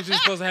to love. You're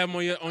just supposed to have them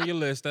on your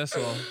list. That's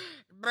all.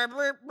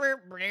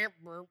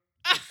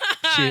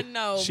 I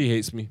know. She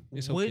hates me.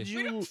 It's okay. Would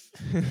you?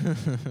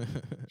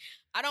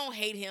 I don't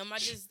hate him. I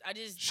just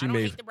She I don't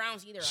made- hate the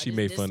Browns either. she I just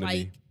made fun of me.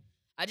 dislike-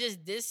 I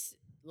just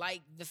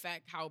dislike the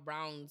fact how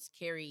Browns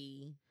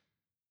carry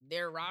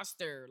their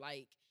roster.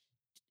 Like,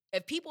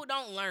 if people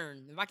don't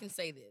learn, if I can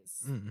say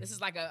this, Mm. this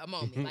is like a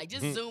moment. Like,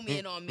 just zoom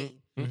in on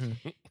me.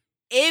 Mhm.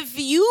 If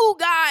you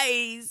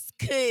guys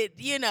could,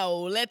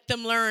 let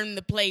them learn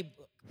the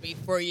playbook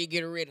before you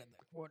get rid of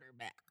the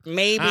quarterback,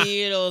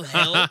 maybe it'll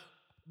help.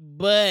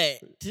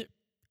 But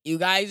you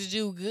guys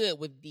do good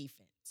with defense.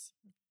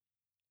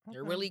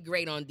 They're Okay. really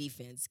great on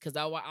defense because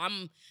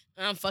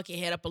I'm fucking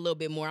head up a little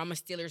bit more. I'm a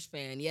Steelers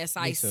fan. Yes,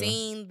 Me I too.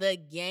 seen the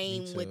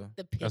game too. with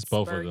the That's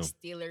both of Pittsburgh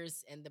them.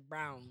 Steelers and the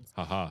Browns.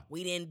 Haha.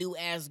 We didn't do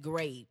as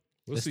great.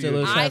 We'll The see Steelers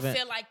you. have- I haven't-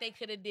 feel like they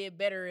could have did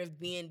better if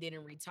Ben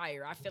didn't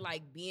retire. I feel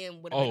like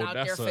Ben would have Oh, been out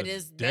there that's for a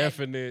this.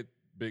 definite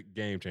big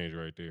game changer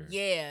right there.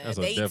 Yeah, That's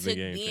a they took definite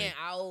game Ben changer.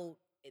 out.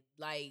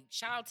 Like,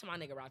 shout out to my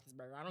nigga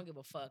Roethlisberger. I don't give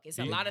a fuck. It's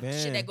a Big lot of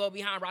Ben. shit that go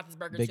behind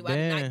Roethlisberger Big too. I do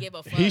Ben. not give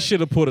a fuck. He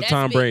should have pulled a That's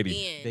Tom Big Brady.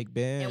 Ben. Big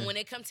Ben. And when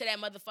it comes to that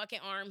motherfucking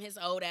arm, his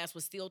old ass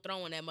was still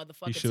throwing that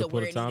motherfucker shoulda to put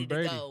where a it Tom needed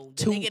Brady. to go.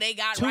 The Two- nigga they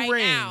got two right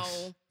rings.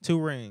 now. 2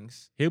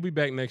 rings. He'll be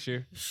back next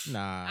year.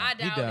 Nah, I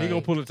doubt done. it. He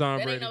gonna pull a Tom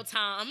That Brady. ain't no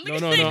Tom. No,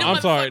 Look no, at no. that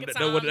I'm sorry. motherfucking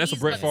Tom. That's a He's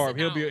Brett gonna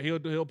Favre. sit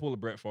down. He'll pull a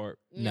Brett Favre.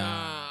 Nah,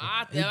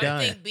 I he done.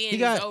 think Ben He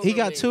got is over he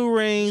got with. 2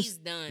 rings. He's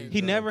done.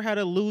 He never had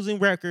a losing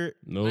record.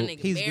 My Nope. nigga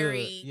He's good.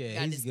 married, Yeah,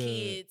 got he's his good.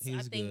 kids. I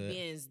He's think good.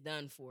 Ben's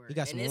done for. He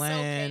got and some it's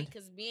land. okay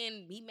because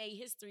Ben, he made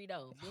history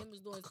though. Ben was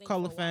doing things Hall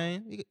for of a while.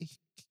 Fame.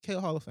 He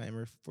Hall of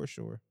Famer for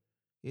sure.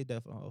 He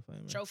definitely Hall of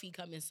Famer. Trophy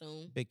coming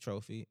soon. Big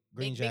trophy.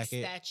 Green Big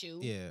jacket. statue.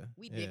 Yeah.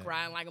 We yeah. dick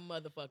riding like a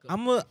motherfucker.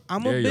 I'm a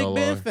There Big y'all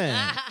Ben are.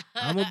 fan.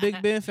 I'm a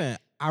Big Ben fan.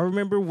 I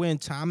remember when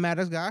Tom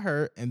Maddox got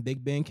hurt and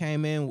Big Ben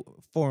came in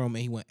for him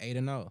and he went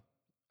 8-0.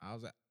 I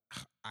was like,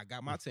 I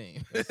got my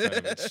team. That's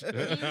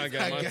savage. I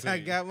got my I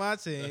team. got my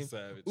team. That's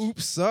savage.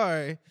 Oops,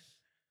 sorry.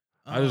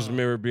 I just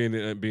remember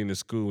being in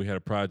school. We had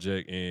a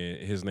project, and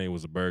his name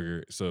was a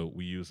burger, so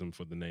we used him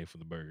for the name for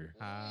the burger.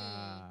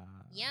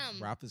 Yum.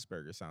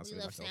 Roethlisberger sounds We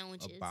like love a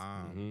sandwiches.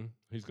 bomb. Mhm.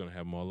 He's gonna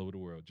have them all over the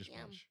world. Just Yum.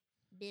 watch.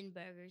 Bean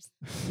burgers.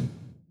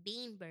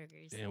 Bean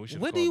burgers. Damn, we should.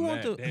 What do you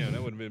want that? to- Damn,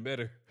 that would have been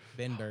better.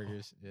 Ben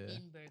Burgers. Yeah.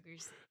 Bean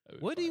burgers.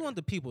 What do you want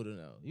the people to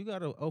know? You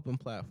got an open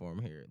platform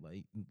here.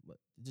 Like,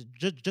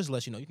 just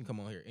let you know you can come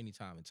on here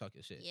anytime and talk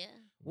your shit. Yeah.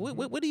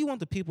 What do you want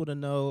the people to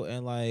know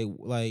and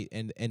like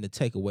and to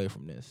take away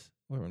from this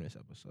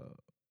episode?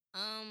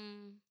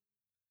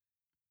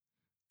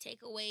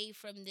 Take away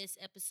from this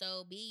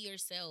episode, be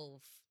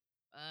yourself.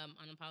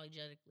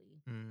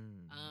 Unapologetically.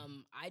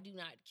 I do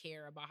not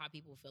care about how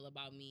people feel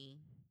about me,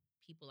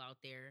 people out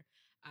there.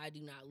 I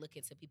do not look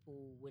into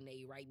people when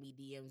they write me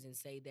DMs and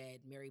say that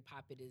Mary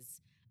Poppins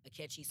is a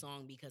catchy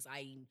song because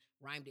I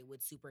rhymed it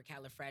with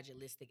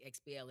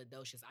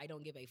supercalifragilisticexpialidocious. I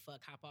don't give a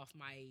fuck. Hop off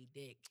my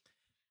dick.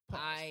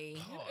 I'm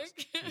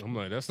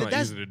like, that's not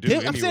That's easy to do.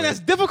 I'm saying anyway.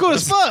 that's difficult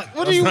as fuck.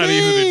 What do you mean? That's not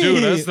easy to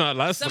do. That's a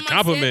Someone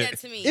compliment. said that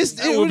to me.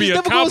 That would be a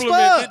difficult as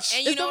compliment, fuck. bitch.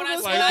 And you know what I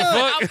It's said?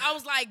 difficult as fuck. I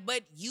was like,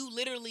 but you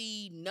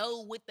literally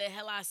know what the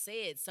hell I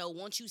said. So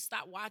won't you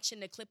stop watching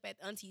the clip at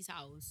Auntie's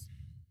house?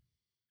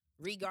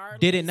 Regardless.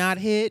 Did it not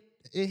hit?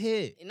 It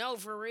hit. No,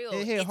 for real.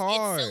 It hit It's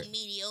hard. so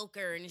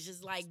mediocre. And it's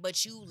just like,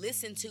 but you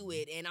listen to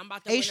it. And I'm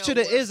about to H win to an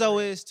the award for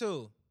Izzo it. is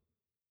too.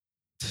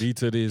 B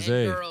to the And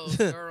Z. girls,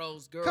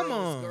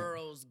 on.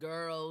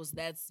 girls.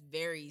 That's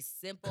very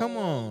simple. Come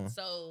on.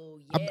 So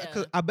I,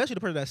 yeah, I bet you the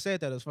person that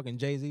said that is fucking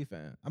Jay-Z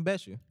fan. I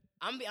bet you.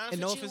 I'm be honest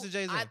and no with offense you. to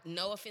Jay-Z.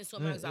 No offense to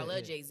him because I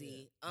love Jay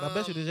Z. But I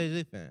bet you the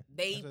Jay-Z fan.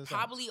 They That's what it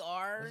probably sounds,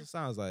 are. that's what it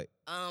sounds like.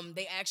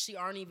 They actually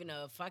aren't even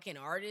a fucking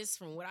artist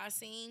from what I've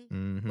seen.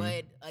 Mhm.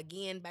 But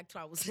again, back to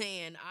what I was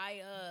saying,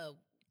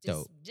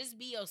 just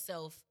be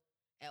yourself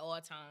at all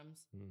times.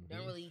 Mm-hmm.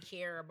 Don't really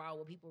care about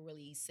what people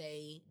really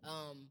say.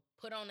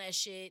 Put on that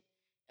shit.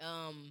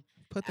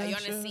 Put Y'all that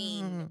done shit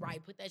seen, on.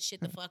 right? Put that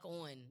shit the fuck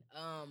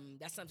on.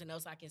 That's something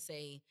else I can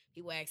say.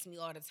 People ask me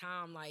all the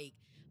time, like,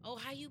 "Oh,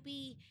 how you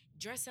be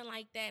dressing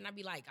like that?" And I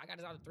be like, "I got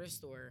it out of the thrift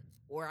store,"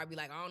 or I be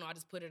like, "I don't know, I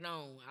just put it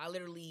on." I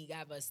literally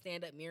have a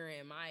stand-up mirror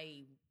in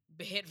my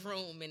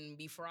bedroom, and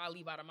before I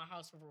leave out of my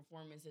house for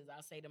performances,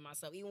 I say to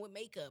myself, even with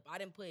makeup, I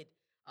didn't put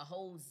a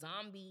whole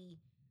zombie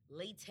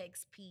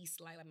latex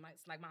piece like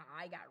my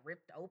eye got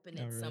ripped open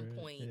at some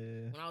point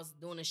when I was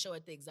doing a show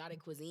at the Exotic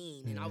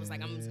Cuisine, and I was like,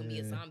 I'm just gonna be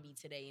a zombie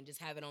today and just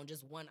have it on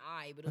just one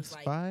eye. But it was That's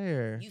like,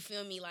 fire. you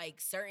feel me?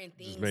 Like certain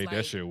things, Just made like,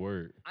 that shit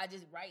work. I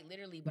just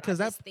literally, but Because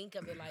I just think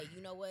of it like,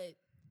 you know what?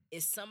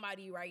 It's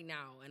somebody right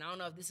now, and I don't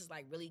know if this is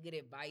like really good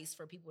advice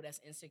for people that's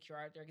insecure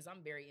out there, because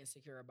I'm very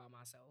insecure about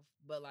myself.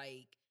 But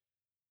like,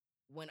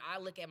 when I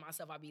look at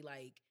myself, I be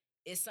like,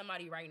 it's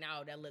somebody right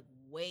now that look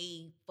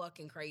way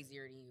fucking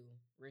crazier than you,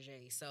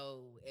 Rajay.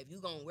 So if you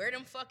gonna wear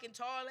them fucking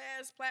tall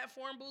ass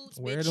platform boots,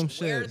 Wear bitch, them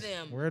wear shits.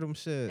 them. Wear them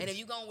shits. And if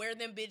you gonna wear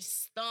them, bitch,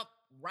 stump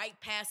right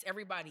past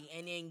everybody,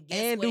 and then guess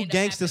and what do ended up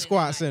gangster happening?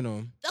 squats Like, in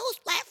them. those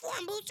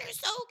platform boots are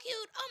so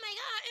cute. Oh my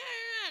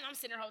god! And I'm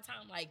sitting there the whole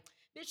time like,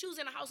 bitch, you was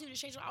in the house, you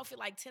just changed your outfit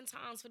like 10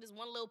 times for this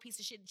one little piece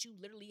of shit that you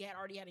literally had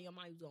already had in your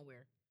mind you was gonna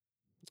wear.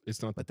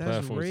 It's not But the that's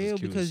platforms real that's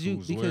cute, because you-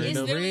 who's because wearing It's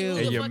them. literally who real.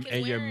 the and you're, fuck is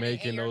and you're wearing it,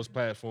 making and you're- those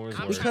platforms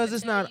I'm work. trying Because to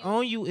it's tell not you.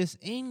 on you, it's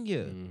in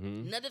you.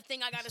 Mhm. Another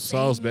thing I gotta say,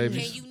 Sauce,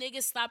 baby. can you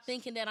niggas stop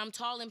thinking that I'm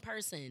tall in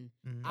person?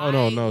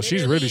 Oh, no,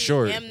 she's really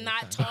short. I am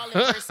not tall in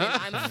person.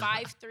 I'm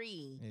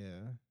 5'3". Yeah.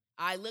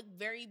 I look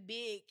very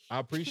big. I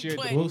appreciate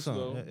But- the boots, Boots on,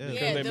 though. yeah, yeah. Because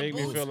Yeah, they the make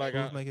me boots- feel like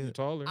Boots make I'm it-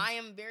 taller. I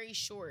am very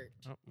short.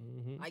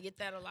 Mhm. I get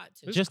that a lot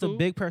too. It's Just cool. a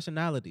big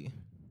personality.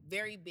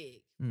 Very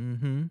big.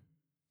 Mm-hmm.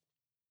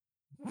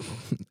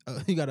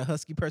 You got a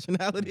husky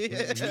personality.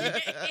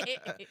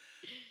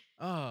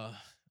 Oh,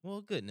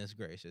 well, goodness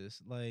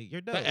gracious. Like,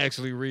 you're dope. That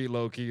actually read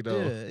low key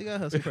though. Yeah, you got a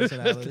husky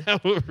personality.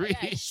 That would I read.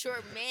 got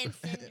short man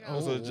syndrome.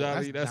 That's Oh, a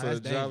jolly. That's a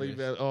jolly.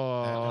 dangerous.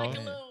 Oh, Like a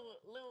man. little,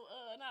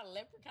 not a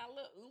leprechaun, a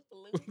little oompa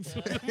loompa.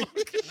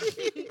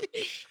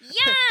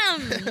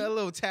 Yum! A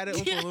little tatted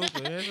Oompa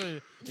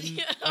Loompa.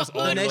 That's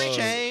all Little next love.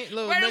 chain.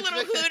 Right, a next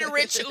little hood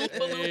rich Oompa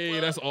Loompa. Hey,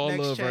 that's all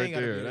next love chain right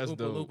gotta there. be a That's Oompa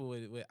dope.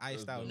 Loompa with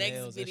iced That's out dope. Next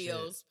nails and shit.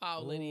 videos,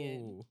 Paul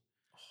Lydian. Ooh.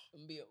 I'm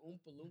gonna be a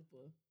Oompa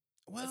Loompa.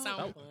 Well, That sound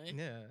that- fun.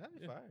 Yeah, that'd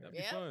be Yeah, fire. that'd be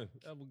Yeah. fun.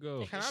 That would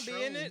go. Can I be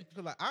in Shroom. it?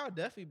 'Cause, like, I'll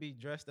definitely be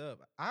dressed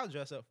up. I'll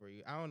dress up for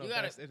you. I don't know You if,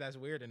 gotta- that's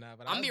weird or not,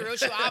 but I'm I'll be real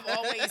with you. I've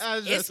always I'll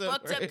it's dress up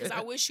fucked for up because you.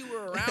 I wish you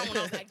were around when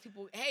I was asking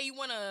people, hey, you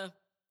wanna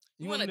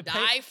You want me to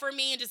die paint- for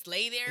me and just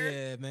lay there?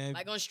 Yeah, man.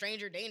 Like on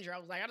Stranger Danger. I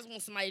was like, I just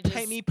want somebody to just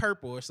Paint me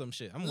purple or some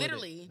shit. I'm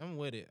Literally. with it. I'm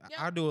with it. Yep.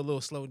 I'll do a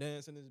little slow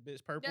dance in this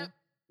bitch purple.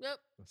 Yep.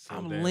 So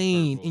I'm damn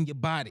lean purple. in your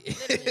body.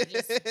 Literally,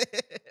 just-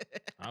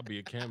 I'll be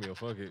a cameo.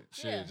 Fuck it.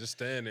 Shit, Yeah. just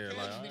stand there. Like,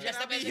 Be all right. dressed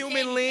Can I up be as a human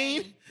candy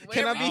lean? cane. Can I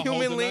Whatever be you I'll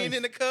hold human the lean knife.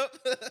 in the cup?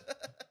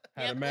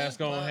 Had Yep, a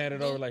mask on, boop, had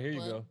it over. Like, here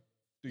you boop. go.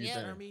 Do your Yeah.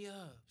 thing. Stir me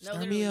up. No, Stir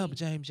me up, literally.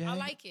 James J. I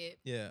like it.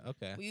 Yeah,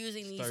 okay. We're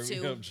using Stir these me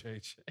two. up,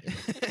 JJ.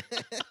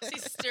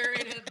 She's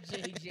stirring up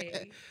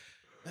JJ.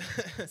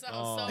 So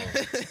Oh.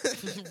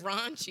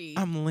 raunchy.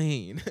 I'm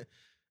lean.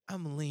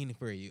 I'm lean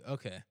for you.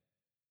 Okay.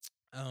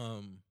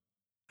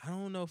 I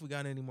don't know if we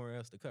got any more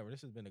else to cover.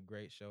 This has been a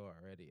great show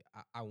already.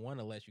 I want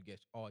to let you get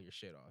all your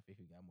shit off if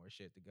you got more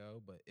shit to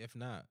go, but if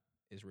not,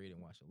 it's reading,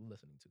 watching,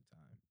 listening to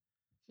time.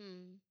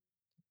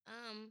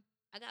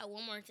 I got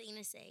one more thing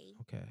to say.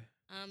 Okay.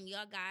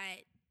 Y'all got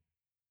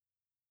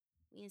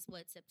it's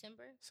what,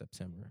 September?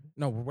 September.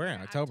 No, we're in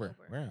We're October.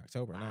 October. We're in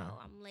October Wow, now.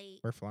 I'm late.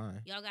 We're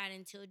flying. Y'all got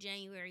until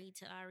January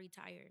till I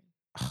retire.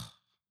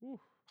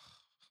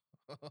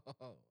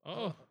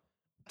 Oh,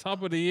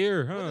 top of the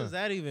year, huh? What does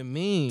that even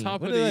mean?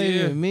 Top what of does the that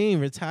year. even mean?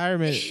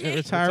 Retirement.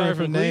 Retirement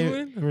from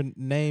from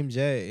name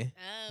J.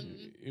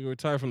 You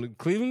retire from the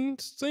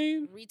Cleveland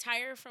scene?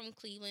 Retire from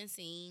Cleveland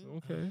scene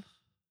Okay.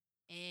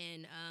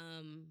 and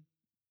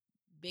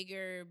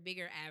bigger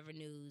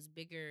avenues,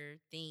 bigger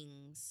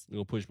things. You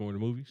gonna push more in the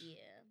movies?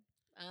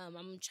 Yeah.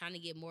 I'm trying to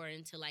get more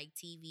into like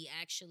TV.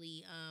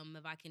 Actually,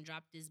 if I can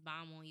drop this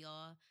bomb on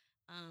y'all,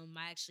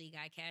 I actually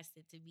got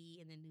casted to be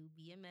in the new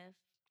BMF.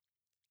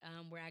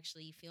 We're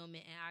actually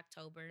filming in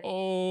October.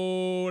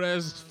 Oh,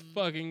 that's Um,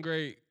 fucking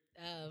great.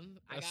 I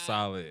That's got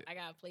solid. I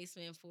got a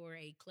placement for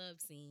a club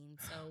scene,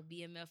 so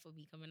BMF will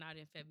be coming out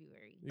in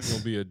February. You're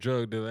gonna be a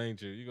drug dealer, ain't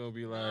you? You're gonna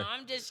be No, like,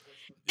 I'm just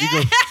You go-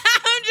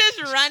 I'm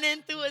just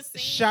running through a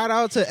scene. Shout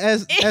out to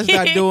S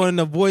not doing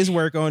the voice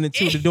work on it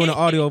too, to doing the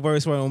audio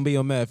voice work on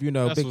BMF. You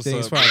know, That's big what's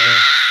things up, probably. bro.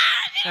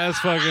 That's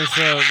fucking suck,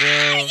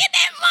 bro. Get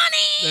that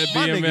money. That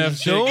My BMF niggas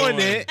shit doing going.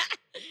 it.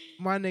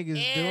 My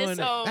niggas Yeah, doing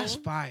so- it. That's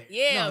fire.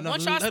 Yeah,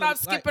 once y'all stop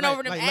skipping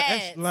over them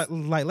ads.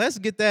 Let's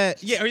get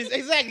that. Yeah,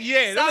 exactly.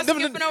 Yeah, Stop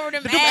skipping over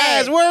them Them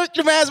ads ads. work.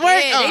 Them ads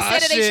work. Yeah, they Oh, said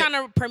that they shit.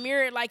 trying to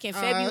premiere it like in Oh,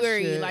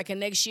 February, shit. like in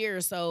next year.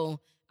 So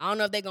I don't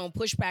know if they're gonna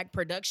push back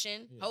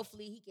production. Yeah.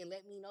 Hopefully he can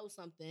let me know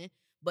something.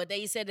 But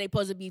they said they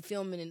supposed to be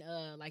filming in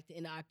like the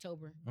end of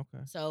October.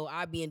 Okay. So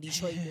I'll be in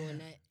Detroit doing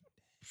that.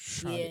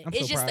 Proud of Yeah, you. I'm it's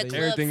so just proud a of club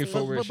you. Everything is scene.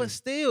 for But Richard.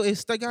 still,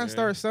 it's they gotta Yeah.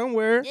 start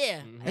somewhere.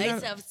 Yeah, Mhm. they They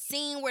have a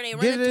scene where they Get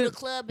running through the it.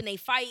 club and they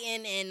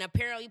fighting, and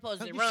apparently you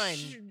supposed to run.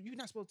 You're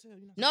not supposed to tell.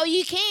 No,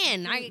 you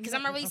can, No, because you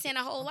I'm not really okay, saying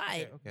a whole lot.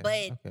 Okay, But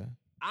okay.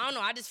 I don't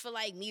know. I just feel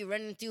like me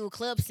running through a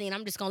club scene.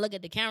 I'm just gonna look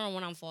at the camera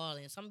when I'm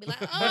falling. So I'm gonna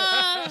be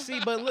like, See,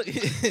 but look,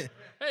 Hey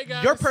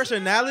guys. your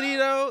personality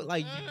though,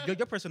 like Uh-huh.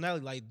 your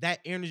personality, like that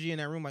energy in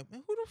that room, like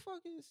man, who the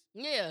fuck is?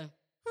 yeah.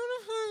 Who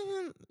the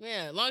fuck?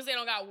 Yeah, as long as they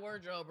don't got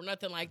wardrobe or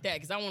nothing like that,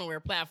 because I want to wear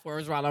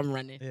platforms while I'm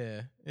running.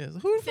 Yeah, yeah. Who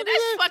the See, fuck that's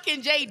is that?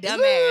 fucking Jay This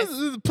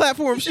dumbass. is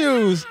platform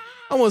shoes.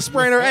 I want to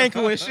sprain her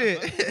ankle and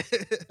shit.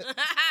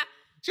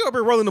 She up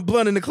here rolling the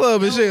blunt in the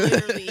club and Yo, shit.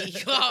 literally.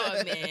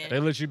 Oh, man. They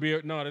let you be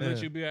they let Yeah.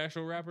 you be an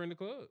actual rapper in the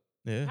club.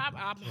 Yeah.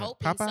 I'm hoping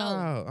Pop so.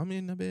 out. I'm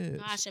in the bed.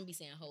 No, I shouldn't be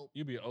saying hope.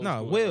 You be an old No,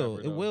 school it will. rapper,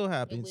 It though. will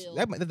happen. It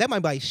will. That might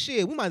be like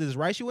shit. We might just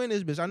write you in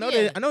this bitch. I know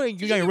Yeah. that. I know that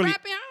you You ain't really.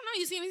 rapping? I don't know.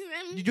 You see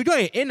anything? You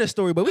ain't in the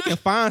story, but we can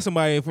find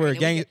somebody for a And we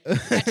gang.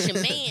 Got your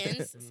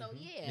mans. So,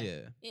 yeah. Yeah,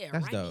 Yeah,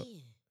 that's right dope.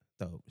 in.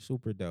 dope,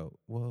 super dope.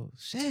 Well,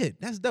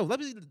 shit, that's dope. Let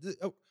me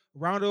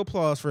round of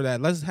applause for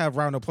that. Let's have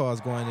round of applause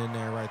going in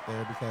there right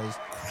there because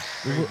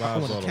Great I vibes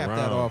want to all cap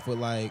that around. off with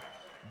like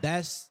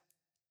that's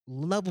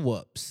level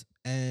ups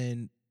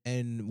and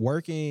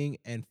working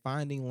and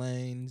finding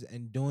lanes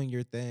and doing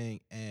your thing.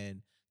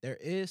 And there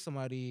is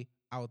somebody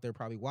out there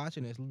probably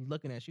watching this,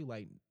 looking at you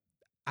like,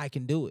 I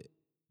can do it.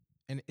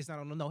 And it's not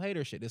on no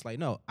hater shit. It's like,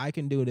 no, I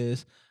can do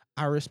this.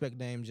 I respect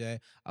Dame J.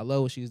 I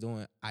love what she's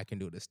doing. I can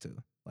do this too.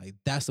 Like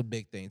that's a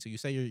big thing. So you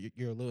say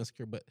you're a little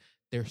insecure, but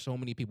there's so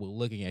many people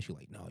looking at you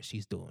like, no,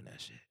 she's doing that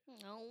shit.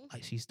 No.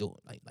 Like she's doing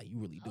like you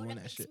really Oh, doing that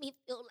that makes shit. me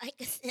feel like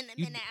a cinnamon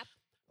You- apple.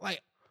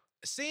 Like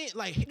seeing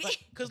like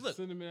cause look,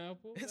 Cinnamon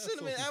apple. That's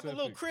cinnamon so apple,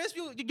 little specific.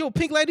 crisp, your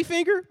pink lady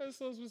finger, That's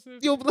so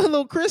specific. your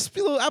little crisp,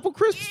 your little apple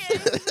crisp. Yeah,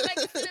 it's like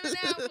a cinnamon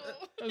apple.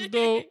 That's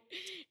dope.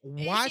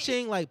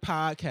 Watching like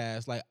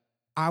podcasts, like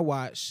I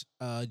watch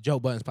Joe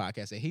Budden's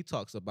podcast and he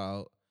talks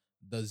about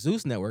the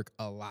Zeus Network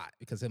a lot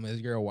because him and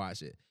his girl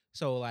watch it.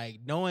 So like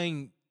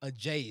knowing a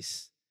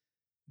Jace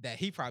that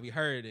he probably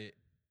heard it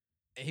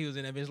and he was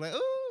in that bitch like,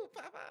 ooh,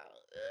 pop out.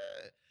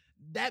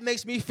 That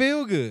makes me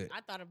feel good.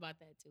 I thought about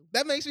that too.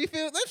 That makes me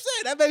feel. Let's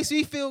say that makes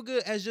me feel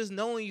good as just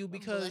knowing you I'm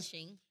because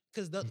blushing.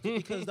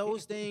 because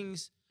those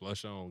things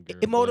Blush on, girl.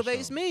 it blush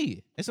motivates on.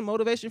 me. It's a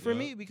motivation for Yup.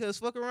 me because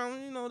fuck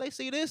around, you know, they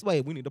see this.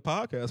 Wait, we need a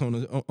podcast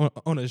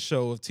on a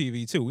show of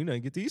TV too. We need to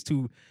get these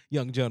two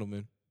young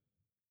gentlemen.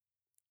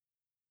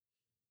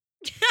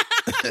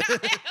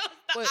 That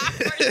was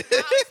the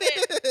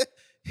awkward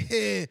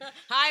Yeah. pause.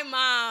 Hi,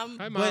 mom.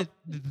 Hi, mom. But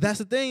that's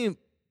the thing.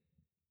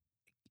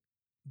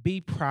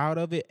 Be proud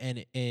of it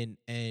and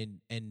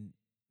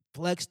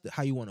flex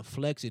how you want to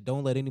flex it.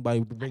 Don't let anybody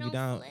bring I you don't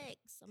down. Flex.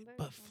 I'm very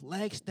But humble.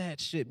 flex that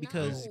shit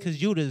because No.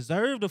 you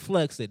deserve to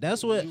flex it.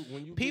 That's what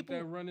when you people- get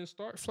that running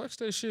start, flex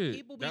that shit.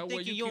 people be That way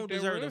thinking. You keep don't that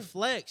deserve to running.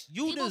 flex.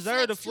 You People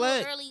deserve to too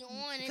flex early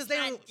on. because It's they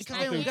not- don't. it's Because not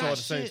they I don't think we got talking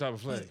the same shit. type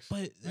of flex. But I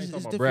ain't it's talking about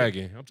different.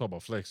 bragging. I'm talking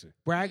about flexing.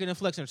 Bragging and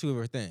flexing are two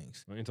different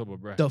things. I ain't talking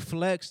about bragging. The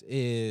flex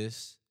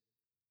is,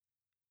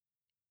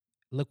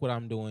 look what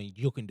I'm doing.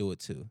 You can do it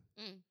too.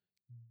 Mm.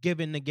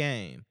 Giving the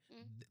game,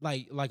 Mm.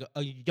 like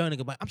a young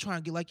nigga, but I'm trying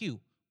to get like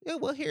you. Yeah,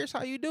 well, here's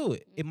how you do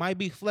it. It might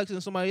be flexing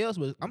somebody else,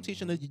 but I'm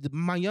teaching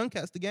my young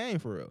cats the game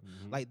for real.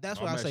 Mhm. Like that's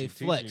I'm what I say. actually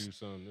teaching Flex. you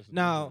something. That's the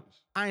Now,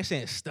 difference. I ain't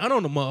saying stun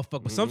on the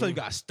motherfucker, but sometimes Mhm.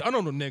 you got to stun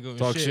on the nigga and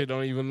Talk shit,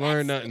 don't even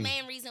learn That's nothing. the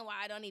main reason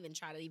why I don't even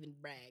try to even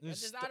brag.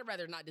 It's I'd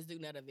rather not just do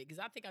none of it because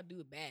I think I do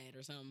it bad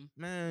or something.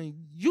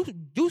 Man, you So how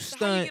you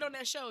stunt. get on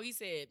that show? He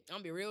said, "I'm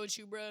gonna be real with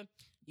you, bro.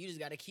 You just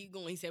gotta keep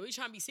going." He said, "We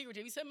trying to be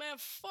secretive." He said, "Man,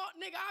 fuck,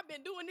 nigga, I've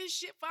been doing this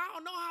shit for I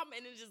don't know how."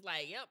 And it's just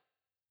like, yep,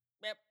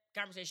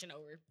 conversation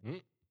over.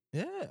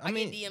 Yeah, I I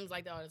mean, get DMs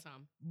like that all the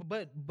time.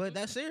 but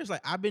that's serious.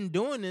 Like I've been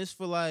doing this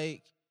for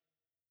like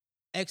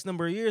X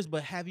number of years,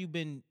 but have you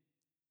been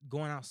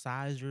going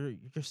outside your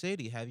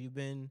city? Have you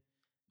been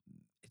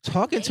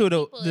talking gave to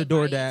people the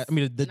DoorDash? advice, I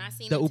mean and I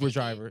seen the them Uber take it.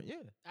 driver. Yeah,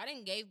 I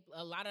didn't gave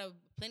a lot of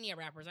plenty of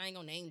rappers. I ain't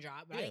gonna name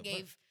drop, but Yeah, I but- didn't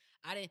gave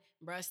I didn't,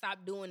 bruh,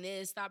 stop doing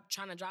this. Stop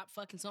trying to drop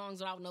fucking songs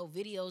without no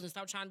videos and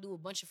stop trying to do a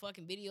bunch of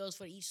fucking videos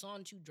for each song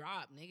that you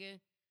drop, nigga.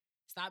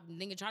 Stop,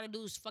 nigga, try to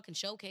do this fucking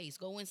showcase.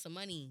 Go win some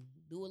money.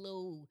 Do a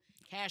little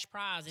cash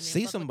prize and then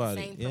See fuck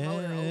somebody. with the same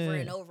promoter over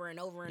and Yeah. over and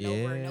over and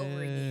over and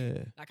over again.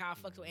 Yeah. Like how I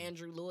fucked with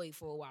Andrew Lloyd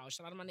for a while.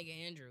 Shout out to my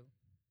nigga Andrew.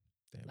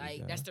 There we Like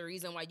go. that's the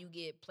reason why you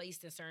get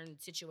placed in certain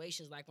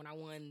situations. Like when I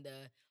won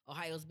the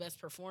Ohio's Best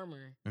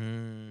Performer.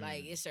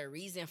 Like it's a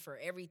reason for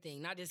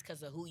everything, not just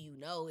because of who you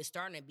know. It's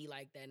starting to be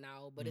like that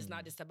now, but it's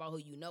not just about who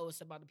you know.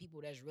 It's about the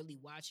people that's really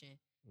watching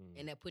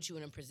and that put you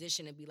in a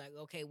position to be like,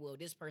 okay, well,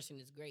 this person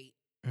is great.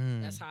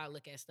 That's how I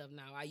look at stuff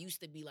now. I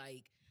used to be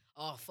like,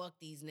 oh, fuck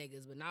these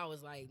niggas. But now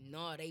it's like,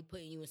 no, they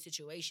putting you in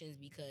situations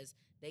because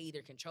they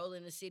either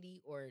controlling the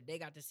city or they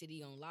got the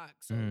city on lock.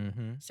 So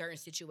certain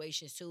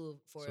situations too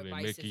for So they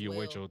advice making as you well.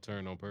 wait your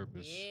turn on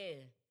purpose. Yeah.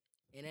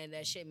 And then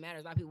that shit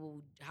matters. A lot of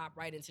people hop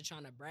right into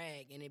trying to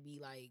brag and it be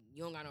like,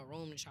 you don't got no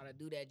room to try to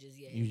do that just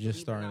yet. You just Believe it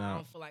or starting not, I out.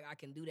 don't feel like I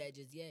can do that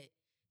just yet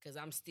because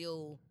I'm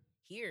still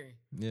here.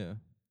 Yeah.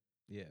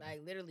 Yeah.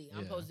 Like literally, I'm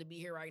Yeah. supposed to be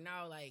here right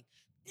now. Like,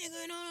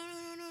 nigga,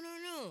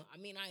 no. I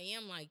mean, I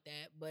am like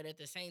that, but at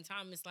the same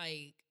time, it's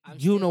like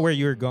You know where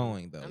you're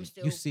going though. I'm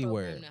still You see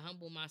where programmed to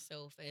humble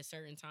myself at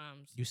certain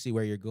times. you see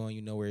where you're going.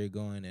 You know where you're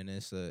going, and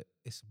it's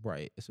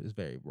bright. It's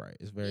very bright.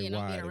 It's very Yeah, and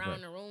I'm wide. being and around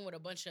bright. the room with a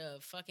bunch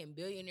of fucking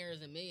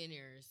billionaires and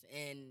millionaires,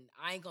 and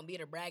I ain't gonna be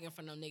there bragging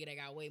for no nigga that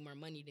got way more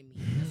money than me.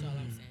 That's all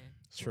I'm saying.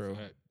 True.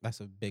 Fact. That's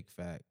a big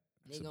fact.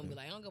 They gonna be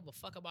like, I don't give a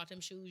fuck about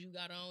them shoes you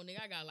got on,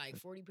 nigga. I got like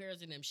 40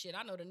 pairs of them shit.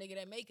 I know the nigga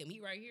that make them. He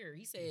right here.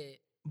 He said,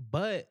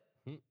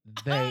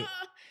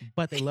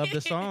 But they love the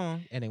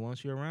song and they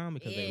want you around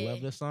because they love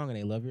Yeah. the song and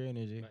they love your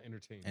energy. Not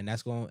entertaining. And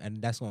that's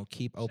gonna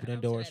keep Shout opening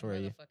out to doors that for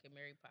you. motherfucking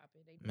Mary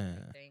Poppins. They doing Man.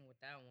 their thing with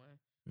that one.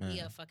 Man. He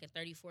a fucking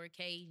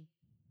 34K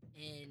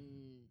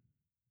and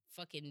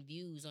fucking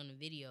views on the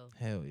video.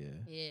 Hell yeah.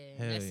 Yeah,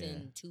 Hell that's yeah.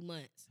 in 2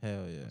 months.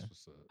 Hell yeah. That's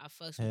what's up. I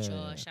fucks with Hell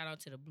y'all. yeah. Shout out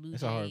to the Blue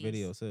It's Jays. a hard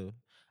video too.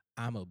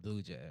 I'm a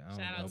Blue Jay. I don't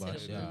Shout know out to about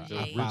the y'all. Blue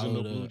I Jays. follow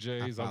Original the- Blue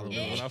Jays. I follow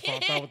remember the- when I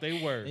found out what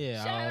they were.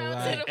 Yeah, Shout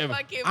out to the I-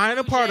 fucking I ain't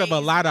a Blue part of a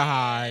Jays, lot of man.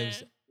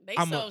 hives. They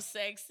I'm so a-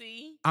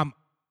 sexy.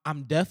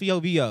 I'm definitely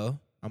OVO.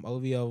 I'm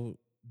OVO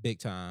big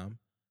time.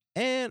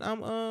 And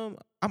I'm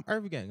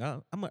Irv Gang.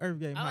 I'm an Irv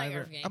Gang. I like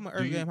Hiver. Irv Gang. I'm an Do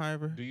Irv you- Gang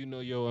Hiver. Do you know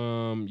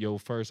your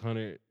first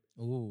 100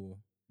 Ooh.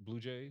 Blue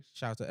Jays?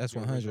 Shout out to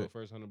Your original S100.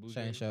 First 100 Blue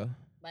Shane Jays. Show.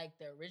 Like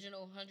the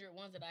original 100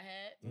 ones that I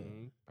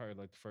had. Probably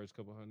like the first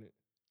couple hundred.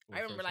 Or I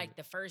remember first like 100.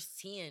 the first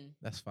 10.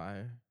 That's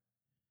fire.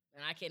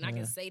 And I Yeah.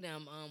 can say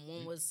them.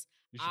 One was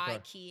You should, Odd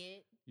probably,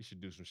 Kid. you should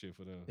do some shit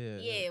for them.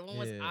 Yeah. One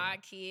was yeah.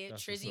 Odd Kid.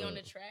 That's what's Trizzy on the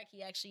up. track.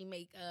 He actually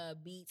make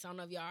beats. I don't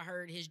know if y'all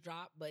heard his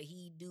drop, but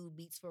he do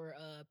beats for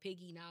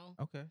Piggy now.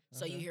 Okay.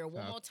 So you okay. hear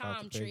one Shout more out- shout out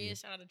time, to Peggy.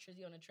 Triz. Shout out to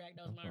Trizzy on the track.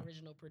 That was my Okay.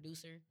 original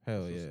producer.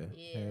 Hell That's yeah. what's up.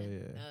 Yeah.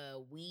 Hell yeah.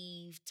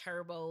 Weave,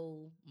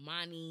 Turbo,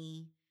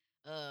 Money,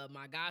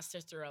 my god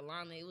sister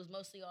Alana. It was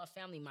mostly all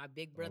family. My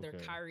big brother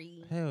Okay.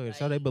 Kyrie. Hell yeah.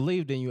 So they like,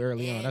 believed in you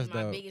early on. and That's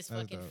my dope. biggest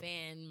That's fucking dope.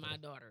 fan, my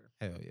daughter.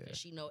 Hell yeah. 'Cause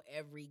she know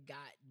every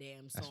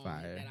goddamn That's song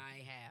fire. that I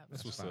have.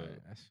 That's what's So up.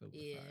 fire. That's super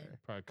Yeah. fire.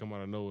 Probably come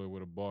out of nowhere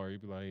with a bar. You'd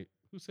be like,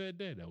 "Who said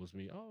that? That was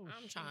me." Oh,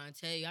 I'm shit. trying to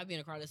tell you, I be in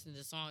the car listening to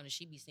the song and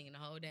she be singing the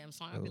whole damn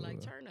song. I be like,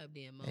 Ooh. turn up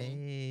then, Mo.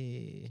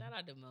 Hey. Shout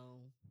out to Mo.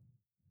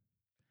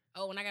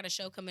 Oh, and I got a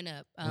show coming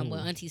up with Ooh.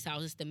 Auntie's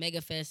house. It's the Mega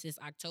Fest. It's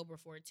October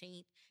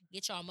 14th.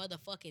 Get y'all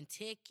motherfucking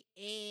tickets.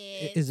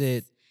 Is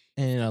it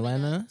in coming up.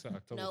 Atlanta? It's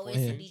October No, 14th. it's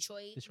in Yeah.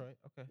 Detroit. Detroit.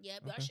 Okay.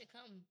 Yep, y'all Okay. should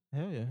come.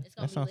 Hell yeah. It's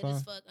gonna That be sounds lit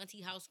as fun. fuck.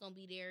 Auntie House gonna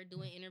be there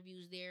doing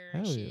interviews there.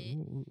 Hell and yeah. shit.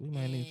 We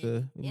might need And to.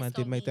 We it's might need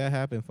to gonna make be- that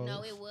happen, folks.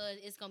 No, it was.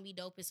 It's gonna be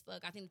dope as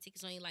fuck. I think the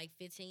tickets only like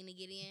 15 to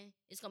get in.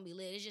 It's gonna be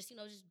lit. It's just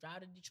just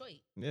drive to Detroit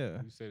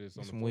Yeah. You said it's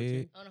on Get the some 14th.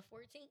 weed. on the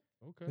 14th.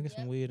 Okay. We get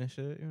some Yep. weed and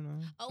shit. You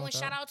know. Oh, Fuck and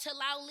shout out to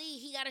Lau Lee.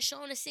 He got a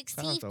show on the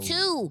 16th to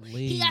too.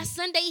 He got Lee.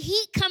 Sunday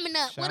Heat coming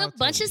up Shout with a out to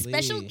bunch of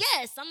special Lee.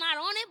 guests. I'm not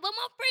on it, but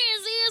my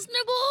friends is,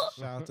 nigga.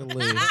 Shout out to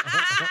Lee.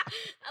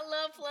 I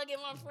love plugging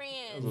my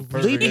friends. That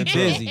was a Lee be perfect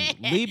busy.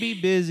 Lee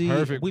be busy.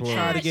 Perfect We plug.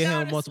 tried to Yeah, get shout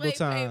out him to multiple Sway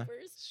times.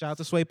 Papers. Shout out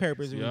to Sway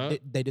Papers. Yeah.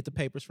 They did the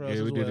papers for us.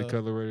 Yeah, we as did well. the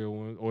color radio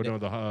one, or no,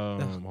 the Hall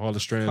Hall of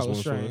Strands of one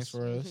for Strands us.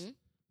 for us. Mhm.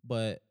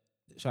 But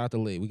shout out to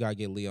Lee. We gotta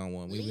get Lee on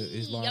one.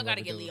 It's Lee, long y'all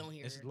gotta get overdue. Lee on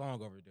here. It's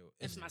long overdue.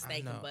 That's my I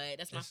steak know. butt.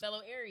 That's my It's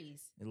fellow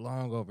Aries.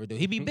 long overdue.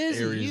 He be busy.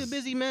 He a Aries.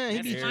 busy man. He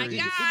That's be, my he be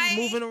guy.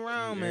 moving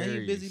around, man. He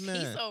a busy Aries.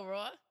 man. He's so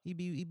raw. He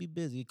be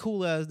busy.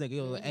 Cool ass nigga.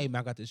 He was like, Mhm. hey man,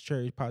 I got this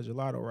cherry pie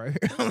gelato right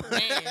here.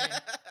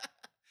 Man.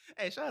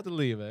 Hey, shout out to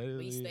Lee, man.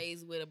 But he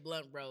stays with a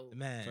blunt bro.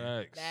 Man.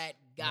 Facts. That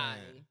guy.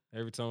 Man.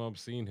 Every time I've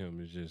seen him,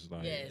 it's just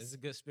like, Yes. It's a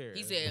good spirit.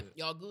 He It's said, good.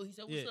 y'all good? He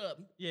said, what's Yeah. up?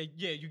 Yeah,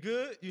 you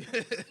good?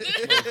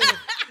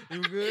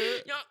 You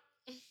good?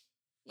 Y'all,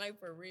 like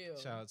for real.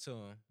 Shout out to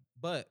him.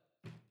 But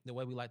the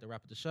way we like to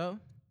wrap up the show,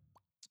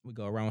 we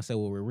go around and say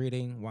what we're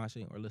reading,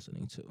 watching, or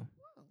listening to.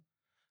 Oh.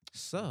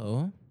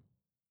 So,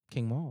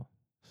 King Maul,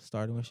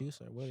 starting with you,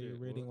 sir. What are you Shit,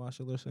 reading, boy.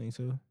 watching, listening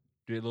to?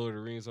 did Lord of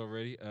the Rings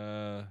already.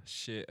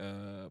 Shit.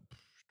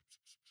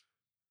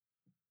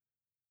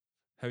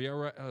 Have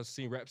y'all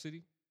seen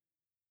Rhapsody?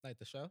 Like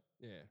the show?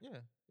 Yeah,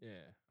 Yeah.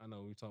 I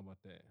know we talking about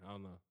that. I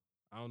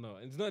don't know.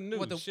 It's nothing new.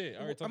 What the Shit, I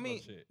already talked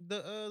about shit.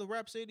 the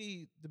Rap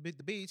City, the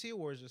BET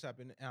Awards just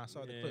happened, and I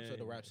saw the clips of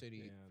the Rap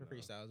City I know.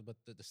 freestyles, but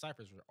the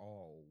ciphers were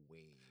all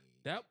way.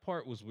 That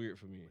part was weird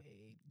for me.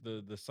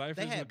 way The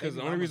ciphers, had because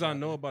the Baby only reason I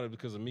Mama's know rapping. about it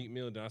because of Meek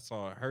Mill. Then I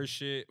saw her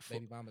shit,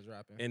 Baby Mama's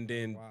rapping, and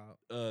then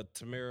Wild.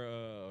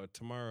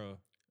 Tamara.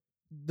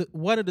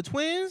 What are the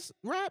twins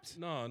raps?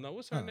 No,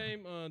 what's her Huh.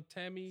 name?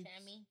 Tammy.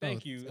 Tammy.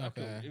 Thank Oh, you.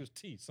 okay. It was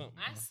T something.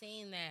 I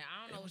seen that.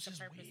 I don't It know was what's the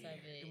just purpose weird.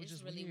 of it. It was It's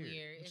just really weird.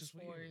 weird. It was It's just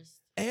weird. forced.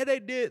 And they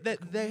did that.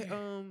 Fucking They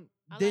weird.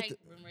 I did like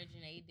when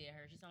Reginae did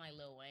her. She sound like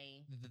Lil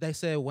Wayne. they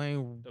said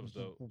Wayne That was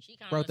dope. She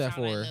kind wrote of that sound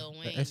for like her. Lil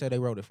They Wayne. said they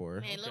wrote it for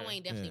her. Man, Lil Okay.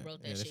 Wayne definitely Yeah, wrote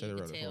yeah, that they shit. said You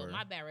they could wrote it tell. for her.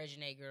 My bad,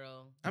 Reginae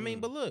girl. I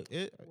mean, but look,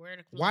 Where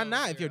the why clothes,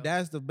 not? If your girl?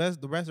 dad's the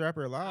best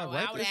rapper alive, Oh,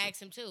 write I would this have shit.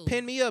 asked him too.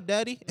 Pin me up,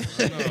 daddy.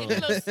 I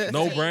know.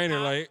 No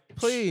brainer, like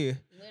Please.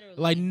 Literally.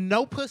 Like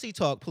no pussy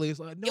talk, please.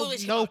 Like It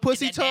was no like,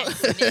 pussy that- talk.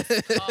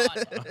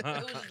 that's God.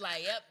 It was just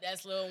like, yep,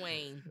 that's Lil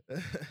Wayne.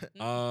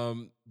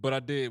 But I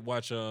did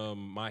watch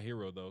My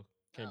Hero though.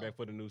 Came Oh. back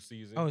for the new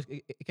season. Oh,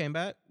 it came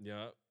back.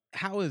 Yeah.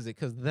 How is it?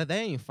 Because they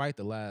ain't fight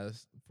the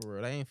last for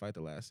real. They ain't fight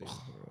the last season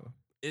for real.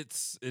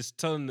 It's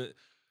telling that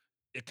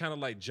it kind of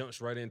like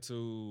jumps right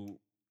into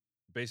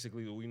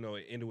basically we know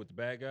it ended with the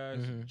bad guys,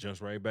 Mhm.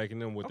 jumps right back in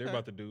them what they're Okay.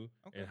 about to do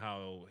Okay. and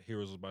how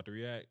Heroes was about to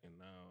react. And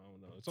now I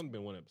don't know. It's only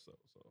been one episode,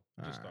 so just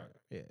Alright, started.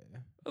 Yeah,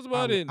 That's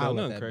about it. I'll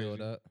No, let nothing that crazy.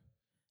 build up.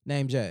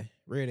 Name J.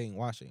 Reading,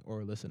 watching,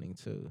 or listening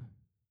to.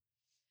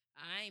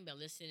 I ain't been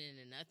listening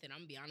to nothing. I'm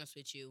gonna be honest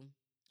with you.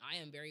 I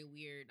am very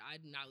weird. I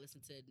do not listen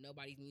to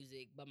nobody's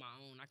music but my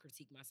own. I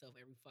critique myself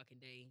every fucking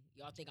day.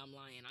 Y'all think I'm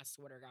lying. I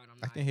swear to God, I'm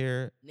I not. can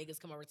hear it. Niggas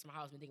come over to my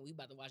house and thinking we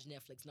about to watch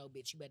Netflix. No,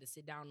 bitch, you better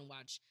sit down and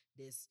watch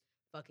this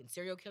fucking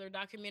serial killer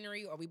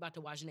documentary, or we about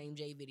to watch Name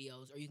J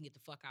videos, or you can get the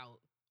fuck out.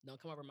 Don't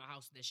come over to my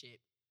house with that shit.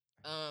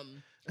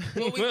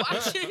 What we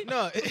watching?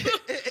 No,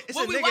 it's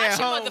What a we nigga at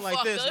watching, home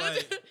like this.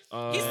 motherfucker?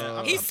 Like, He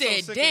I'm so said,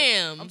 sick of-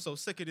 "Damn." I'm so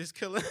sick of this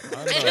killer.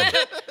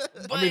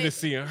 But- I'm either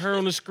seeing her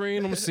on the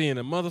screen, I'm seeing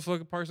a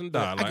motherfucking person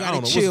die. Like, I I gotta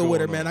don't know chill what's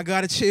with her, going man. on. I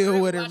gotta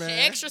chill with her, watching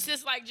man.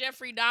 Exorcist like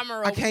Jeffrey Dahmer.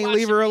 Or I we can't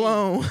leave her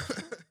watching me. alone.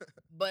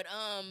 But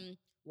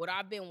what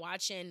I've been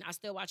watching, I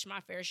still watch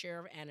my fair share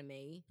of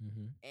anime,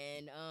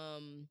 and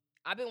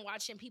I've been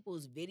watching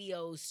people's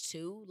videos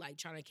too, like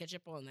trying to catch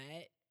up on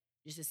that,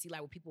 just to see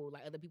like what people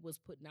like other people is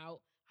putting out.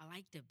 I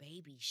like the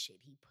baby shit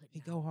he put. He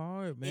go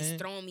hard, man. It's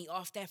throwing me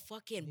off that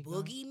fucking He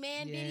go-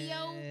 Boogeyman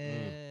video.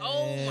 Yeah.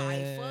 Oh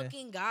my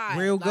fucking God.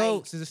 Real Like,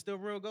 Goats. Is it still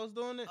Real Goats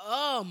doing it?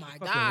 Oh my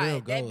Fucking God.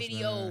 Real That Ghosts,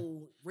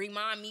 video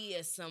remind me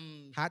of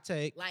some Hot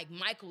take. like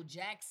Michael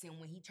Jackson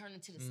when he turned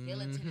into the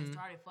skeleton and Mhm.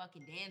 started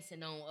fucking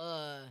dancing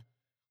on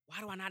why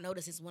do I not know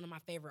this? It's one of my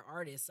favorite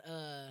artists.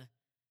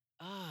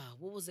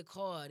 What was it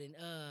called? And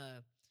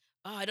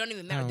it don't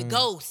even matter. The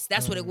Ghost.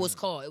 That's what it was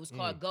called. It was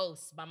called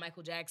Ghost by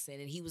Michael Jackson.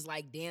 And he was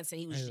like dancing.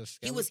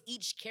 He was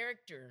each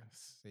character.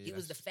 He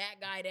was the fat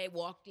guy that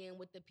walked in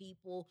with the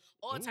people,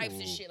 all types of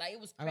Ooh. shit. Like it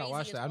was I crazy. gotta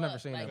watch as that. I've never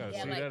fuck. seen Like, that I gotta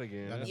yeah, see like, that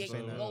again. I never yeah,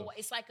 seen that.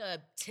 it's like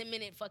a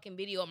 10-minute fucking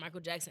video of Michael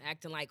Jackson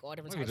acting like all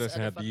different Michael types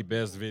Jackson of had other the fucking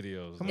best people.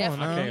 videos. Come Like, on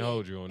I now. can't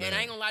hold you on And that. I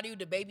ain't gonna lie to you,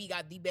 the baby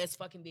got the best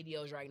fucking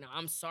videos right now.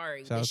 I'm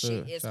sorry. Shout This out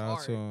shit to- is shout out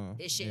hard. to him.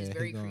 This shit Yeah, is he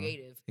very going-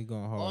 creative. He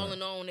going hard. All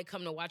in all, when it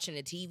come to watching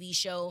a TV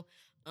show,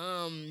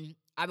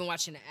 I've been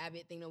watching the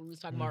Abbott thing that we was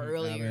talking about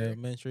earlier.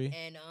 Elementary.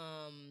 And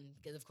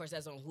because of course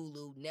that's on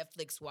Hulu.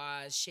 Netflix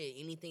wise, shit,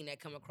 anything that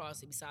come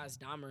across it besides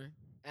Dahmer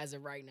as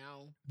of right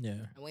now. Yeah.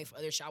 I'm waiting for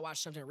other shit. I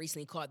watched something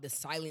recently called The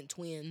Silent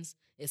Twins.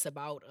 It's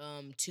about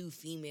two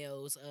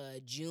females,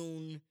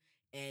 June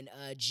and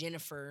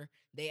Jennifer.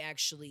 They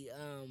actually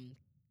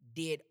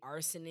did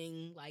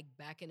arsoning like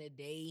back in the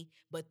day,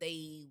 but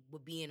they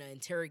would be in an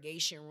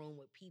interrogation room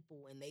with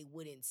people and they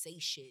wouldn't say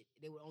shit.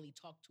 They would only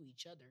talk to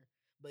each other.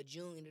 But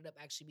June ended up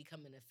actually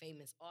becoming a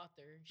famous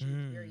author. She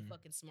was very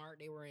fucking smart.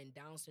 They were in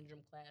Down syndrome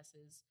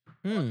classes.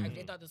 Like,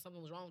 they thought that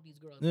something was wrong with these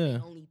girls. Yeah.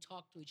 They only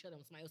talked to each other.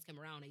 When somebody else came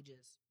around, they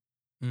just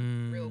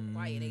real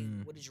quiet. They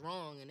what is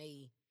wrong, and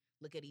they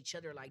look at each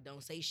other like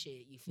don't say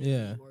shit. You feel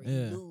Yeah, me? Or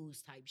yeah. you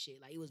lose type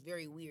shit. Like it was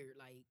very weird.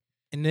 Like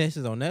And this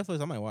is on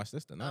Netflix. I might watch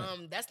this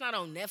tonight. that's not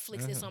on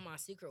Netflix. It's Uh-huh. on my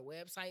secret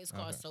website. It's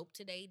called Okay.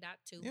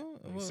 soaptoday.2. Yeah,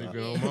 well,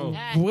 Secret Yeah. Homo.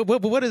 Ah,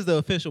 what is the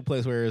official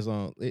place where it's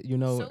on? You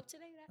know.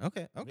 Soaptoday.2.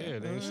 Okay. Yeah,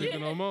 they ain't Uh, secret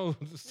no more.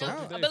 No, So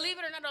today. believe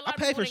it or not, a lot I of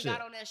pay people for ain't got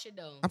shit. on that shit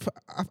though.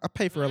 I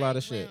pay for a lot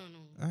of I shit.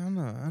 don't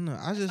know. I know.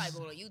 I That's just like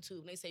going on YouTube.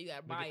 And they say you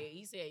gotta buy it.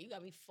 He said you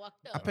gotta be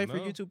fucked up. I pay for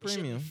know. YouTube It should be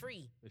Premium.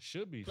 free. It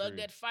should be Plug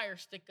free. that fire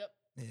stick up.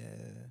 Yeah.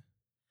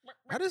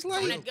 I just On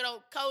like- that good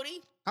old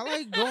Cody. I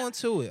like going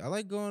to it. I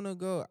like going to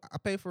go. I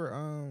pay for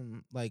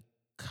like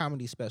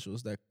comedy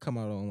specials that come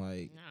out on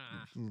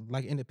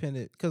like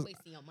independent because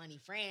Wasting your money,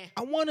 friend.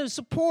 I want to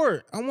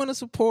support. I'm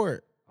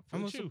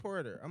a feel you.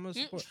 supporter.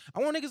 I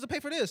want niggas to pay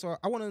for this. So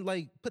I want to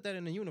like put that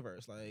in the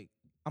universe. Like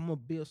I'm gonna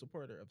be a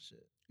supporter of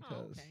shit Oh,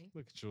 because okay.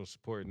 Look at your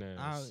support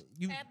now.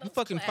 you Add you those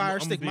fucking claps. fire I'm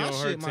stick gonna be my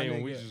on her shit, my team.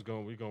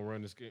 nigga. We gonna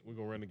run this game. We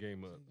gonna run the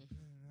game up.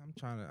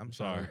 I'm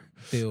Sorry.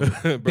 trying to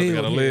Brother build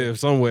gotta here. live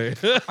somewhere.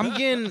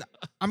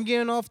 I'm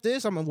getting off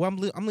this. I'm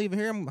leaving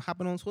here. I'm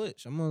hopping on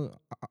Twitch. I'm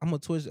a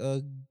Twitch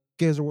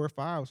Gears of War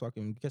 5 so I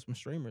can get some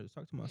streamers.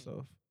 Talk to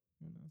myself.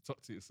 You know?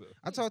 Talk to yourself.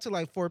 I talk to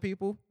like 4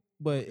 people,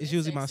 but it's That's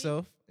usually sexy.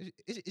 myself.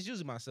 It's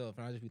usually myself,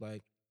 and I just be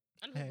like,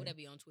 I know Hey. people that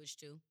be on Twitch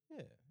too.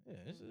 yeah.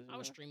 I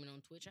was streaming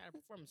on Twitch. I had a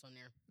performance on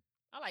there.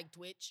 I like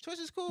Twitch. Twitch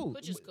is cool.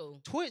 Twitch is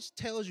cool. Twitch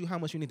tells you how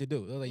much you need to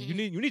do. They're like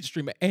Mhm. you need to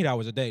stream 8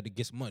 hours a day to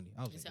get some money.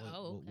 I was He like, said, well,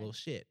 "Oh, well, okay." well,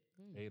 shit.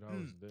 8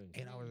 hours a day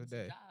 8 hours a It's a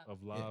day. job.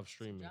 of Yeah. live It's a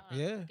streaming. job.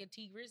 Yeah. Look at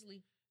T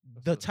Grizzly.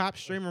 The a- top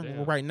that's streamer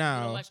damn. right You don't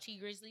now. watch T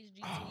Grizzly's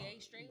GTA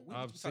stream? we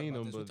I've talked seen about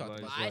them, this, we but talked like,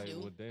 about I like, do.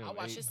 well, damn, I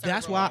watch his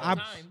That's server why all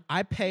the time.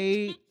 I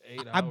paid. 8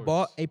 hours. I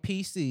bought a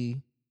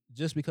PC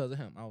just because of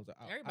him. I was like,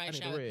 Everybody I need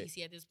shout the out rig.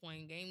 PC at this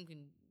point. Game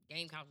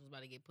consoles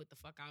about to get put the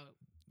fuck out.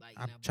 Like,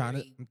 I'm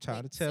trying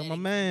to tell my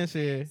mans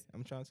here.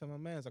 I'm trying to tell my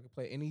mans I can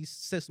play any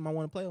system I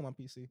want to play on my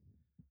PC.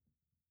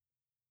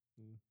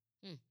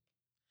 Mm.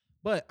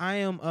 But I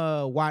am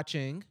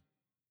watching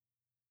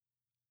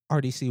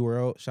RDC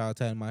World. Shout out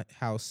to my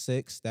House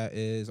 6 that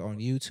is on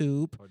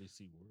YouTube.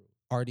 RDC World.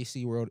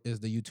 RDC World is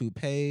the YouTube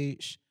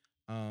page.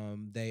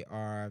 They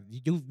are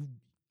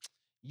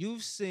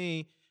you've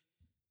seen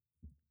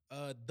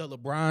the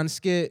LeBron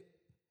skit.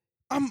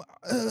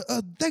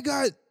 They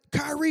got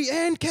Kyrie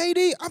and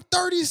KD. I'm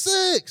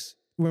 36.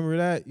 Remember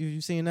that?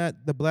 You seen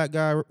that? The black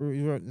guy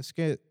wrote the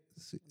skit.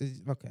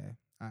 Okay,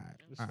 all right,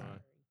 It's all fine. right,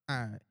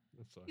 all right.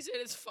 That's fine. He said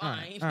it's All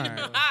right, fine. all right,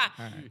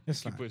 all right. You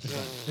It's keep fine. pushing.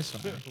 It's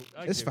fine.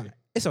 I It's get fine. it.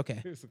 It's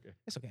okay. It's okay.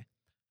 It's okay.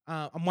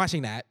 I'm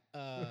watching that.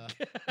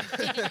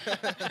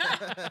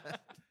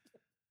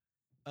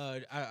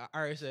 I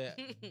already said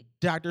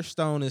Dr.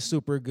 Stone is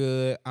super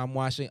good. I'm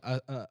watching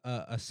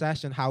a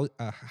session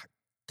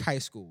high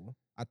school.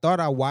 I thought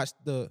I watched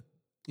the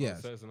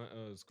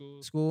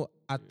School. school.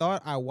 I Yeah.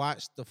 thought I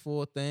watched the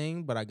full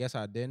thing, but I guess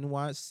I didn't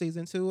watch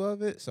season 2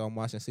 of it. So I'm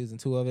watching season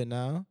 2 of it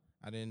now.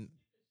 I didn't.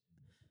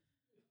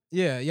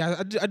 Yeah,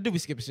 I do be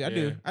skipping shit.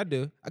 I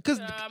do. Cause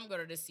I'm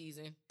going to this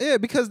season. yeah,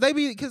 because they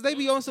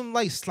be on some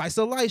like slice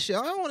of life shit.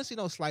 I don't want to see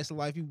no slice of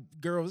life. You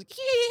girls,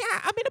 yeah,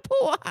 I'm in the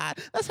pool.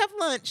 Let's have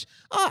lunch.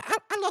 Oh,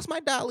 I lost my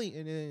dolly,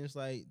 and then it's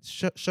like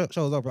shows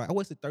over. Like I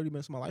wasted 30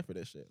 minutes of my life for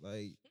this shit.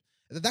 Like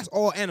that's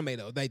all anime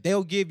though. Like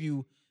they'll give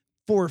you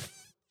 4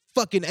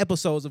 fucking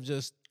episodes of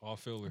just All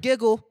filler.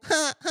 giggle.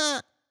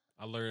 I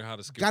learned how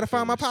to skip. Gotta the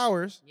find my fillers.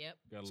 powers. Yep.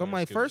 Gotta So learn my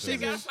to skip the first You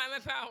season- fillers. got to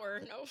find my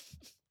power. No.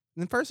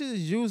 And the first season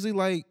is usually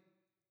like,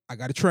 I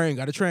gotta train.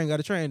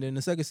 Then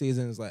the second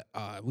season is like,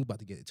 we about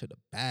to get to the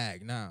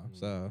bag now.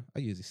 So I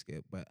usually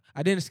skip, but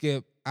I didn't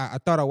skip. I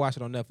thought I watched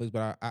it on Netflix,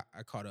 but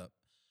I caught up.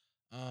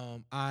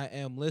 I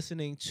am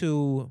listening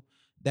to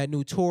that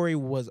new Tory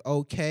was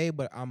okay,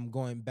 but I'm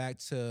going back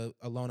to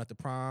Alone at the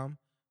Prom.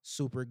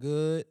 Super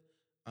good.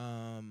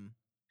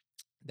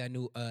 That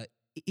new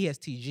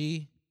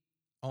ESTG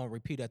on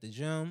repeat at the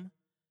gym.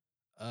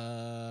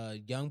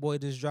 Young Boy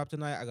just dropped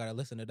tonight. I gotta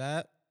listen to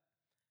that.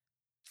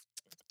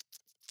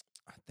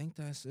 I think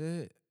that's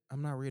it.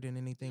 I'm not reading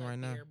anything You like right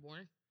now. Pierre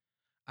Bourne?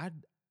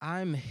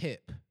 I'm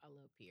hip. I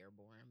love Pierre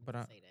Bourne. But But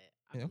I- I say that.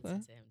 I yeah, listen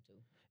okay. to him too.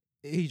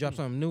 He dropped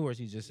something new, or is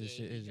he just Yeah, his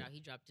shit? he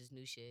dropped his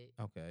new shit.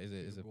 Okay,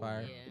 is it Boy,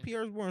 fire? yeah.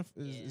 Pierre's Bourne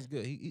is Yeah.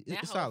 good. That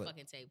It's whole solid.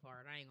 fucking tape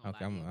part, I ain't gonna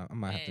Okay, lie. I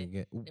might have to And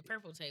get. the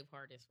purple tape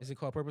part is. Is it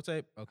called Purple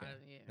Tape? Okay,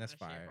 Yeah, that's that shit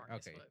fire. hard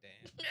as Okay, fuck.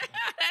 damn.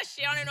 That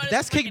shit, I don't even know.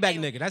 That's this fucking kickback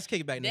name. nigga. That's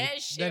kickback nigga.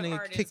 That shit nigga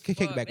hard as fuck.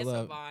 kickback It's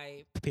love a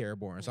vibe. Pierre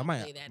Bourne. So I I'm might.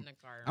 gonna play that in the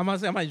car. I'm gonna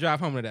say I might drive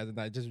home to that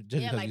tonight just Yeah,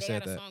 because like you they said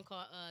got a that. song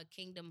called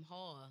Kingdom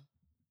Hall.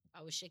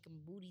 I was shaking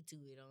booty to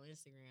it on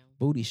Instagram.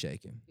 Booty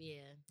shaking.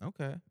 Yeah.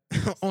 Okay.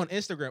 On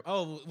Instagram.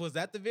 Oh, was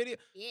that the video?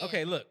 Yeah.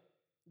 Okay, look.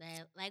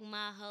 That, like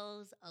my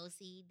hoes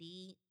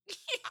OCD.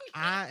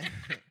 I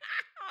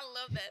I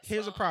love that.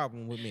 here's a song.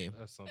 problem with me.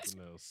 That's something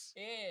else.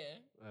 Yeah.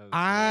 That's-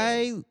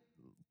 I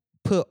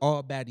put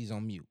all baddies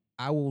on mute.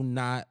 I will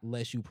not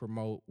let you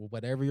promote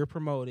whatever you're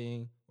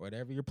promoting,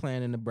 whatever you're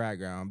playing in the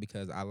background,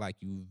 because I like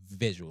you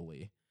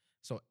visually.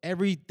 So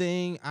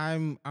everything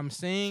I'm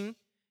seeing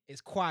is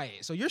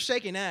quiet. So you're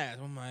shaking ass.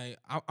 I'm like,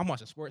 I'm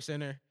watching Sports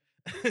Center.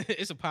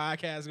 It's a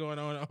podcast going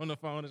on the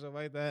phone and stuff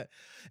like that.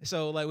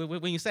 So like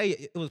when you say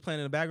it was playing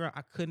in the background,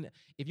 I couldn't.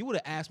 If you would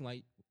have asked me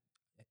like,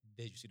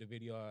 did you see the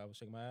video? I was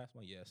shaking my ass.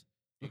 I'm like, yes.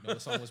 You know the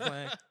song was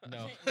playing?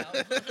 No.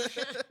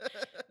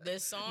 The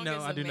song No,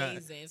 is I do not.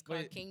 amazing. It's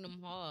called But- Kingdom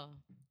Hall.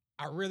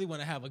 I really want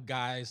to have a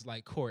guys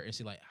like court and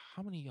see like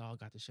how many of y'all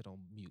got this shit on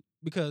mute,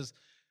 because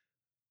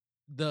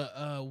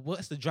the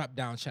what's the drop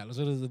down challenge?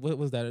 What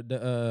was that?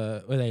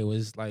 It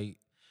was like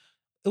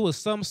it was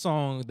some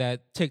song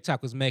that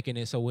TikTok was making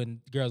it so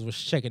when girls were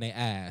shaking their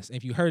ass,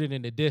 if you heard it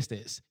in the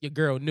distance, your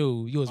girl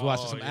knew you was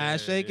watching some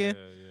ass shaking.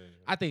 Yeah.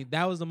 I think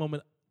that was the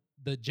moment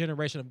the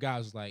generation of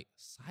guys was like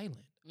silent.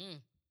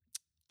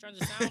 Turn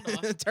the sound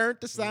off. Turned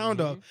the sound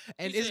Mhm. off,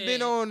 and He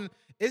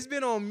it's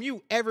been on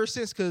mute ever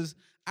since. Cause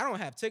I don't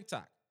have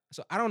TikTok,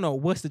 so I don't know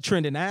what's the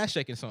trending ass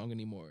shaking song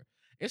anymore.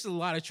 It's a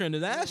lot of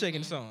trending ass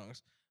shaking Mhm.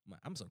 songs.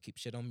 I'm just gonna keep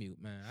shit on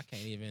mute, man.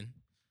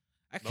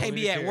 I I Don't can't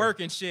be even at care. work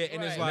and shit,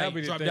 and it's Right. That'd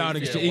be like the drop thing. down and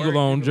You get be your at eagle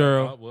work, on, you be like,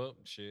 Gerald. oh, well,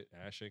 shit,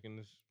 ass shaking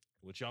this.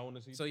 What y'all want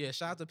to see? So yeah,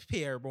 shout out to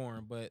P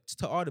Airborne. But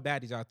to all the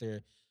baddies out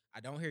there, I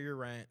don't hear your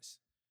rants.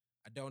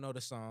 I don't know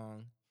the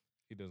song.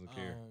 He doesn't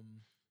care.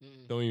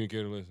 Mm. Don't even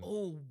care to listen.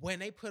 Oh, when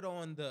they put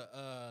on the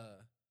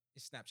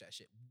it's Snapchat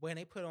shit. When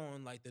they put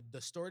on like the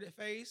distorted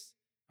face,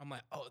 I'm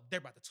like, oh, they're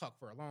about to talk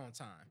for a long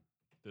time.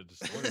 The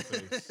distorted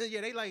face.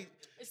 Yeah, they like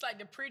It's like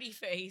the pretty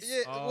face.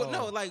 yeah. Well,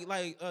 no, Oh. like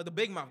the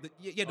big mouth. The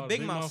Oh, the big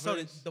big mouth. mouth So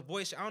face? the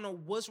voice. I don't know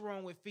what's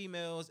wrong with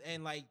females,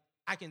 and like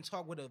I can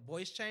talk with a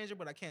voice changer,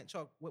 but I can't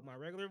talk with my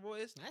regular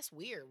voice. That's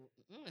weird.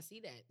 I want to see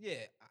that. Yeah,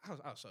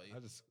 I'll show you. I'm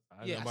about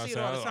I to see it say,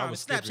 all the I time. would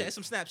It's skip Snapchat. it. It's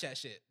some Snapchat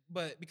shit.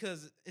 But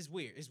because it's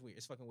weird.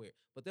 It's fucking weird.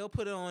 But they'll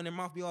put it on, their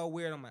mouth be all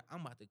weird. I'm like,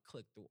 I'm about to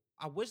click through.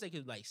 I wish they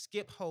could like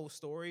skip whole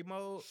story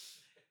mode.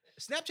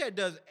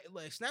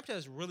 Snapchat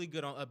is really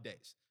good on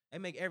updates. They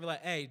make every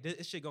like, hey,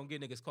 this shit gonna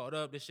get niggas caught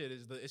up. This shit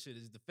is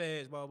the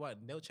feds, blah, blah, blah.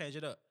 And they'll change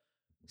it up.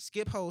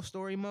 Skip whole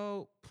story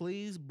mode,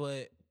 please,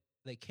 but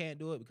they can't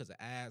do it because of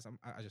ads.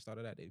 I just thought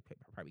of that. They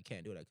probably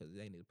can't do that because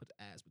they need to put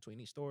the ads between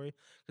each story.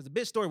 Because the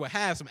bitch story will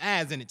have some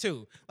ads in it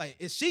too. Like,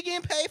 is she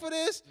getting paid for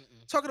this?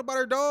 Talking about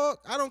her dog?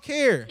 I don't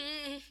care.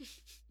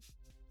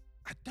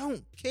 I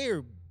don't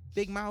care,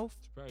 big mouth.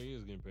 She probably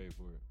is getting paid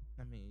for it.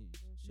 I mean,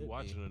 You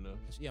watching enough.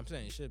 Yeah, I'm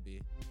saying it should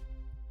be.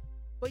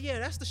 But yeah,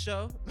 that's the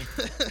show.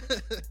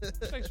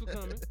 Thanks for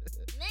coming.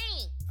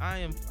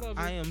 I Love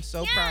am you.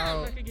 so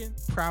Back again.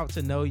 proud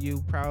to know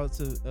you, proud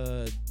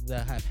to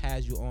have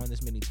had you on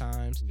this many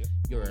times. Yep.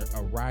 You're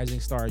a rising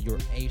star, you're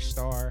a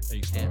star,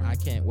 A-star. and I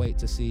can't wait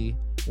to see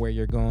where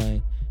you're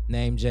going.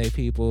 Name J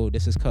people.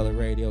 This is Color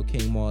Radio,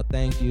 King Maul.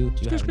 Thank you.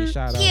 Do you have any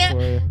shout outs Yeah. for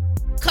it?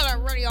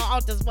 Color radio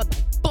out this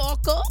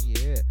motherfucker.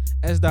 Yeah.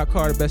 S.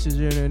 Carter, best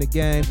junior in the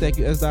game. Thank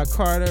you, S.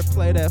 Carter.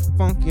 Play that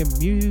funky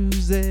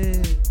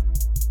music.